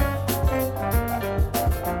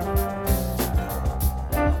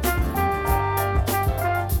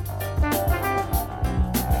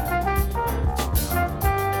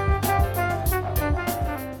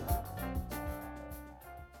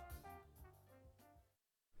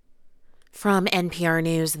 From NPR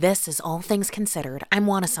News, this is All Things Considered. I'm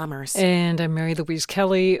Juana Summers. And I'm Mary Louise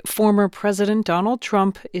Kelly. Former President Donald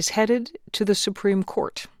Trump is headed to the Supreme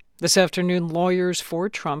Court. This afternoon, lawyers for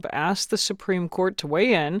Trump asked the Supreme Court to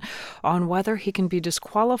weigh in on whether he can be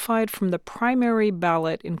disqualified from the primary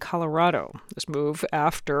ballot in Colorado. This move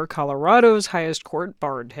after Colorado's highest court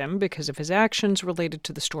barred him because of his actions related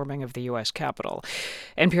to the storming of the U.S. Capitol.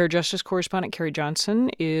 NPR Justice correspondent Carrie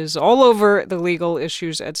Johnson is all over the legal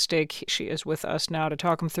issues at stake. She is with us now to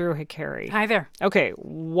talk them through. Hey, Carrie. Hi there. Okay,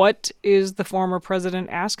 what is the former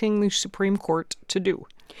president asking the Supreme Court to do?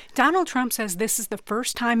 Donald Trump says this is the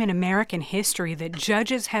first time in American history that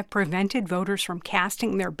judges have prevented voters from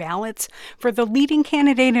casting their ballots for the leading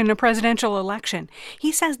candidate in a presidential election.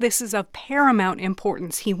 He says this is of paramount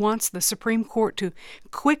importance. He wants the Supreme Court to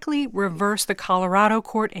quickly reverse the Colorado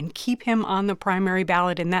court and keep him on the primary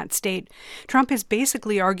ballot in that state. Trump is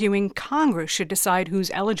basically arguing Congress should decide who's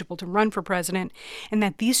eligible to run for president and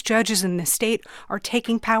that these judges in the state are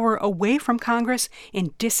taking power away from Congress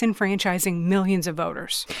and disenfranchising millions of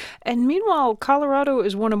voters. And meanwhile, Colorado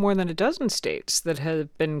is one of more than a dozen states that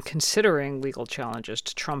have been considering legal challenges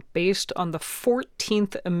to Trump based on the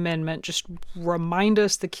 14th Amendment. Just remind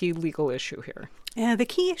us the key legal issue here. The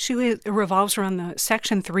key issue revolves around the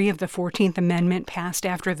Section 3 of the 14th Amendment passed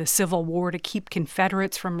after the Civil War to keep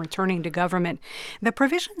Confederates from returning to government. The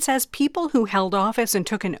provision says people who held office and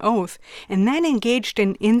took an oath and then engaged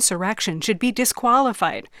in insurrection should be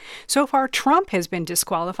disqualified. So far, Trump has been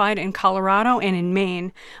disqualified in Colorado and in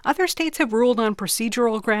Maine. Other states have ruled on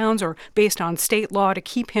procedural grounds or based on state law to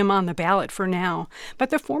keep him on the ballot for now. But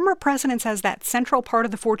the former president says that central part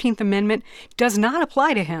of the 14th Amendment does not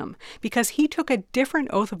apply to him because he took a different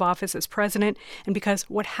oath of office as president and because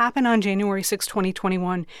what happened on January 6,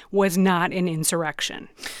 2021 was not an insurrection.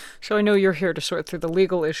 So I know you're here to sort through the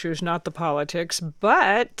legal issues, not the politics,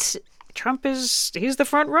 but Trump he's the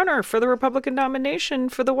front runner for the Republican nomination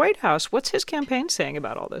for the White House. What's his campaign saying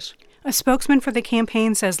about all this? A spokesman for the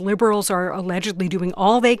campaign says liberals are allegedly doing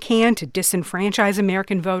all they can to disenfranchise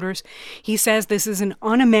American voters. He says this is an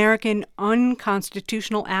un-American,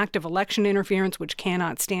 unconstitutional act of election interference which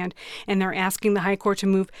cannot stand, and they're asking the High Court to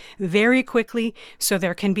move very quickly so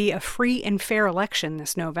there can be a free and fair election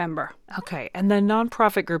this November. Okay, and the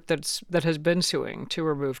nonprofit group that has been suing to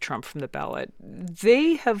remove Trump from the ballot,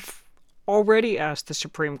 they have already asked the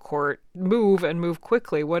Supreme Court move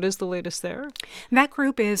quickly. What is the latest there? That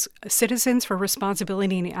group is Citizens for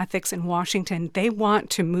Responsibility and Ethics in Washington. They want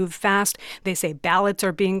to move fast. They say ballots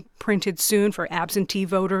are being printed soon for absentee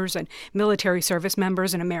voters and military service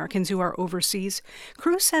members and Americans who are overseas.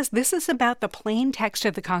 Cruz says this is about the plain text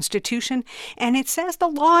of the Constitution, and it says the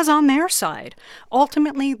law is on their side.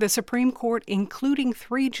 Ultimately, the Supreme Court, including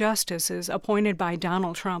 3 justices appointed by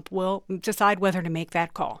Donald Trump, will decide whether to make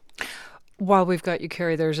that call. While we've got you,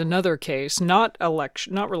 Carrie, there's another case, not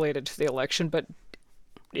related to the election, but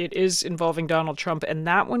it is involving Donald Trump, and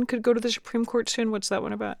that one could go to the Supreme Court soon. What's that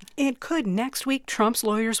one about? It could. Next week, Trump's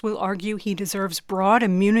lawyers will argue he deserves broad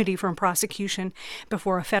immunity from prosecution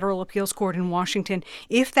before a federal appeals court in Washington.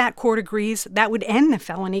 If that court agrees, that would end the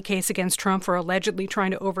felony case against Trump for allegedly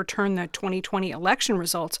trying to overturn the 2020 election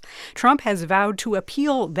results. Trump has vowed to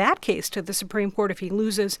appeal that case to the Supreme Court if he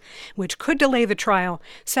loses, which could delay the trial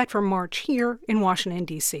set for March here in Washington,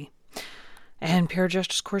 D.C. NPR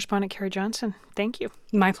Justice Correspondent Carrie Johnson, thank you.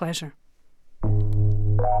 My pleasure.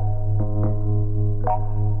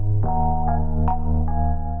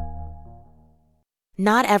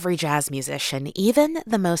 Not every jazz musician, even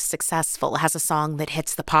the most successful, has a song that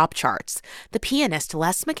hits the pop charts. The pianist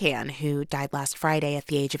Les McCann, who died last Friday at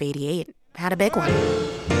the age of 88, had a big one.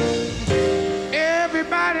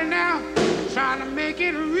 Everybody now trying to make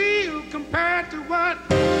it real compared to what?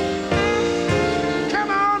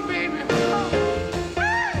 Come on, baby.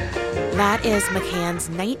 That is McCann's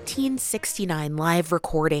 1969 live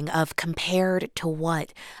recording of Compared to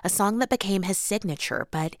What, a song that became his signature,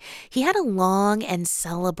 but he had a long and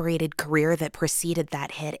celebrated career that preceded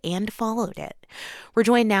that hit and followed it. We're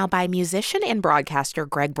joined now by musician and broadcaster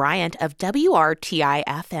Greg Bryant of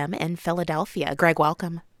WRTI-FM in Philadelphia. Greg,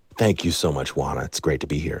 welcome. Thank you so much, Juana. It's great to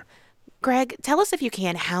be here. Greg, tell us if you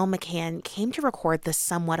can how McCann came to record this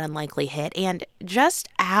somewhat unlikely hit and just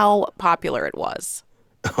how popular it was.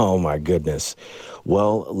 Oh, my goodness.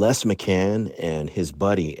 Well, Les McCann and his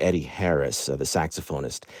buddy Eddie Harris, the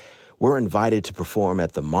saxophonist, were invited to perform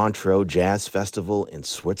at the Montreux Jazz Festival in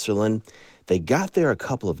Switzerland. They got there a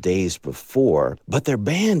couple of days before, but their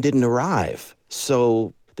band didn't arrive.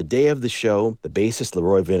 So the day of the show, the bassist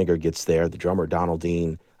Leroy Vinegar gets there, the drummer Donald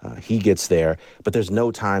Dean, he gets there, but there's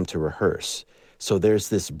no time to rehearse. So there's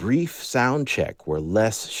this brief sound check where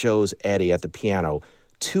Les shows Eddie at the piano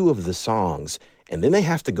 2 of the songs, and then they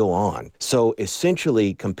have to go on. So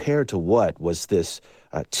essentially, Compared to What was this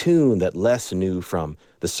tune that Les knew from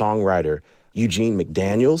the songwriter Eugene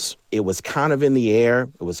McDaniels. It was kind of in the air.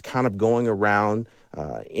 It was kind of going around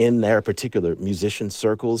in their particular musician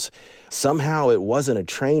circles. Somehow it wasn't a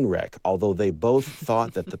train wreck, although they both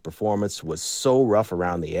thought that the performance was so rough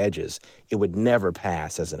around the edges, it would never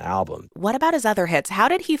pass as an album. What about his other hits? How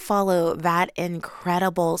did he follow that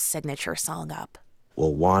incredible signature song up?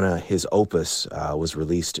 Well, Juana, his opus was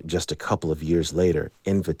released just a couple of years later,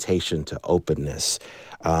 Invitation to Openness.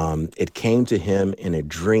 It came to him in a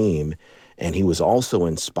dream, and he was also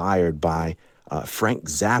inspired by Frank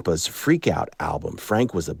Zappa's Freak Out album.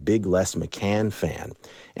 Frank was a big Les McCann fan,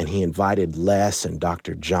 and he invited Les and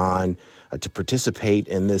Dr. John to participate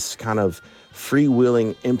in this kind of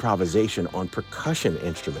freewheeling improvisation on percussion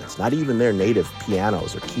instruments, not even their native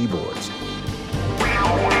pianos or keyboards.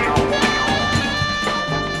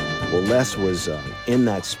 Well, Les was in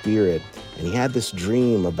that spirit, and he had this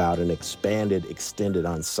dream about an expanded, extended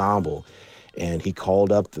ensemble. And he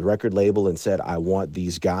called up the record label and said, I want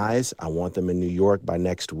these guys. I want them in New York by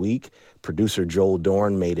next week. Producer Joel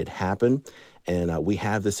Dorn made it happen. And we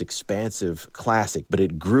have this expansive classic, but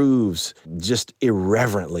it grooves just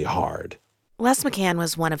irreverently hard. Les McCann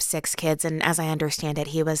was one of 6 kids, and as I understand it,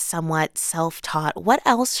 he was somewhat self-taught. What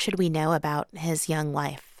else should we know about his young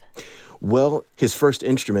life? Well, his first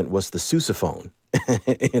instrument was the sousaphone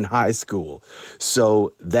in high school.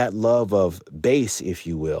 So that love of bass, if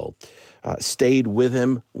you will, stayed with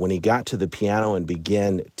him when he got to the piano and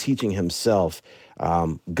began teaching himself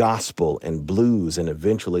gospel and blues and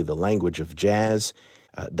eventually the language of jazz.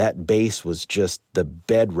 That bass was just the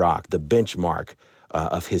bedrock, the benchmark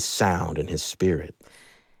of his sound and his spirit.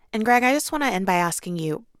 And Greg, I just want to end by asking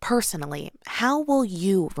you personally, how will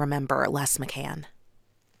you remember Les McCann?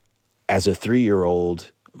 As a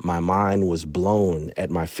 3-year-old, my mind was blown at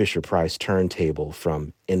my Fisher-Price turntable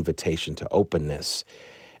from Invitation to Openness.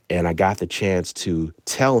 And I got the chance to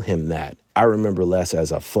tell him that. I remember Les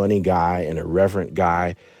as a funny guy, an irreverent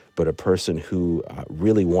guy, but a person who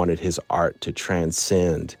really wanted his art to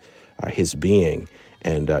transcend his being.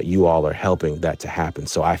 And you all are helping that to happen.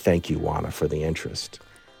 So I thank you, Juana, for the interest.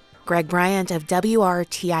 Greg Bryant of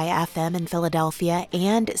WRTI-FM in Philadelphia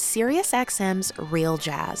and SiriusXM's Real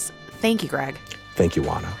Jazz. Thank you, Greg. Thank you,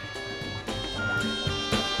 Juana.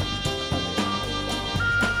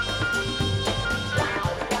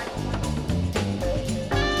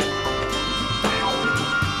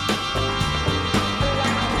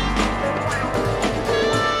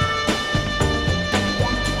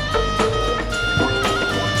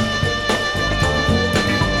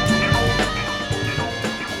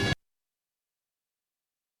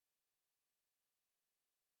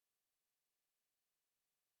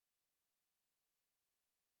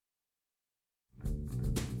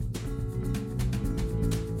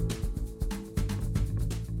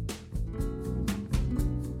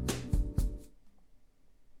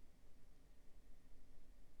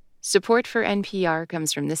 Support for NPR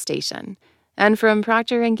comes from this station and from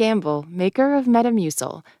Procter & Gamble, maker of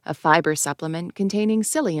Metamucil, a fiber supplement containing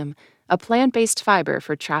psyllium, a plant-based fiber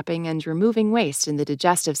for trapping and removing waste in the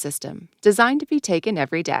digestive system, designed to be taken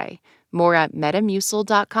every day. More at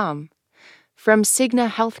metamucil.com. From Cigna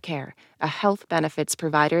Healthcare, a health benefits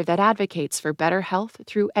provider that advocates for better health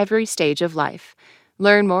through every stage of life.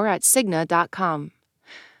 Learn more at Cigna.com.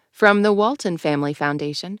 From the Walton Family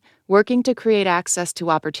Foundation, working to create access to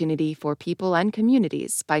opportunity for people and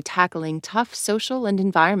communities by tackling tough social and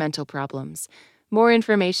environmental problems. More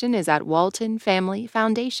information is at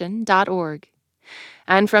waltonfamilyfoundation.org.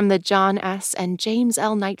 And from the John S. and James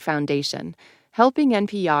L. Knight Foundation, helping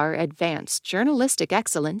NPR advance journalistic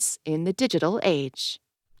excellence in the digital age.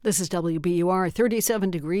 This is WBUR. 37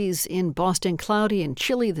 degrees in Boston, cloudy and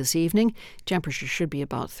chilly this evening. Temperature should be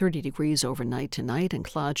about 30 degrees overnight tonight, and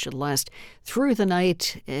clouds should last through the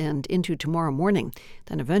night and into tomorrow morning.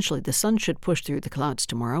 Then eventually the sun should push through the clouds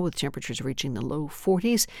tomorrow, with temperatures reaching the low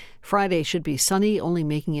 40s. Friday should be sunny, only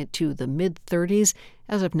making it to the mid-30s.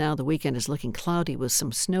 As of now, the weekend is looking cloudy with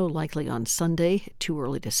some snow likely on Sunday. Too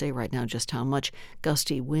early to say right now just how much.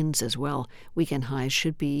 Gusty winds as well. Weekend highs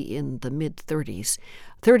should be in the mid-30s.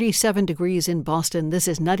 37 degrees in Boston. This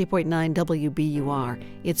is 90.9 WBUR.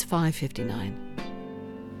 It's 5:59.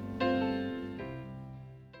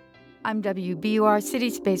 I'm WBUR City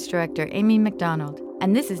Space Director Amy McDonald,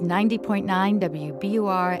 and this is 90.9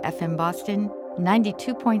 WBUR FM Boston,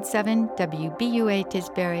 92.7 WBUA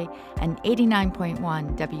Tisbury, and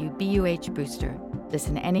 89.1 WBUH Brewster.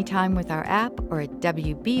 Listen anytime with our app or at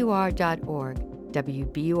WBUR.org.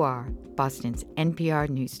 WBUR, Boston's NPR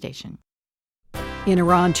news station. In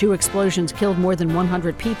Iran, 2 explosions killed more than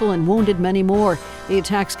 100 people and wounded many more. The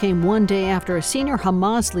attacks came one day after a senior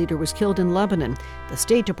Hamas leader was killed in Lebanon. The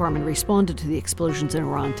State Department responded to the explosions in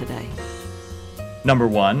Iran today. Number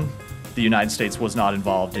 1, the United States was not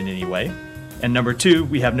involved in any way. And number 2,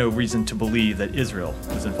 we have no reason to believe that Israel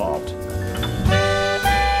was involved.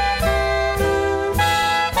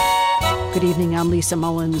 Good evening, I'm Lisa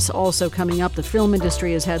Mullins. Also coming up, the film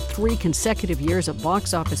industry has had 3 consecutive years of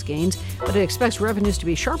box office gains, but it expects revenues to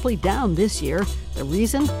be sharply down this year. The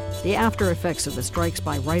reason? The after effects of the strikes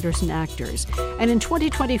by writers and actors. And in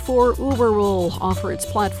 2024, Uber will offer its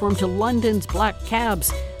platform to London's black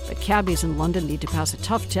cabs. But cabbies in London need to pass a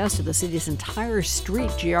tough test of the city's entire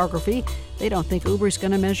street geography. They don't think Uber's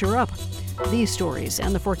going to measure up. These stories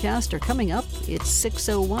and the forecast are coming up. It's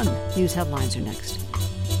 6:01. News headlines are next.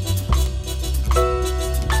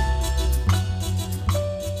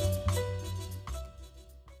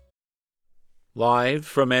 Live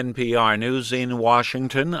from NPR News in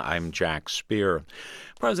Washington, I'm Jack Speer.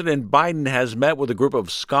 President Biden has met with a group of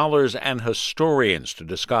scholars and historians to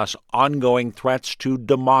discuss ongoing threats to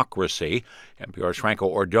democracy. NPR's Franco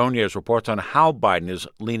Ordonez reports on how Biden is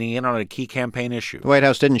leaning in on a key campaign issue. The White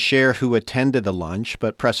House didn't share who attended the lunch,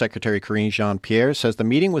 but Press Secretary Karine Jean-Pierre says the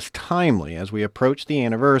meeting was timely as we approach the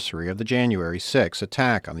anniversary of the January 6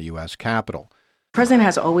 attack on the U.S. Capitol. The president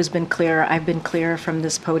has always been clear. I've been clear from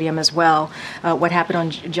this podium as well. What happened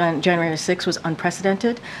on January 6th was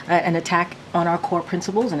unprecedented, an attack on our core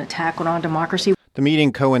principles, an attack on our democracy. The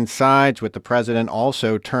meeting coincides with the president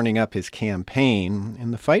also turning up his campaign,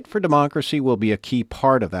 and the fight for democracy will be a key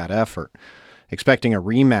part of that effort. Expecting a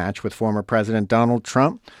rematch with former President Donald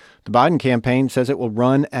Trump, the Biden campaign says it will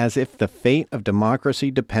run as if the fate of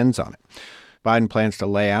democracy depends on it. Biden plans to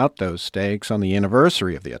lay out those stakes on the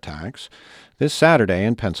anniversary of the attacks this Saturday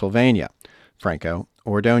in Pennsylvania. Franco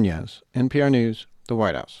Ordonez, NPR News, the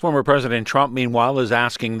White House. Former President Trump, meanwhile, is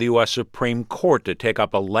asking the U.S. Supreme Court to take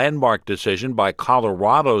up a landmark decision by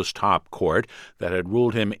Colorado's top court that had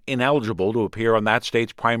ruled him ineligible to appear on that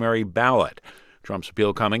state's primary ballot. Trump's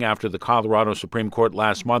appeal coming after the Colorado Supreme Court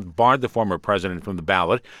last month barred the former president from the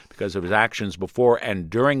ballot because of his actions before and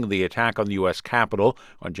during the attack on the U.S. Capitol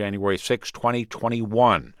on January 6,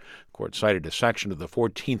 2021. The court cited a section of the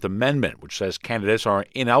 14th Amendment which says candidates are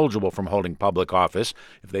ineligible from holding public office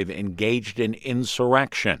if they've engaged in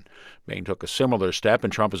insurrection. Maine took a similar step,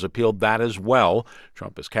 and Trump has appealed that as well.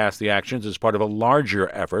 Trump has cast the actions as part of a larger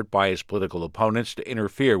effort by his political opponents to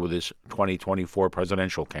interfere with his 2024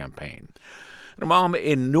 presidential campaign. A mom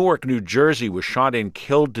in Newark, New Jersey, was shot and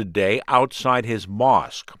killed today outside his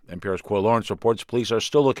mosque. NPR's Quill Lawrence reports police are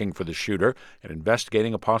still looking for the shooter and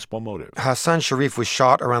investigating a possible motive. Hassan Sharif was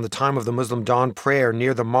shot around the time of the Muslim dawn prayer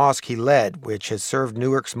near the mosque he led, which has served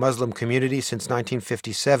Newark's Muslim community since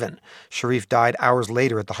 1957. Sharif died hours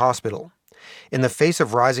later at the hospital. In the face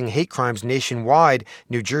of rising hate crimes nationwide,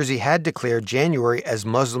 New Jersey had declared January as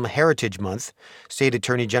Muslim Heritage Month. State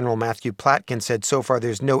Attorney General Matthew Platkin said so far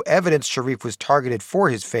there's no evidence Sharif was targeted for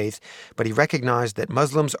his faith, but he recognized that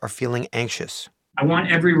Muslims are feeling anxious. I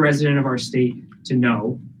want every resident of our state to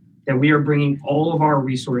know that we are bringing all of our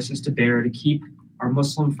resources to bear to keep our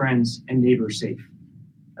Muslim friends and neighbors safe,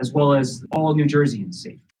 as well as all New Jerseyans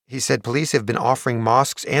safe. He said police have been offering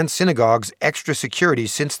mosques and synagogues extra security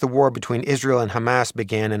since the war between Israel and Hamas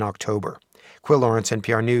began in October. Quill Lawrence,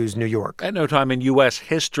 NPR News, New York. At no time in U.S.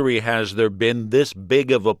 history has there been this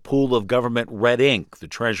big of a pool of government red ink. The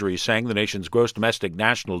Treasury saying the nation's gross domestic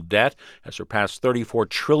national debt has surpassed $34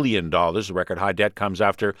 trillion. The record high debt comes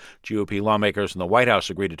after GOP lawmakers in the White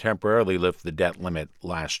House agreed to temporarily lift the debt limit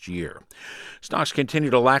last year. Stocks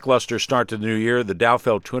continued a lackluster start to the new year. The Dow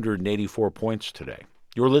fell 284 points today.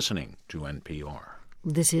 You're listening to NPR.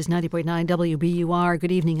 This is 90.9 WBUR.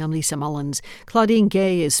 Good evening, I'm Lisa Mullins. Claudine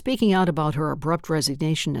Gay is speaking out about her abrupt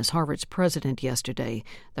resignation as Harvard's president yesterday.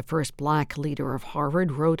 The first black leader of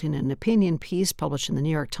Harvard wrote in an opinion piece published in the New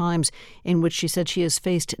York Times in which she said she has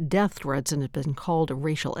faced death threats and has been called a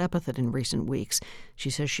racial epithet in recent weeks. She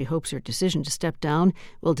says she hopes her decision to step down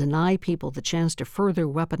will deny people the chance to further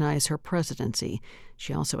weaponize her presidency.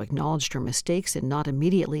 She also acknowledged her mistakes in not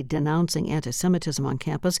immediately denouncing anti-Semitism on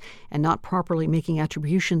campus and not properly making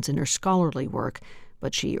attributions in her scholarly work,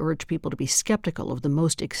 but she urged people to be skeptical of the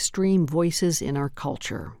most extreme voices in our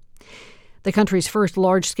culture. The country's first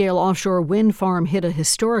large-scale offshore wind farm hit a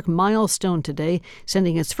historic milestone today,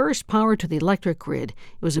 sending its first power to the electric grid.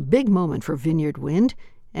 It was a big moment for Vineyard Wind,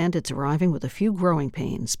 and it's arriving with a few growing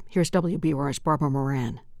pains. Here's WBUR's Barbara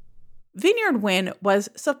Moran. Vineyard Wind was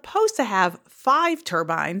supposed to have 5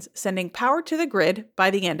 turbines sending power to the grid by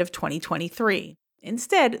the end of 2023.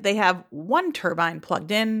 Instead, they have 1 turbine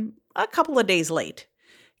plugged in a couple of days late.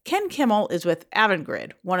 Ken Kimmel is with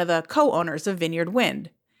Avangrid, one of the co-owners of Vineyard Wind.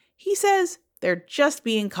 He says they're just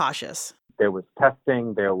being cautious. There was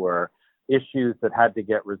testing, there were issues that had to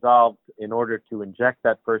get resolved in order to inject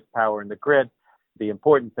that first power in the grid. The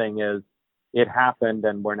important thing is it happened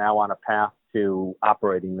and we're now on a path to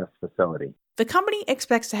operating this facility. The company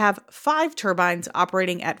expects to have 5 turbines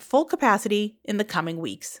operating at full capacity in the coming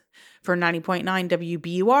weeks. For 90.9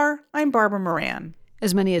 WBUR, I'm Barbara Moran.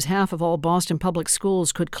 As many as half of all Boston public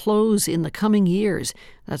schools could close in the coming years.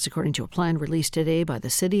 That's according to a plan released today by the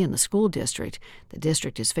city and the school district. The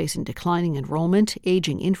district is facing declining enrollment,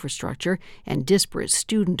 aging infrastructure, and disparate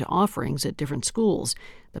student offerings at different schools.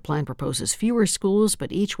 The plan proposes fewer schools,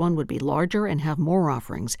 but each one would be larger and have more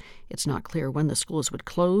offerings. It's not clear when the schools would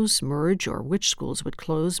close, merge, or which schools would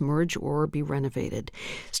close, merge, or be renovated.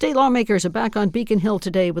 State lawmakers are back on Beacon Hill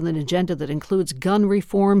today with an agenda that includes gun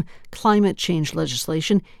reform, climate change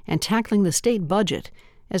legislation, and tackling the state budget.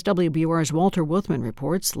 As WBUR's Walter Wuthman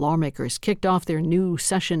reports, lawmakers kicked off their new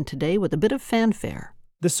session today with a bit of fanfare.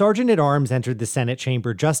 The Sergeant-at-Arms entered the Senate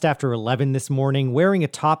chamber just after 11 this morning, wearing a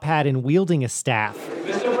top hat and wielding a staff.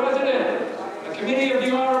 Mr. President, a committee of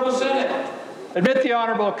the Honorable Senate. Admit the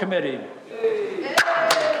Honorable Committee.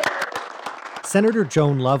 Senator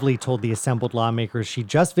Joan Lovely told the assembled lawmakers she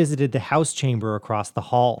just visited the House chamber across the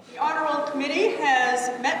hall. The Honorable Committee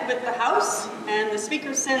has met with the House, and the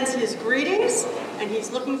Speaker sends his greetings, and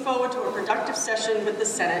he's looking forward to a productive session with the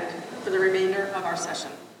Senate for the remainder of our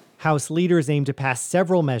session. House leaders aim to pass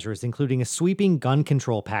several measures, including a sweeping gun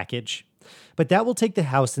control package. But that will take the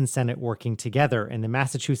House and Senate working together, and the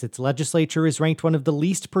Massachusetts legislature is ranked one of the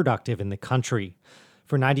least productive in the country.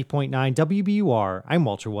 For 90.9 WBUR, I'm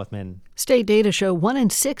Walter Wuthman. State data show 1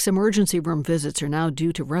 in 6 emergency room visits are now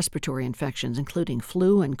due to respiratory infections, including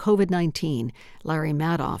flu and COVID-19. Larry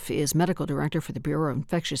Madoff is medical director for the Bureau of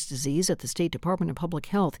Infectious Disease at the State Department of Public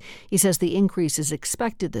Health. He says the increase is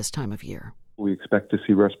expected this time of year. We expect to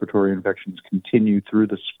see respiratory infections continue through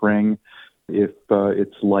the spring. If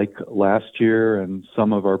it's like last year and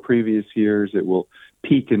some of our previous years, it will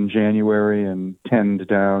peak in January and tend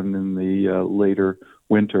down in the later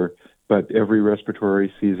winter. But every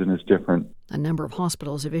respiratory season is different. A number of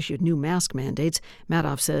hospitals have issued new mask mandates.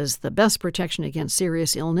 Madoff says the best protection against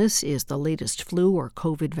serious illness is the latest flu or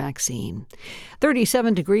COVID vaccine.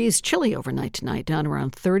 37 degrees, chilly overnight tonight, down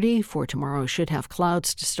around 30. For tomorrow, should have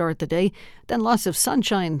clouds to start the day. Then lots of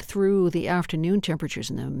sunshine through the afternoon, temperatures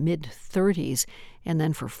in the mid-30s. And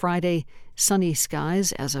then for Friday, sunny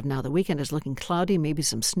skies. As of now, the weekend is looking cloudy, maybe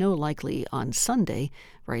some snow likely on Sunday.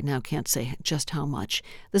 Right now, can't say just how much.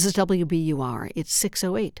 This is WBUR. It's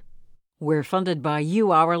 6:08. We're funded by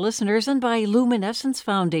you, our listeners, and by Luminescence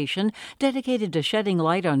Foundation, dedicated to shedding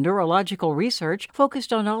light on neurological research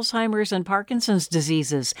focused on Alzheimer's and Parkinson's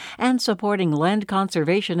diseases and supporting land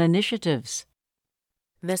conservation initiatives.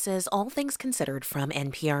 This is All Things Considered from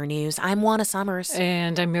NPR News. I'm Juana Summers.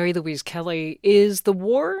 And I'm Mary Louise Kelly. Is the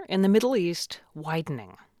war in the Middle East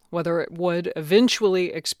widening? Whether it would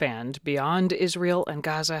eventually expand beyond Israel and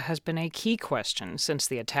Gaza has been a key question since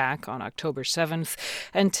the attack on October 7th.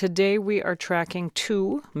 And today we are tracking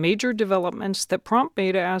two major developments that prompt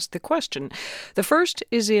me to ask the question. The first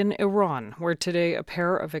is in Iran, where today a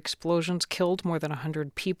pair of explosions killed more than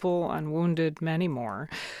 100 people and wounded many more.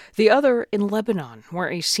 The other in Lebanon, where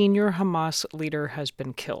a senior Hamas leader has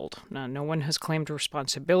been killed. Now, no one has claimed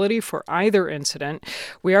responsibility for either incident.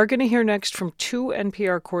 We are going to hear next from two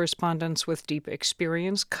NPR correspondents with deep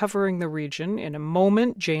experience covering the region. In a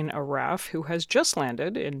moment, Jane Araf, who has just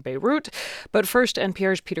landed in Beirut. But first,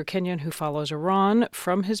 NPR's Peter Kenyon, who follows Iran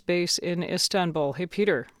from his base in Istanbul. Hey,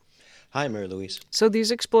 Peter. Hi, Mary Louise. So these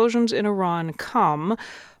explosions in Iran come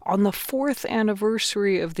on the fourth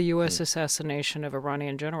anniversary of the U.S. assassination of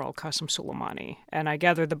Iranian General Qasem Soleimani. And I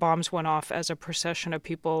gather the bombs went off as a procession of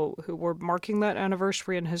people who were marking that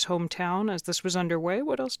anniversary in his hometown as this was underway.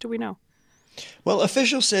 What else do we know? Well,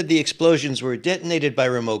 officials said the explosions were detonated by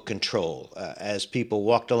remote control as people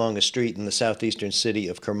walked along a street in the southeastern city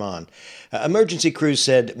of Kerman. Emergency crews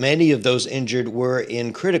said many of those injured were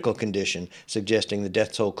in critical condition, suggesting the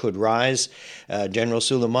death toll could rise. General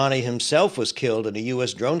Soleimani himself was killed in a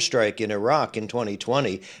U.S. drone strike in Iraq in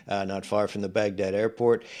 2020, not far from the Baghdad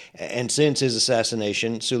airport. And since his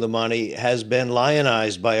assassination, Soleimani has been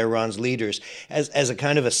lionized by Iran's leaders as a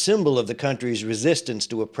kind of a symbol of the country's resistance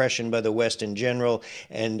to oppression by the West in general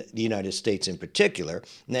and the United States in particular.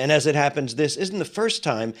 And as it happens, this isn't the first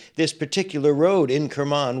time this particular road in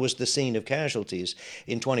Kerman was the scene of casualties.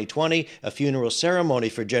 In 2020, a funeral ceremony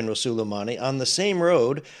for General Soleimani on the same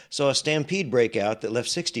road saw a stampede break out that left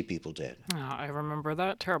 60 people dead. Oh, I remember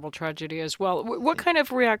that terrible tragedy as well. What kind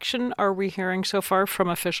of reaction are we hearing so far from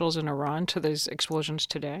officials in Iran to these explosions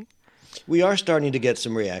today? We are starting to get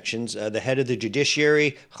some reactions. The head of the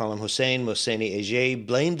judiciary, Khalem Hossein Mohseni-Ejei,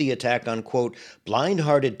 blamed the attack on, quote,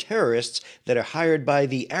 blind-hearted terrorists that are hired by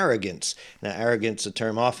the arrogants. Now, arrogance, a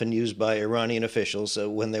term often used by Iranian officials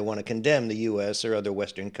when they want to condemn the U.S. or other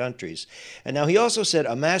Western countries. And now he also said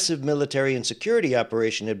a massive military and security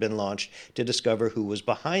operation had been launched to discover who was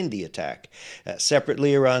behind the attack.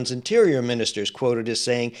 Separately, Iran's interior minister is quoted as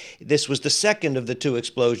saying this was the second of the two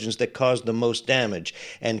explosions that caused the most damage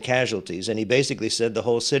and casualties. And he basically said the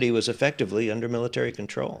whole city was effectively under military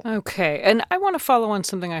control. Okay, and I want to follow on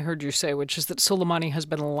something I heard you say, which is that Soleimani has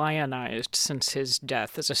been lionized since his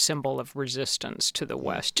death as a symbol of resistance to the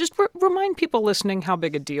West. Just remind people listening how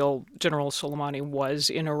big a deal General Soleimani was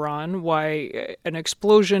in Iran, why an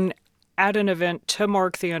explosion at an event to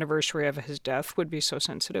mark the anniversary of his death would be so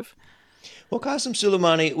sensitive. Well, Qasem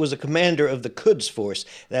Soleimani was a commander of the Quds Force.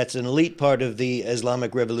 That's an elite part of the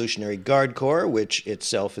Islamic Revolutionary Guard Corps, which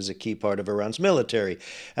itself is a key part of Iran's military.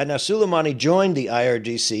 And now Soleimani joined the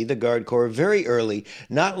IRGC, the Guard Corps, very early,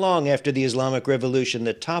 not long after the Islamic Revolution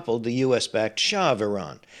that toppled the U.S.-backed Shah of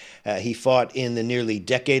Iran. He fought in the nearly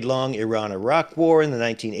decade-long Iran-Iraq War in the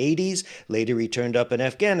 1980s. Later, he turned up in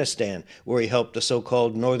Afghanistan, where he helped the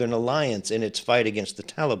so-called Northern Alliance in its fight against the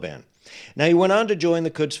Taliban. Now, he went on to join the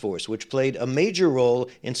Quds Force, which played a major role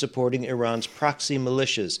in supporting Iran's proxy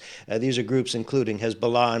militias. These are groups including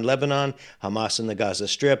Hezbollah in Lebanon, Hamas in the Gaza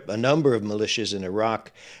Strip, a number of militias in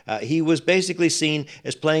Iraq. He was basically seen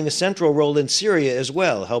as playing a central role in Syria as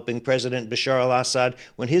well, helping President Bashar al-Assad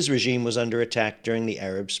when his regime was under attack during the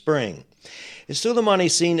Arab Spring. Is Soleimani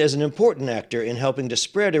seen as an important actor in helping to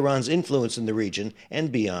spread Iran's influence in the region and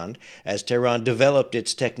beyond, as Tehran developed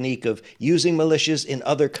its technique of using militias in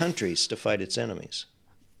other countries to fight its enemies?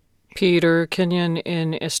 Peter Kenyon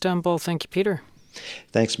in Istanbul. Thank you, Peter.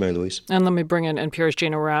 Thanks, Mary Louise. And let me bring in NPR's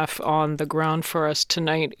Jane Araf on the ground for us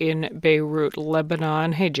tonight in Beirut,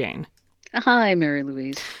 Lebanon. Hey, Jane. Hi, Mary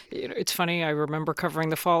Louise. It's funny, I remember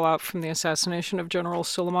covering the fallout from the assassination of General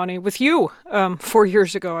Soleimani with you 4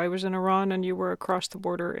 years ago. I was in Iran and you were across the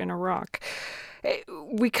border in Iraq.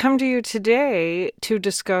 We come to you today to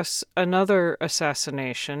discuss another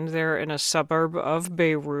assassination there in a suburb of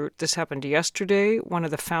Beirut. This happened yesterday. One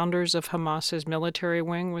of the founders of Hamas's military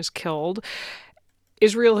wing was killed.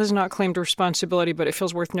 Israel has not claimed responsibility, but it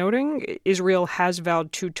feels worth noting Israel has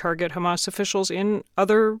vowed to target Hamas officials in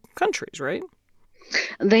other countries, right?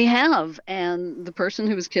 They have, and the person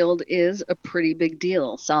who was killed is a pretty big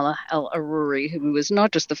deal. Salah al-Aruri, who was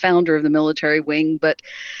not just the founder of the military wing, but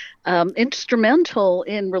instrumental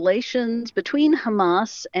in relations between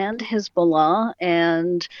Hamas and Hezbollah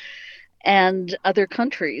and other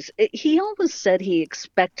countries. He always said he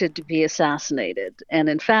expected to be assassinated. And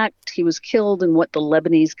in fact, he was killed in what the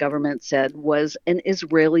Lebanese government said was an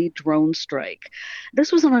Israeli drone strike.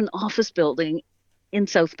 This was on an office building in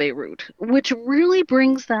South Beirut, which really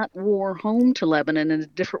brings that war home to Lebanon in a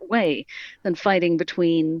different way than fighting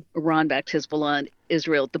between Iran-backed Hezbollah and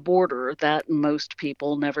Israel at the border that most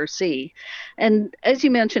people never see. And as you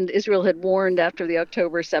mentioned, Israel had warned after the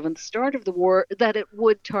October 7th start of the war that it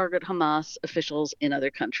would target Hamas officials in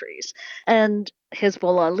other countries. And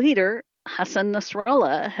Hezbollah leader Hassan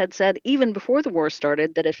Nasrallah had said even before the war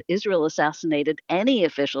started that if Israel assassinated any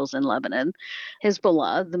officials in Lebanon,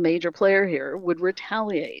 Hezbollah, the major player here, would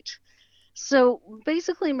retaliate. So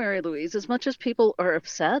basically, Mary Louise, as much as people are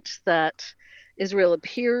upset that Israel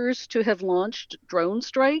appears to have launched drone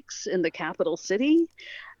strikes in the capital city,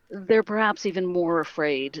 they're perhaps even more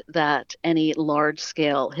afraid that any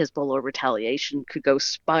large-scale Hezbollah retaliation could go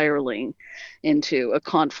spiraling into a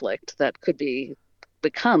conflict that could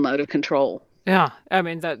become out of control. Yeah, I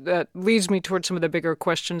mean, that leads me towards some of the bigger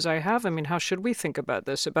questions I have. I mean, how should we think about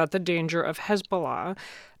this, about the danger of Hezbollah,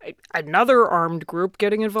 another armed group,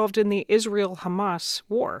 getting involved in the Israel-Hamas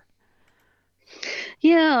war?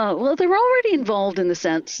 Yeah, well, they're already involved in the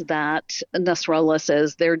sense that Nasrallah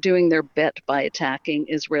says they're doing their bit by attacking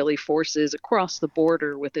Israeli forces across the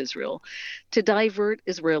border with Israel to divert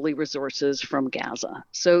Israeli resources from Gaza.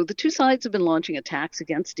 So the two sides have been launching attacks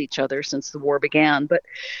against each other since the war began. But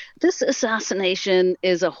this assassination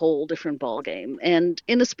is a whole different ballgame. And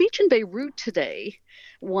in a speech in Beirut today,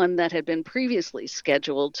 one that had been previously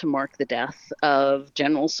scheduled to mark the death of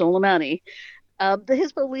General Soleimani, the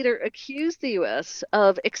Hezbollah leader accused the U.S.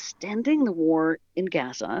 of extending the war in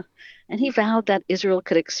Gaza, and he vowed that Israel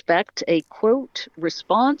could expect a, quote,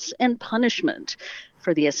 response and punishment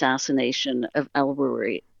for the assassination of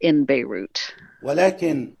al-Aruri in Beirut.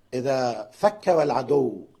 And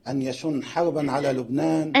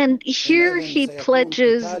here he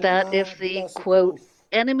pledges that if the, quote,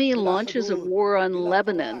 enemy launches a war on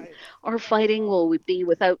Lebanon, our fighting will be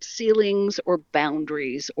without ceilings or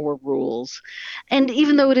boundaries or rules. And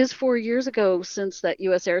even though it is 4 years ago since that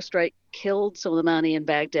U.S. airstrike killed Soleimani in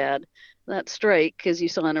Baghdad, that strike, as you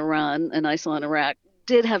saw in Iran and I saw in Iraq,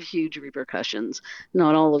 did have huge repercussions,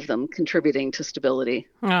 not all of them contributing to stability.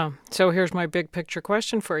 Oh, so here's my big picture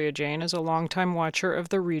question for you, Jane. As a longtime watcher of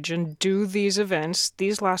the region, do these events,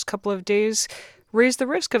 these last couple of days, raise the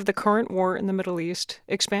risk of the current war in the Middle East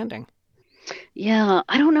expanding? Yeah,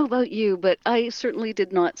 I don't know about you, but I certainly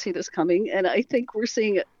did not see this coming. And I think we're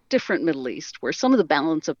seeing a different Middle East where some of the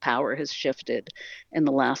balance of power has shifted in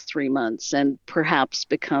the last 3 months and perhaps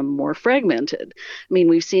become more fragmented. I mean,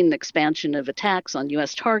 we've seen an expansion of attacks on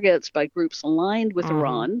U.S. targets by groups aligned with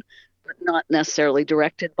Iran, but not necessarily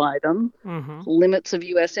directed by them, limits of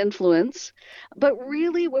U.S. influence. But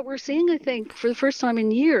really what we're seeing, I think, for the first time in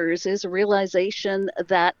years is a realization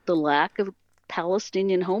that the lack of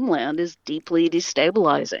Palestinian homeland is deeply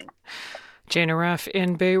destabilizing. Jane Aref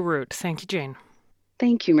in Beirut. Thank you, Jane.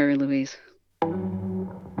 Thank you, Mary Louise.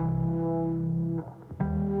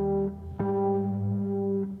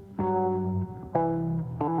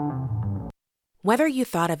 Whether you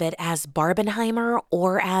thought of it as Barbenheimer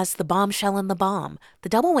or as The Bombshell in the Bomb, the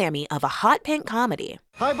double whammy of a hot pink comedy.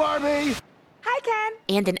 Hi, Barbie! Hi, Ken!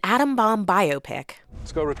 And an atom bomb biopic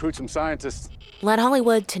Let's go recruit some scientists. led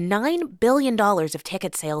Hollywood to $9 billion of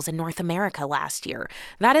ticket sales in North America last year.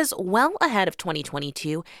 That is well ahead of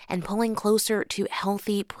 2022 and pulling closer to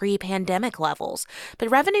healthy pre-pandemic levels. But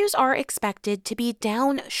revenues are expected to be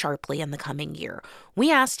down sharply in the coming year.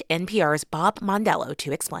 We asked NPR's Bob Mondello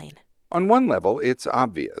to explain. On one level, it's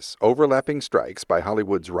obvious. Overlapping strikes by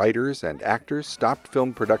Hollywood's writers and actors stopped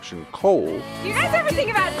film production cold. Do you guys ever think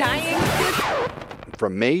about dying?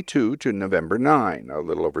 From May 2 to November 9, a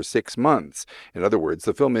little over 6 months. In other words,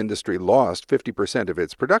 the film industry lost 50% of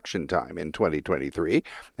its production time in 2023,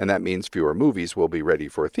 and that means fewer movies will be ready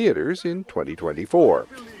for theaters in 2024.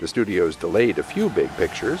 The studios delayed a few big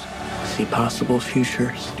pictures. See possible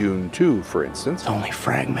futures. Dune 2, for instance. Only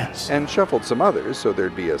fragments. And shuffled some others so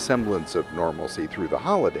there'd be a semblance of normalcy through the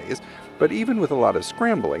holidays. But even with a lot of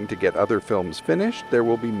scrambling to get other films finished, there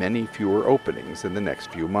will be many fewer openings in the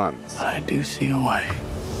next few months. I do see a way.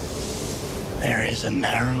 there is a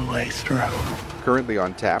narrow way through. Currently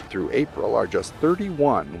on tap through April are just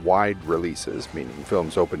 31 wide releases, meaning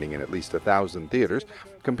films opening in at least 1,000 theaters,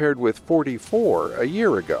 compared with 44 a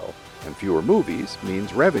year ago. And fewer movies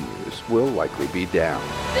means revenues will likely be down.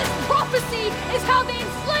 This prophecy is how they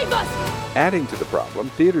enslave us! Adding to the problem,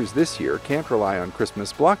 theaters this year can't rely on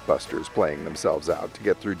Christmas blockbusters playing themselves out to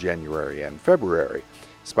get through January and February.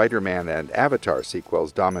 Spider-Man and Avatar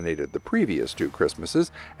sequels dominated the previous two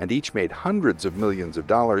Christmases, and each made hundreds of millions of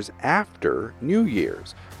dollars after New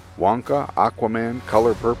Year's. Wonka, Aquaman,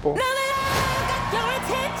 Color Purple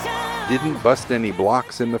didn't bust any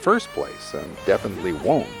blocks in the first place, and definitely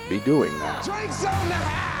won't be doing that.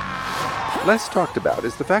 Less talked about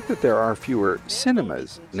is the fact that there are fewer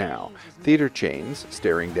cinemas now. Theater chains,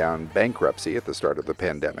 staring down bankruptcy at the start of the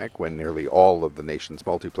pandemic, when nearly all of the nation's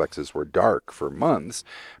multiplexes were dark for months,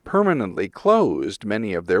 permanently closed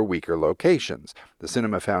many of their weaker locations. The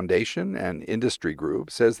Cinema Foundation, an industry group,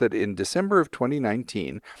 says that in December of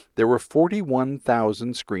 2019, there were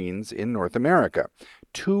 41,000 screens in North America.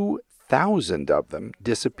 2,000 of them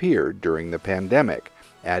disappeared during the pandemic.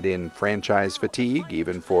 Add in franchise fatigue,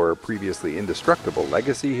 even for previously indestructible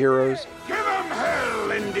legacy heroes. Give 'em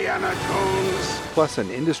hell, Indiana Jones! Plus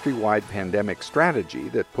an industry-wide pandemic strategy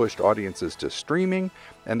that pushed audiences to streaming,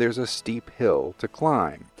 and there's a steep hill to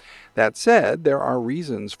climb. That said, there are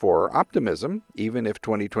reasons for optimism, even if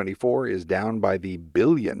 2024 is down by the $1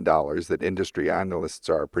 billion that industry analysts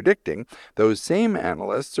are predicting. Those same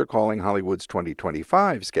analysts are calling Hollywood's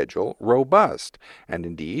 2025 schedule robust, and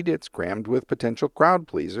indeed it's crammed with potential crowd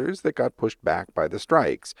pleasers that got pushed back by the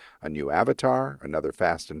strikes. A new Avatar, another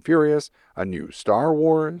Fast and Furious, a new Star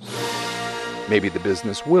Wars. Maybe the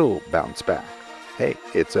business will bounce back. Hey,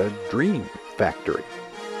 it's a dream factory.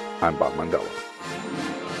 I'm Bob Mondello.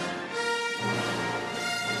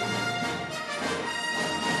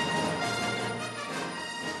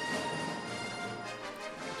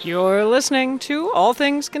 You're listening to All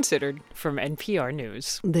Things Considered from NPR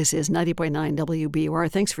News. This is 90.9 WBUR.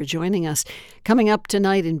 Thanks for joining us. Coming up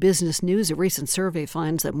tonight in business news, a recent survey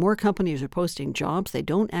finds that more companies are posting jobs they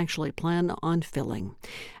don't actually plan on filling.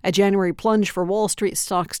 A January plunge for Wall Street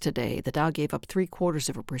stocks today. The Dow gave up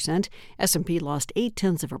 0.75%, S&P lost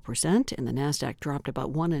 0.8%, and the Nasdaq dropped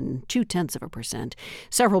about 1 2/10%.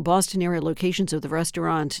 Several Boston area locations of the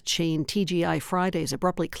restaurant chain TGI Fridays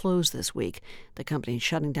abruptly closed this week. The company is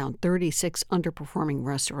shutting down 36 underperforming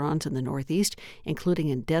restaurants in the Northeast, including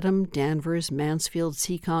in Dedham, Danvers, Mansfield,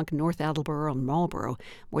 Seekonk, North Attleboro, and Marlboro.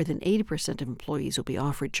 More than 80% of employees will be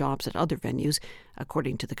offered jobs at other venues.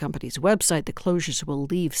 According to the company's website, the closures will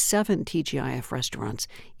leave 7 TGIF restaurants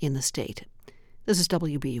in the state. This is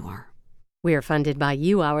WBUR. We're funded by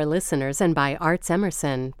you, our listeners, and by Arts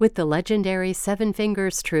Emerson, with the legendary Seven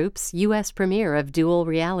Fingers Troup's U.S. premiere of Dual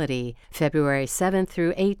Reality, February 7th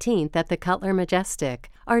through 18th at the Cutler Majestic,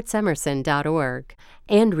 artsemerson.org.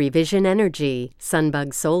 And Revision Energy.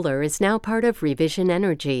 Sunbug Solar is now part of Revision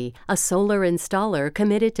Energy, a solar installer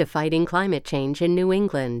committed to fighting climate change in New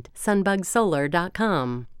England.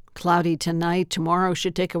 sunbugsolar.com. Cloudy tonight. Tomorrow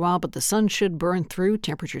should take a while, but the sun should burn through.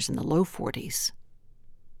 Temperatures in the low 40s.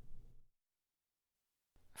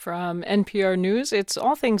 From NPR News, it's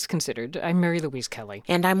All Things Considered. I'm Mary Louise Kelly.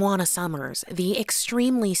 And I'm Juana Summers. The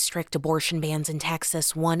extremely strict abortion bans in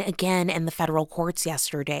Texas won again in the federal courts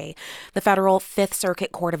yesterday. The federal Fifth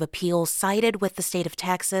Circuit Court of Appeals sided with the state of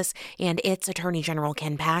Texas and its Attorney General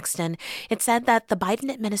Ken Paxton. It said that the Biden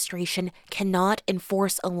administration cannot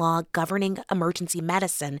enforce a law governing emergency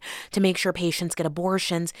medicine to make sure patients get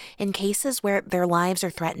abortions in cases where their lives are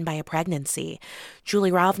threatened by a pregnancy. Julie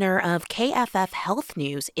Rovner of KFF Health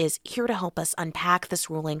News is here to help us unpack this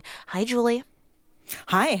ruling. Hi, Julie.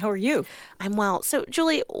 Hi, how are you? I'm well. So,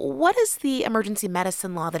 Julie, what is the emergency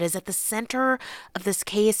medicine law that is at the center of this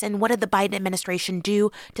case, and what did the Biden administration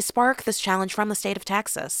do to spark this challenge from the state of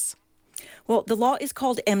Texas? Well, the law is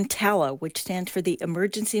called EMTALA, which stands for the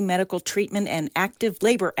Emergency Medical Treatment and Active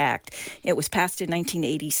Labor Act. It was passed in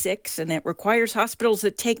 1986, and it requires hospitals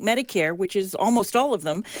that take Medicare, which is almost all of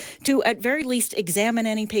them, to at very least examine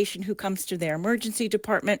any patient who comes to their emergency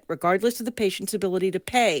department, regardless of the patient's ability to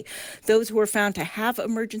pay. Those who are found to have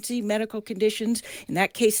emergency medical conditions, in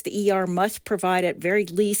that case, the ER must provide at very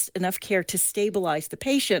least enough care to stabilize the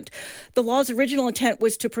patient. The law's original intent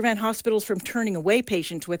was to prevent hospitals from turning away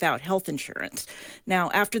patients without health insurance. insurance. Now,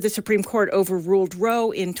 after the Supreme Court overruled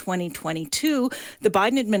Roe in 2022, the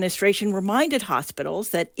Biden administration reminded hospitals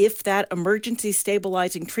that if that emergency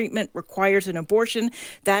stabilizing treatment requires an abortion,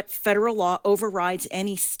 that federal law overrides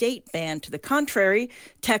any state ban. To the contrary,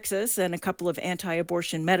 Texas and a couple of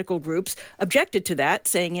anti-abortion medical groups objected to that,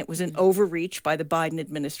 saying it was an overreach by the Biden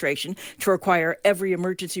administration to require every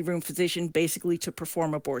emergency room physician basically to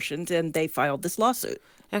perform abortions, and they filed this lawsuit.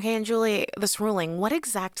 Okay, and Julie, this ruling, what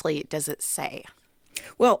exactly does it say?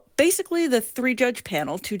 Well, basically, the three-judge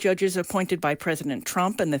panel, two judges appointed by President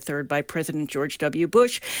Trump and the third by President George W.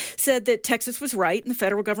 Bush, said that Texas was right and the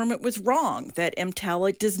federal government was wrong, that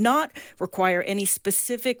EMTALA does not require any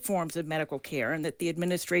specific forms of medical care and that the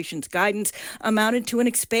administration's guidance amounted to an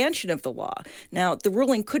expansion of the law. Now, the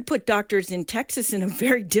ruling could put doctors in Texas in a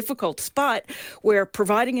very difficult spot where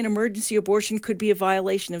providing an emergency abortion could be a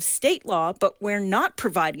violation of state law, but where not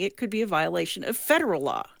providing it could be a violation of federal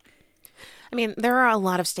law. I mean, there are a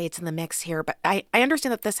lot of states in the mix here, but I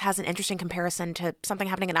understand that this has an interesting comparison to something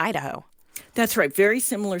happening in Idaho. That's right. Very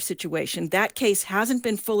similar situation. That case hasn't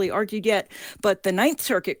been fully argued yet, but the Ninth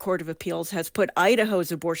Circuit Court of Appeals has put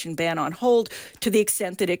Idaho's abortion ban on hold to the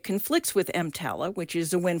extent that it conflicts with EMTALA, which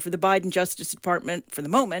is a win for the Biden Justice Department for the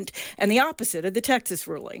moment, and the opposite of the Texas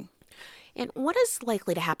ruling. And what is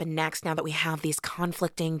likely to happen next now that we have these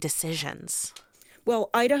conflicting decisions?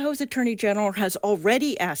 Well, Idaho's Attorney General has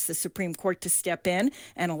already asked the Supreme Court to step in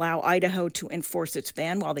and allow Idaho to enforce its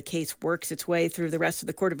ban while the case works its way through the rest of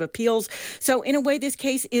the Court of Appeals. So in a way, this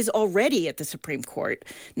case is already at the Supreme Court.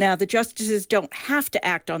 Now, the justices don't have to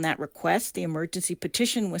act on that request. The emergency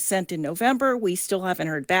petition was sent in November. We still haven't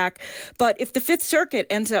heard back. But if the Fifth Circuit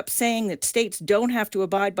ends up saying that states don't have to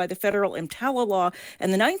abide by the federal EMTALA law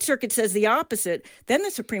and the Ninth Circuit says the opposite, then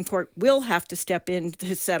the Supreme Court will have to step in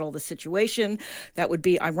to settle the situation. That would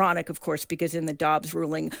be ironic, of course, because in the Dobbs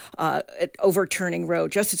ruling overturning Roe,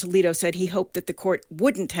 Justice Alito said he hoped that the court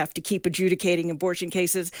wouldn't have to keep adjudicating abortion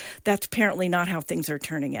cases. That's apparently not how things are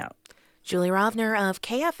turning out. Julie Rovner of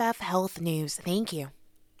KFF Health News. Thank you.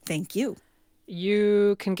 Thank you.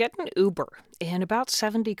 You can get an Uber in about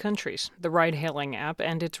 70 countries. The ride-hailing app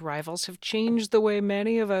and its rivals have changed the way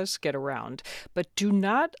many of us get around. But do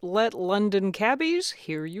not let London cabbies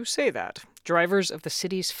hear you say that. Drivers of the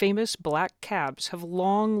city's famous black cabs have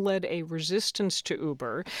long led a resistance to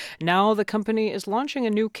Uber. Now the company is launching a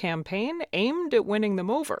new campaign aimed at winning them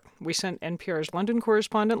over. We sent NPR's London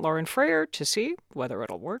correspondent Lauren Freyer to see whether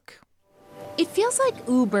it'll work. It feels like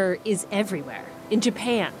Uber is everywhere. In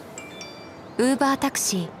Japan, Uber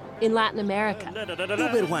taxi. In Latin America,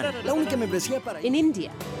 in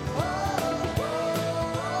India.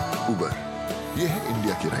 Uber, ये है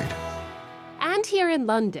India की ride. And here in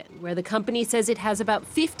London, where the company says it has about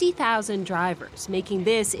 50,000 drivers, making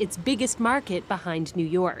this its biggest market behind New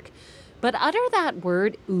York. But utter that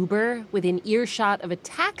word, Uber, within earshot of a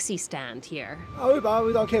taxi stand here. Oh, Uber,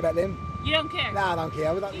 we don't care about them. You don't care? No, I don't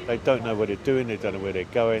care. They don't know what they're doing, they don't know where they're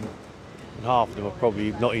going, and half of them are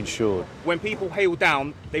probably not insured. When people hail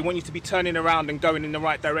down, they want you to be turning around and going in the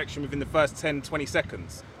right direction within the first 10, 20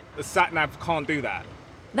 seconds. The sat-nav can't do that.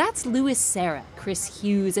 That's Louis Serra, Chris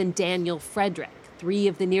Hughes, and Daniel Frederick, three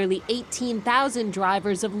of the nearly 18,000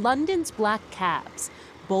 drivers of London's black cabs,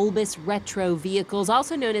 bulbous retro vehicles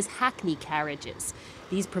also known as hackney carriages.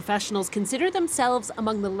 These professionals consider themselves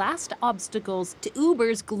among the last obstacles to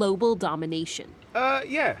Uber's global domination.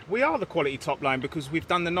 Yeah, we are the quality top line because we've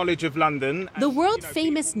done the knowledge of London. The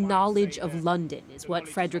world-famous knowledge of London is what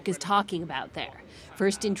Frederick is talking about there.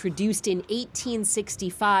 First introduced in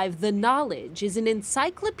 1865, the knowledge is an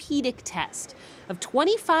encyclopedic test of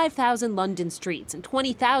 25,000 London streets and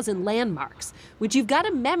 20,000 landmarks, which you've got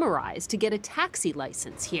to memorize to get a taxi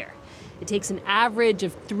license here. It takes an average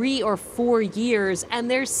of 3 or 4 years, and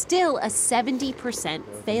there's still a 70%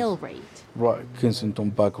 fail rate. Right Kensington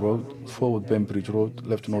Back Road, forward Bembridge Road,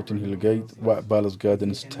 left Notting Hill Gate, right Ballas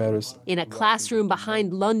Gardens Terrace. In a classroom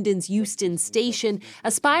behind London's Euston Station,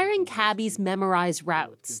 aspiring cabbies memorize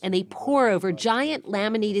routes, and they pore over giant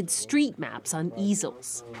laminated street maps on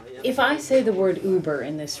easels. If I say the word Uber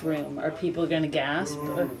in this room, are people going to gasp?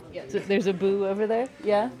 So there's a boo over there?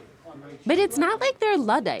 Yeah? But it's not like they're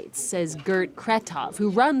Luddites, says Gert Kretov, who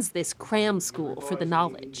runs this cram school for the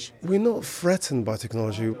knowledge. We're not threatened by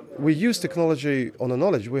technology. We use technology on the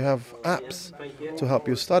knowledge. We have apps to help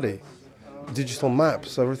you study, digital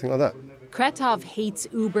maps, everything like that. Kretov hates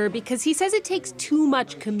Uber because he says it takes too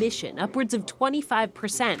much commission, upwards of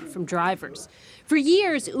 25% from drivers. For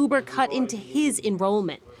years, Uber cut into his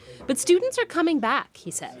enrollment. But students are coming back,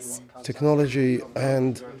 he says. Technology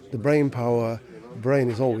and the brain power, brain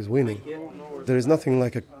is always winning. There is nothing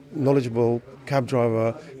like a knowledgeable cab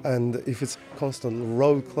driver, and if it's constant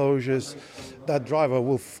road closures, that driver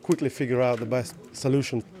will quickly figure out the best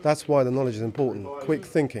solution. That's why the knowledge is important, quick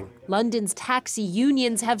thinking. London's taxi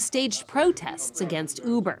unions have staged protests against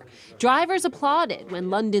Uber. Drivers applauded when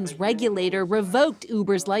London's regulator revoked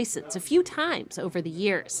Uber's license a few times over the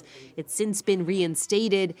years. It's since been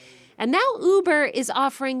reinstated, and now Uber is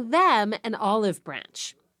offering them an olive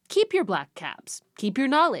branch. Keep your black cabs, keep your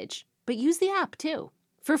knowledge, but use the app too,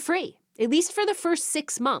 for free, at least for the first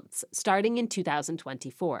 6 months, starting in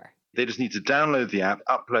 2024. They just need to download the app,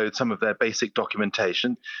 upload some of their basic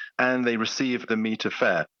documentation, and they receive the meter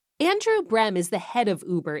fare. Andrew Brem is the head of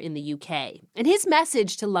Uber in the UK, and his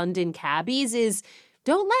message to London cabbies is,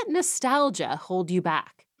 don't let nostalgia hold you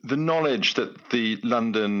back. The knowledge that the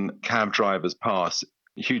London cab drivers pass,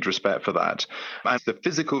 huge respect for that. And the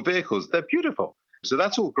physical vehicles, they're beautiful. So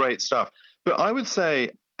that's all great stuff. But I would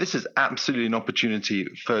say this is absolutely an opportunity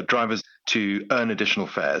for drivers to earn additional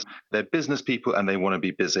fares. They're business people and they want to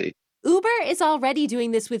be busy. Uber is already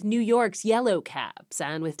doing this with New York's yellow cabs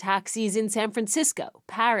and with taxis in San Francisco,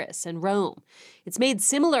 Paris, and Rome. It's made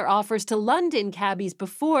similar offers to London cabbies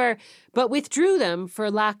before, but withdrew them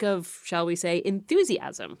for lack of, shall we say,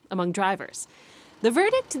 enthusiasm among drivers. The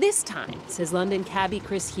verdict this time, says London cabbie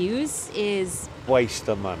Chris Hughes, is waste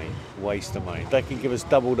of money. They can give us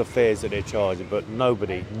double the fares that they're charging, but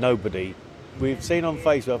nobody. We've seen on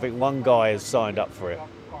Facebook, I think one guy has signed up for it,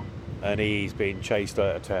 and he's been chased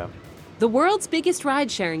out of town. The world's biggest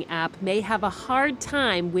ride-sharing app may have a hard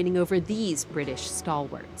time winning over these British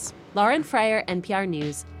stalwarts. Lauren Freyer, NPR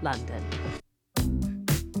News, London.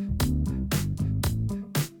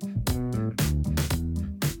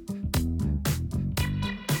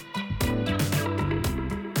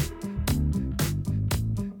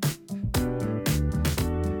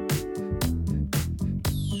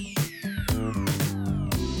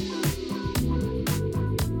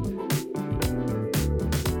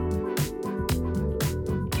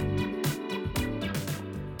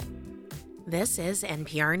 This is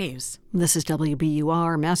NPR News. This is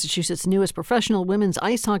WBUR. Massachusetts' newest professional women's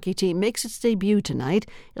ice hockey team makes its debut tonight.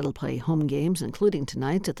 It'll play home games, including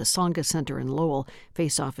tonight at the Songa Center in Lowell.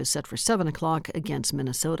 Face-off is set for 7 o'clock against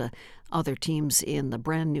Minnesota. Other teams in the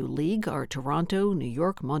brand-new league are Toronto, New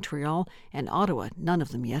York, Montreal, and Ottawa. None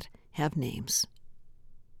of them yet have names.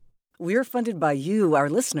 We're funded by you, our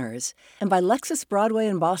listeners, and by Lexus Broadway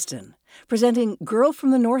in Boston, presenting Girl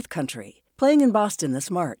from the North Country. Playing in Boston this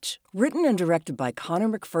March. Written and directed by Connor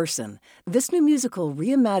McPherson, this new musical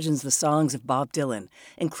reimagines the songs of Bob Dylan,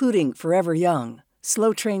 including Forever Young,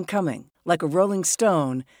 Slow Train Coming, Like a Rolling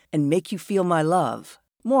Stone, and Make You Feel My Love.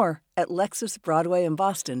 More at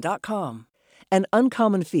LexusBroadwayInBoston.com. And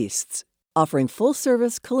Uncommon Feasts, offering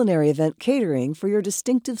full-service culinary event catering for your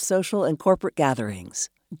distinctive social and corporate gatherings.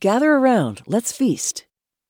 Gather around, let's feast.